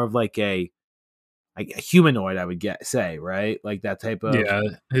stays more of like a humanoid, I would say, right? Like that type of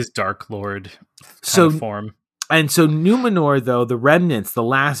his Dark Lord kind of form. And so Numenor, though, the remnants, the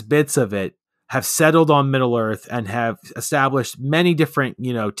last bits of it, have settled on Middle Earth and have established many different,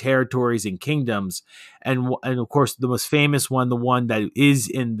 territories and kingdoms. And of course, the most famous one, the one that is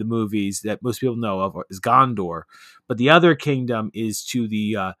in the movies that most people know of, is Gondor. But the other kingdom is to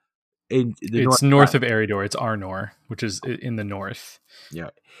the it's north of Eredor. It's Arnor, which is in the north.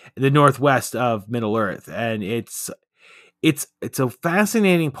 Yeah, the northwest of Middle Earth, and it's it's a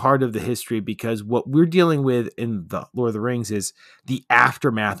fascinating part of the history because what we're dealing with in the Lord of the Rings is the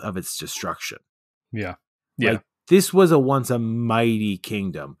aftermath of its destruction. Yeah. Like this was once a mighty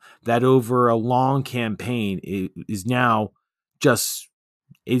kingdom that over a long campaign is now just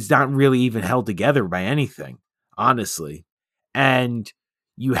is not really even held together by anything, honestly. And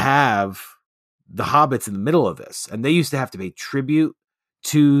you have the hobbits in the middle of this, and they used to have to pay tribute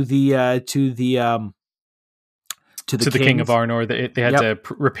to the to the king of kings. Arnor. They had to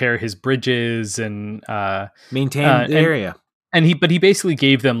repair his bridges and maintain the area. And he basically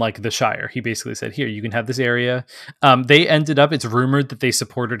gave them like the Shire. He basically said, "Here, you can have this area." They ended up. It's rumored that they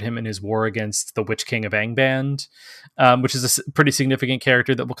supported him in his war against the Witch King of Angband, which is a pretty significant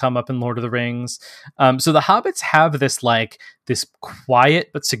character that will come up in Lord of the Rings. So the hobbits have this quiet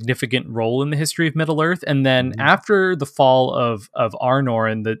but significant role in the history of Middle Earth. And then after the fall of Arnor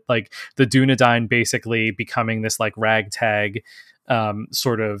and the Dunedain basically becoming this like ragtag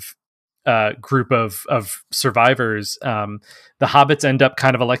sort of group of survivors, the hobbits end up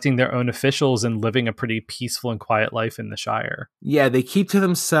kind of electing their own officials and living a pretty peaceful and quiet life in the Shire. Yeah, they keep to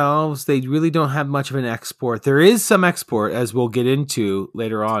themselves. They really don't have much of an export. There is some export, as we'll get into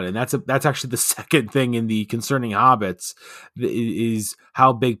later on, and that's actually the second thing in the concerning hobbits is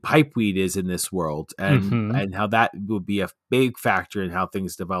how big pipeweed is in this world, and how that will be a big factor in how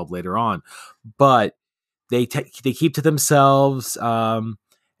things develop later on. But they keep to themselves.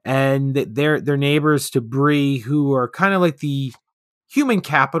 And their neighbors to Bree, who are kind of like the human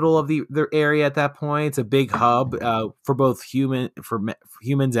capital of their area at that point. It's a big hub for both humans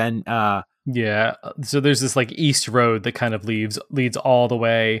and so there's this like east road that kind of leads all the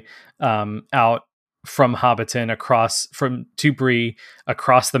way out from Hobbiton to Bree,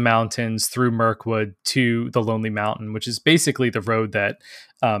 across the mountains through Mirkwood to the Lonely Mountain, which is basically the road that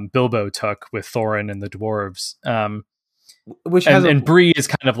Bilbo took with Thorin and the dwarves. And Bree is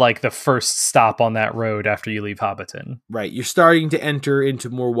kind of like the first stop on that road after you leave Hobbiton. Right. You're starting to enter into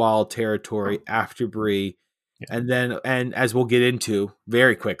more wild territory after Bree. Yeah. And as we'll get into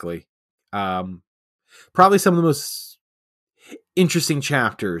very quickly, probably some of the most interesting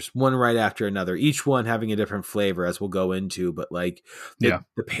chapters, one right after another, each one having a different flavor as we'll go into, but like the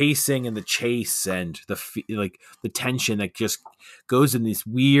pacing and the chase and the tension that just goes in this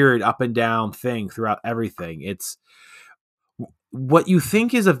weird up and down thing throughout everything. It's what you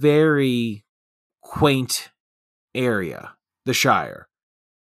think is a very quaint area, the Shire.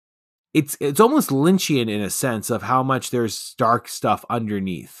 It's almost Lynchian in a sense of how much there's dark stuff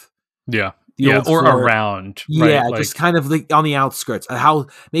underneath. Yeah. Or around. Yeah, right? just kind of like on the outskirts. How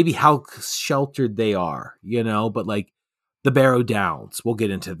sheltered they are, but like the Barrow Downs, we'll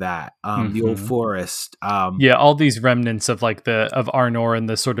get into that. The old forest. All these remnants of like of Arnor and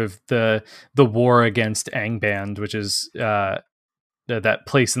the sort of the war against Angband, which is that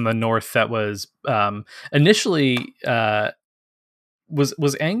place in the north that was initially was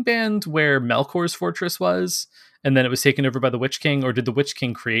Angband where Melkor's fortress was, and then it was taken over by the Witch King, or did the Witch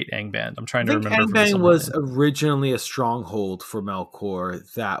King create Angband? I'm trying to remember. Angband was originally a stronghold for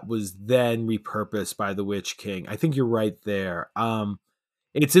Melkor that was then repurposed by the Witch King. I think you're right there.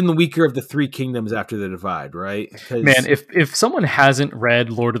 It's in the weaker of the three kingdoms after the divide, right? Man, if someone hasn't read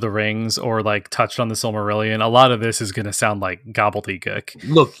Lord of the Rings or like touched on the Silmarillion, a lot of this is going to sound like gobbledygook.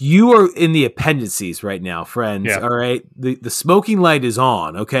 Look, you are in the appendices right now, friends. Yeah. All right, the smoking light is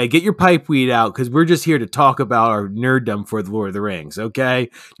on. Okay, get your pipeweed out because we're just here to talk about our nerddom for the Lord of the Rings. Okay,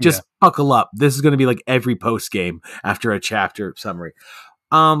 just buckle up. This is going to be like every post game after a chapter summary.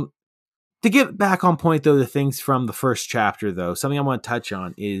 To get back on point, though, the things from the first chapter, though, something I want to touch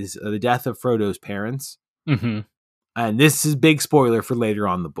on is the death of Frodo's parents. Mm-hmm. And this is big spoiler for later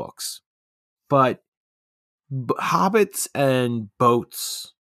on in the books. But hobbits and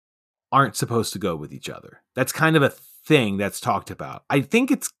boats aren't supposed to go with each other. That's kind of a thing that's talked about. I think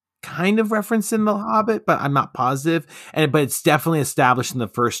it's kind of referenced in The Hobbit, but I'm not positive. But it's definitely established in the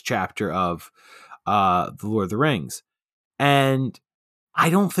first chapter of The Lord of the Rings. And I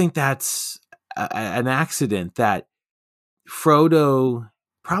don't think that's an accident that Frodo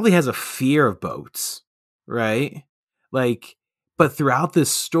probably has a fear of boats, right? Like, but throughout this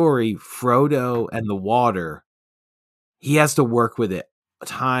story, Frodo and the water, he has to work with it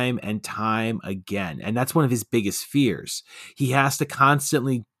time and time again. And that's one of his biggest fears. He has to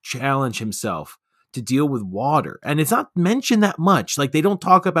constantly challenge himself to deal with water. And it's not mentioned that much. Like, they don't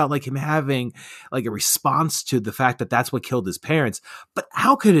talk about like him having like a response to the fact that that's what killed his parents, but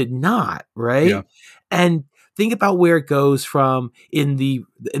how could it not? Right. Yeah. And think about where it goes from in the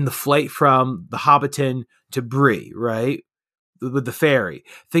flight from the Hobbiton to Bree, right? With the ferry.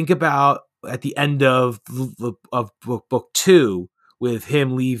 Think about at the end of book 2 with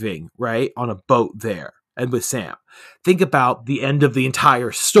him leaving, right, on a boat there and with Sam. Think about the end of the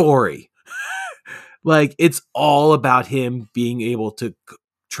entire story. Like, it's all about him being able to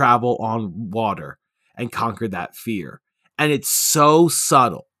travel on water and conquer that fear. And it's so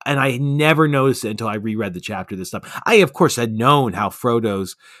subtle. And I never noticed it until I reread the chapter this time. I, of course, had known how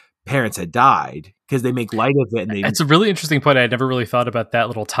Frodo's parents had died because they make light of it. And it's a really interesting point. I never really thought about that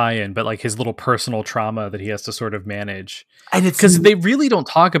little tie-in, but like his little personal trauma that he has to sort of manage. And it's because they really don't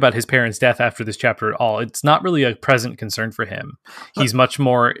talk about his parents' death after this chapter at all. It's not really a present concern for him. He's much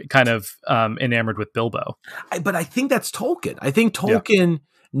more kind of enamored with Bilbo. But I think that's Tolkien. I think Tolkien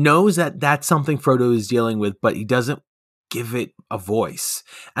knows that that's something Frodo is dealing with, but he doesn't give it a voice.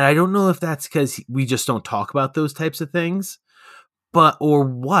 And I don't know if that's because we just don't talk about those types of things, or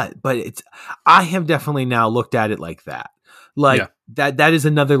what. But I have definitely now looked at it like that. Like that is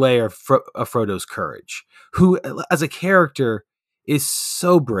another layer of Frodo's courage, who as a character is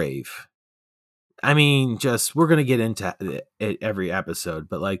so brave. I mean, we're going to get into it every episode,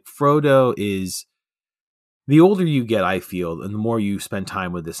 but like Frodo is, the older you get, I feel, and the more you spend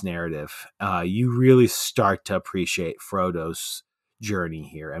time with this narrative, you really start to appreciate Frodo's journey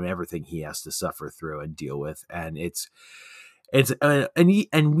here and everything he has to suffer through and deal with. And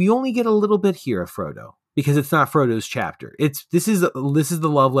and we only get a little bit here of Frodo because it's not Frodo's chapter. This is the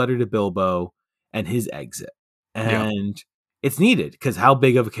love letter to Bilbo and his exit, and it's needed because how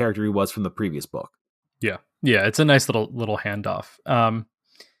big of a character he was from the previous book. Yeah, it's a nice little handoff.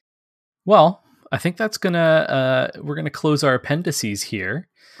 Well, I think that's we're gonna close our appendices here.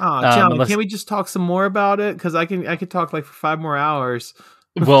 Oh, John, can't we just talk some more about it? Because I could talk like for 5 more hours.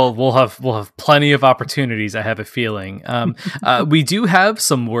 Well, we'll have plenty of opportunities, I have a feeling. We do have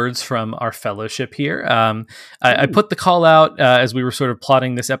some words from our fellowship here. I put the call out as we were sort of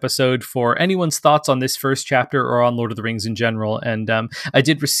plotting this episode for anyone's thoughts on this first chapter or on Lord of the Rings in general. And I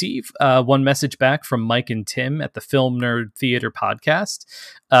did receive one message back from Mike and Tim at the Film Nerd Theater podcast.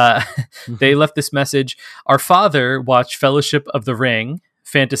 They left this message. Our father watched Fellowship of the Ring.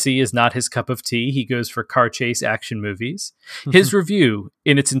 Fantasy is not his cup of tea. He goes for car chase action movies. His review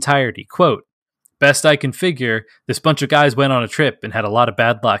in its entirety, quote, "Best I can figure, this bunch of guys went on a trip and had a lot of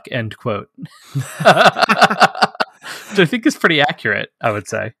bad luck," end quote. Which I think is pretty accurate, I would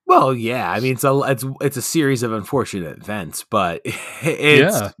say. Well, yeah. I mean, it's a series of unfortunate events, but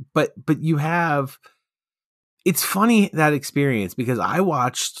but you have, it's funny, that experience, because I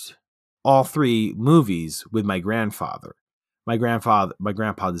watched all 3 movies with my grandfather. My grandpa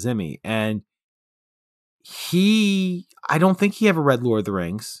Zimmy, and I don't think he ever read Lord of the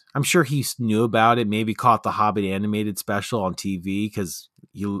Rings. I'm sure he knew about it, maybe caught the Hobbit animated special on TV because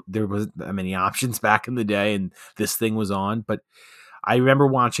there wasn't that many options back in the day and this thing was on. But I remember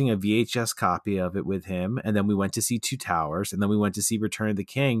watching a VHS copy of it with him, and then we went to see Two Towers, and then we went to see Return of the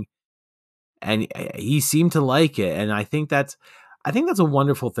King, and he seemed to like it. And I think that's a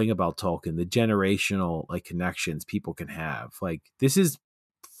wonderful thing about Tolkien, the generational like connections people can have. Like, this is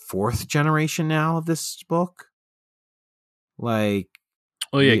 4th generation now of this book. Like,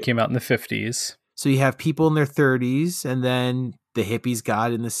 it came out in the 50s. So you have people in their 30s, and then the hippies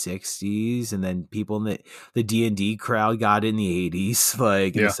got in the 60s, and then people in the D&D crowd got in the 80s,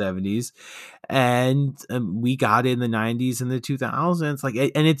 like in the 70s, and we got in the 90s and the 2000s. Like,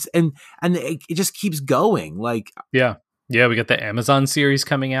 and it just keeps going. Like, Yeah, we got the Amazon series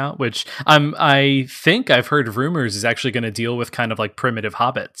coming out, which I think I've heard rumors is actually going to deal with kind of like primitive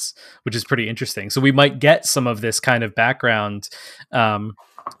hobbits, which is pretty interesting. So we might get some of this kind of background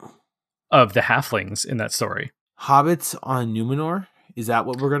of the halflings in that story. Hobbits on Numenor? Is that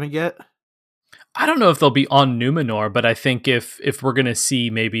what we're going to get? I don't know if they'll be on Numenor, but I think if we're going to see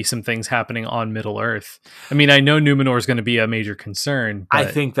maybe some things happening on Middle-earth. I mean, I know Numenor is going to be a major concern. But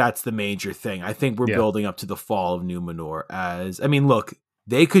I think that's the major thing. I think we're building up to the fall of Numenor look,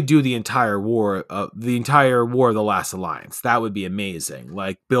 they could do the entire war of the Last Alliance. That would be amazing.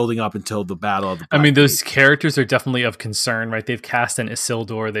 Like, building up until the Battle of the Black those characters are definitely of concern, right? They've cast an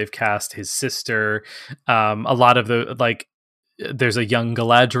Isildur, they've cast his sister, a lot of the, like, there's a young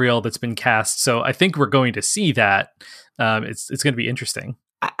Galadriel that's been cast, so I think we're going to see that. It's going to be interesting.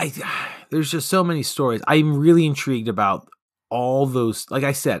 There's just so many stories. I'm really intrigued about all those. Like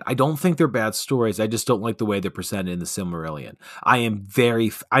I said, I don't think they're bad stories. I just don't like the way they're presented in the Silmarillion. I'm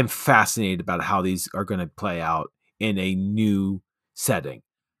fascinated about how these are going to play out in a new setting.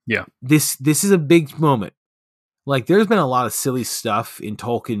 Yeah, this is a big moment. Like, there's been a lot of silly stuff in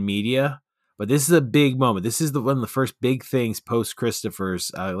Tolkien media, but this is a big moment. This is one of the first big things post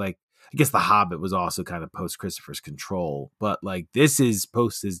Christopher's, like I guess The Hobbit was also kind of post Christopher's control, but like this is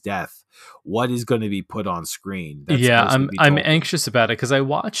post his death. What is going to be put on screen? That's Yeah, supposed to be I'm Tolkien. anxious about it because I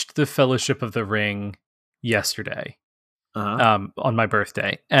watched The Fellowship of the Ring yesterday on my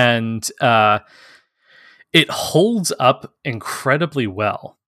birthday, and it holds up incredibly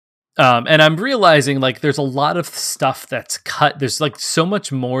well. And I'm realizing like there's a lot of stuff that's cut. There's like so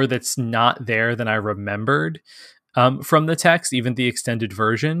much more that's not there than I remembered from the text, even the extended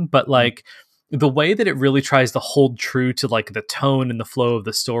version. But like the way that it really tries to hold true to like the tone and the flow of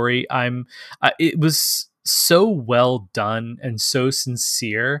the story, it was so well done and so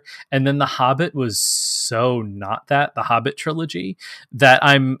sincere. And then The Hobbit was so not that, the Hobbit trilogy, that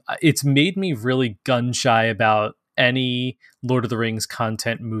it's made me really gun shy about any Lord of the Rings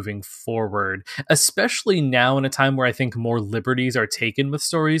content moving forward, especially now in a time where I think more liberties are taken with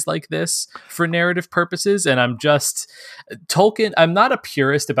stories like this for narrative purposes. And Tolkien, I'm not a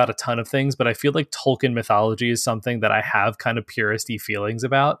purist about a ton of things, but I feel like Tolkien mythology is something that I have kind of puristy feelings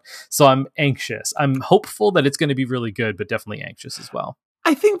about. So I'm anxious. I'm hopeful that it's going to be really good, but definitely anxious as well.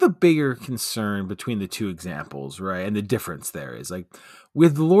 I think the bigger concern between the two examples, right, and the difference there is like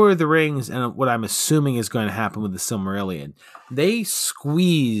with Lord of the Rings and what I'm assuming is going to happen with the Silmarillion, they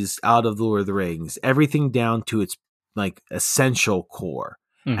squeezed out of the Lord of the Rings everything down to its like essential core.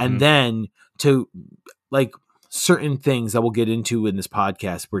 And then to like certain things that we'll get into in this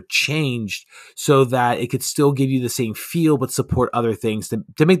podcast were changed so that it could still give you the same feel but support other things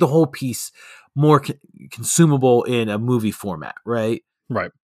to make the whole piece more consumable in a movie format, right?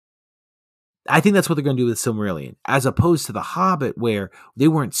 Right. I think that's what they're going to do with Silmarillion, as opposed to The Hobbit, where they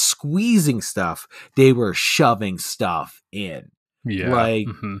weren't squeezing stuff, they were shoving stuff in. Yeah. Like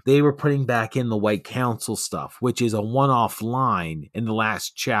they were putting back in the White Council stuff, which is a one-off line in the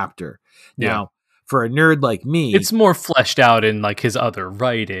last chapter. Now, for a nerd like me, it's more fleshed out in like his other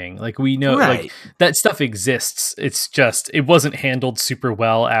writing. Like we know, like that stuff exists. It's just it wasn't handled super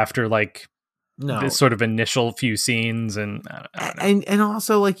well after like this sort of initial few scenes, and I don't know. And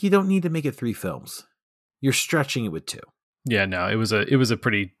also like you don't need to make it 3 films. You're stretching it with 2. Yeah, no, it was a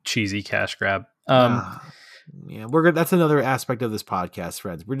pretty cheesy cash grab. Yeah, that's another aspect of this podcast,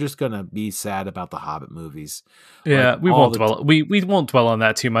 friends. We're just gonna be sad about the Hobbit movies. Yeah, like, we won't dwell. We won't dwell on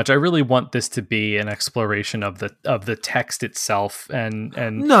that too much. I really want this to be an exploration of the text itself, and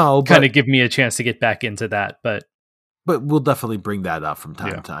kind of give me a chance to get back into that. But we'll definitely bring that up from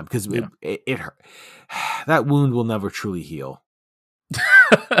time to time because it hurt. That wound will never truly heal.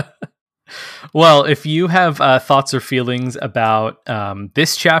 Well, if you have thoughts or feelings about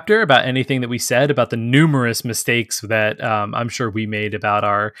this chapter, about anything that we said, about the numerous mistakes that I'm sure we made about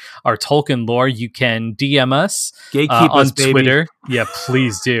our Tolkien lore, you can DM us on Twitter. Yeah,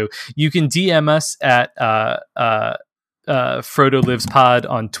 please do. You can DM us at Frodo Lives Pod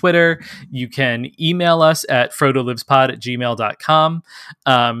on Twitter. You can email us at frodolivespod@gmail.com.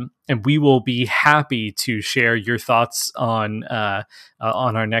 And we will be happy to share your thoughts on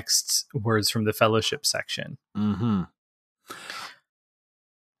our next Words from the Fellowship section.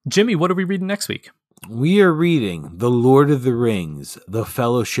 Jimmy, what are we reading next week? We are reading The Lord of the Rings, The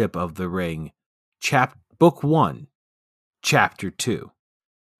Fellowship of the Ring, Book 1, Chapter 2,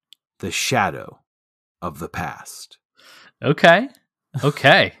 The Shadow of the Past. Okay.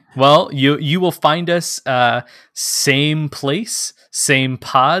 Well, you will find us same place, same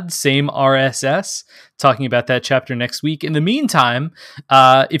pod, same RSS, talking about that chapter next week. In the meantime,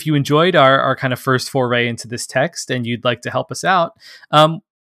 if you enjoyed our kind of first foray into this text and you'd like to help us out,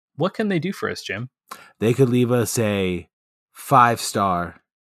 what can they do for us, Jim? They could leave us a 5-star,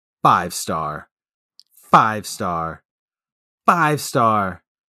 5-star, 5-star, 5-star,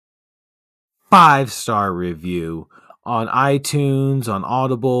 5-star review on iTunes, on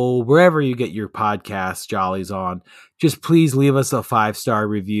Audible, wherever you get your podcast jollies on. Just please leave us a 5-star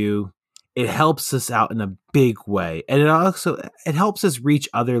review. It helps us out in a big way. And it helps us reach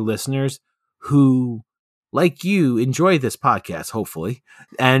other listeners who, like you, enjoy this podcast, hopefully.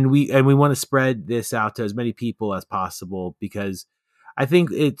 And we want to spread this out to as many people as possible, because I think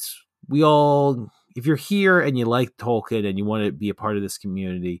if you're here and you like Tolkien and you want to be a part of this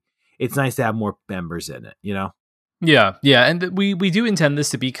community, it's nice to have more members in it, you know? Yeah, and we do intend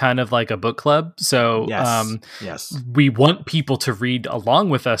this to be kind of like a book club. So yes. We want people to read along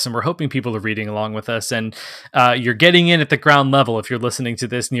with us, and we're hoping people are reading along with us. And you're getting in at the ground level if you're listening to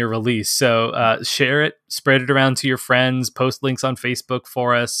this near release. So share it, spread it around to your friends, post links on Facebook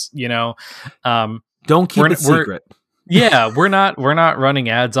for us. You know, don't keep it secret. Yeah, we're not running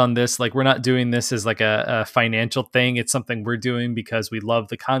ads on this. Like, we're not doing this as like a financial thing. It's something we're doing because we love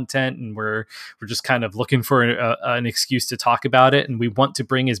the content, and we're just kind of looking for an excuse to talk about it, and we want to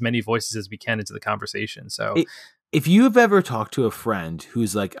bring as many voices as we can into the conversation. So if you have ever talked to a friend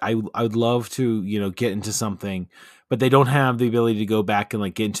who's like, I would love to, get into something, but they don't have the ability to go back and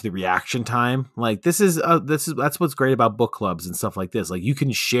like get into the reaction time. Like that's what's great about book clubs and stuff like this. Like, you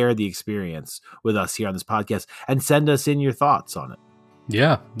can share the experience with us here on this podcast and send us in your thoughts on it.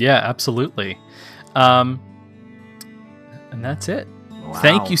 Yeah, absolutely. And that's it. Wow.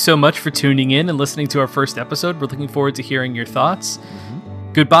 Thank you so much for tuning in and listening to our first episode. We're looking forward to hearing your thoughts.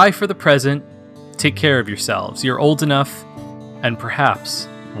 Mm-hmm. Goodbye for the present. Take care of yourselves. You're old enough and perhaps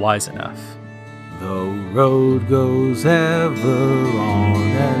wise enough. The road goes ever on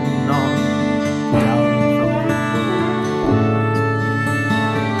and on.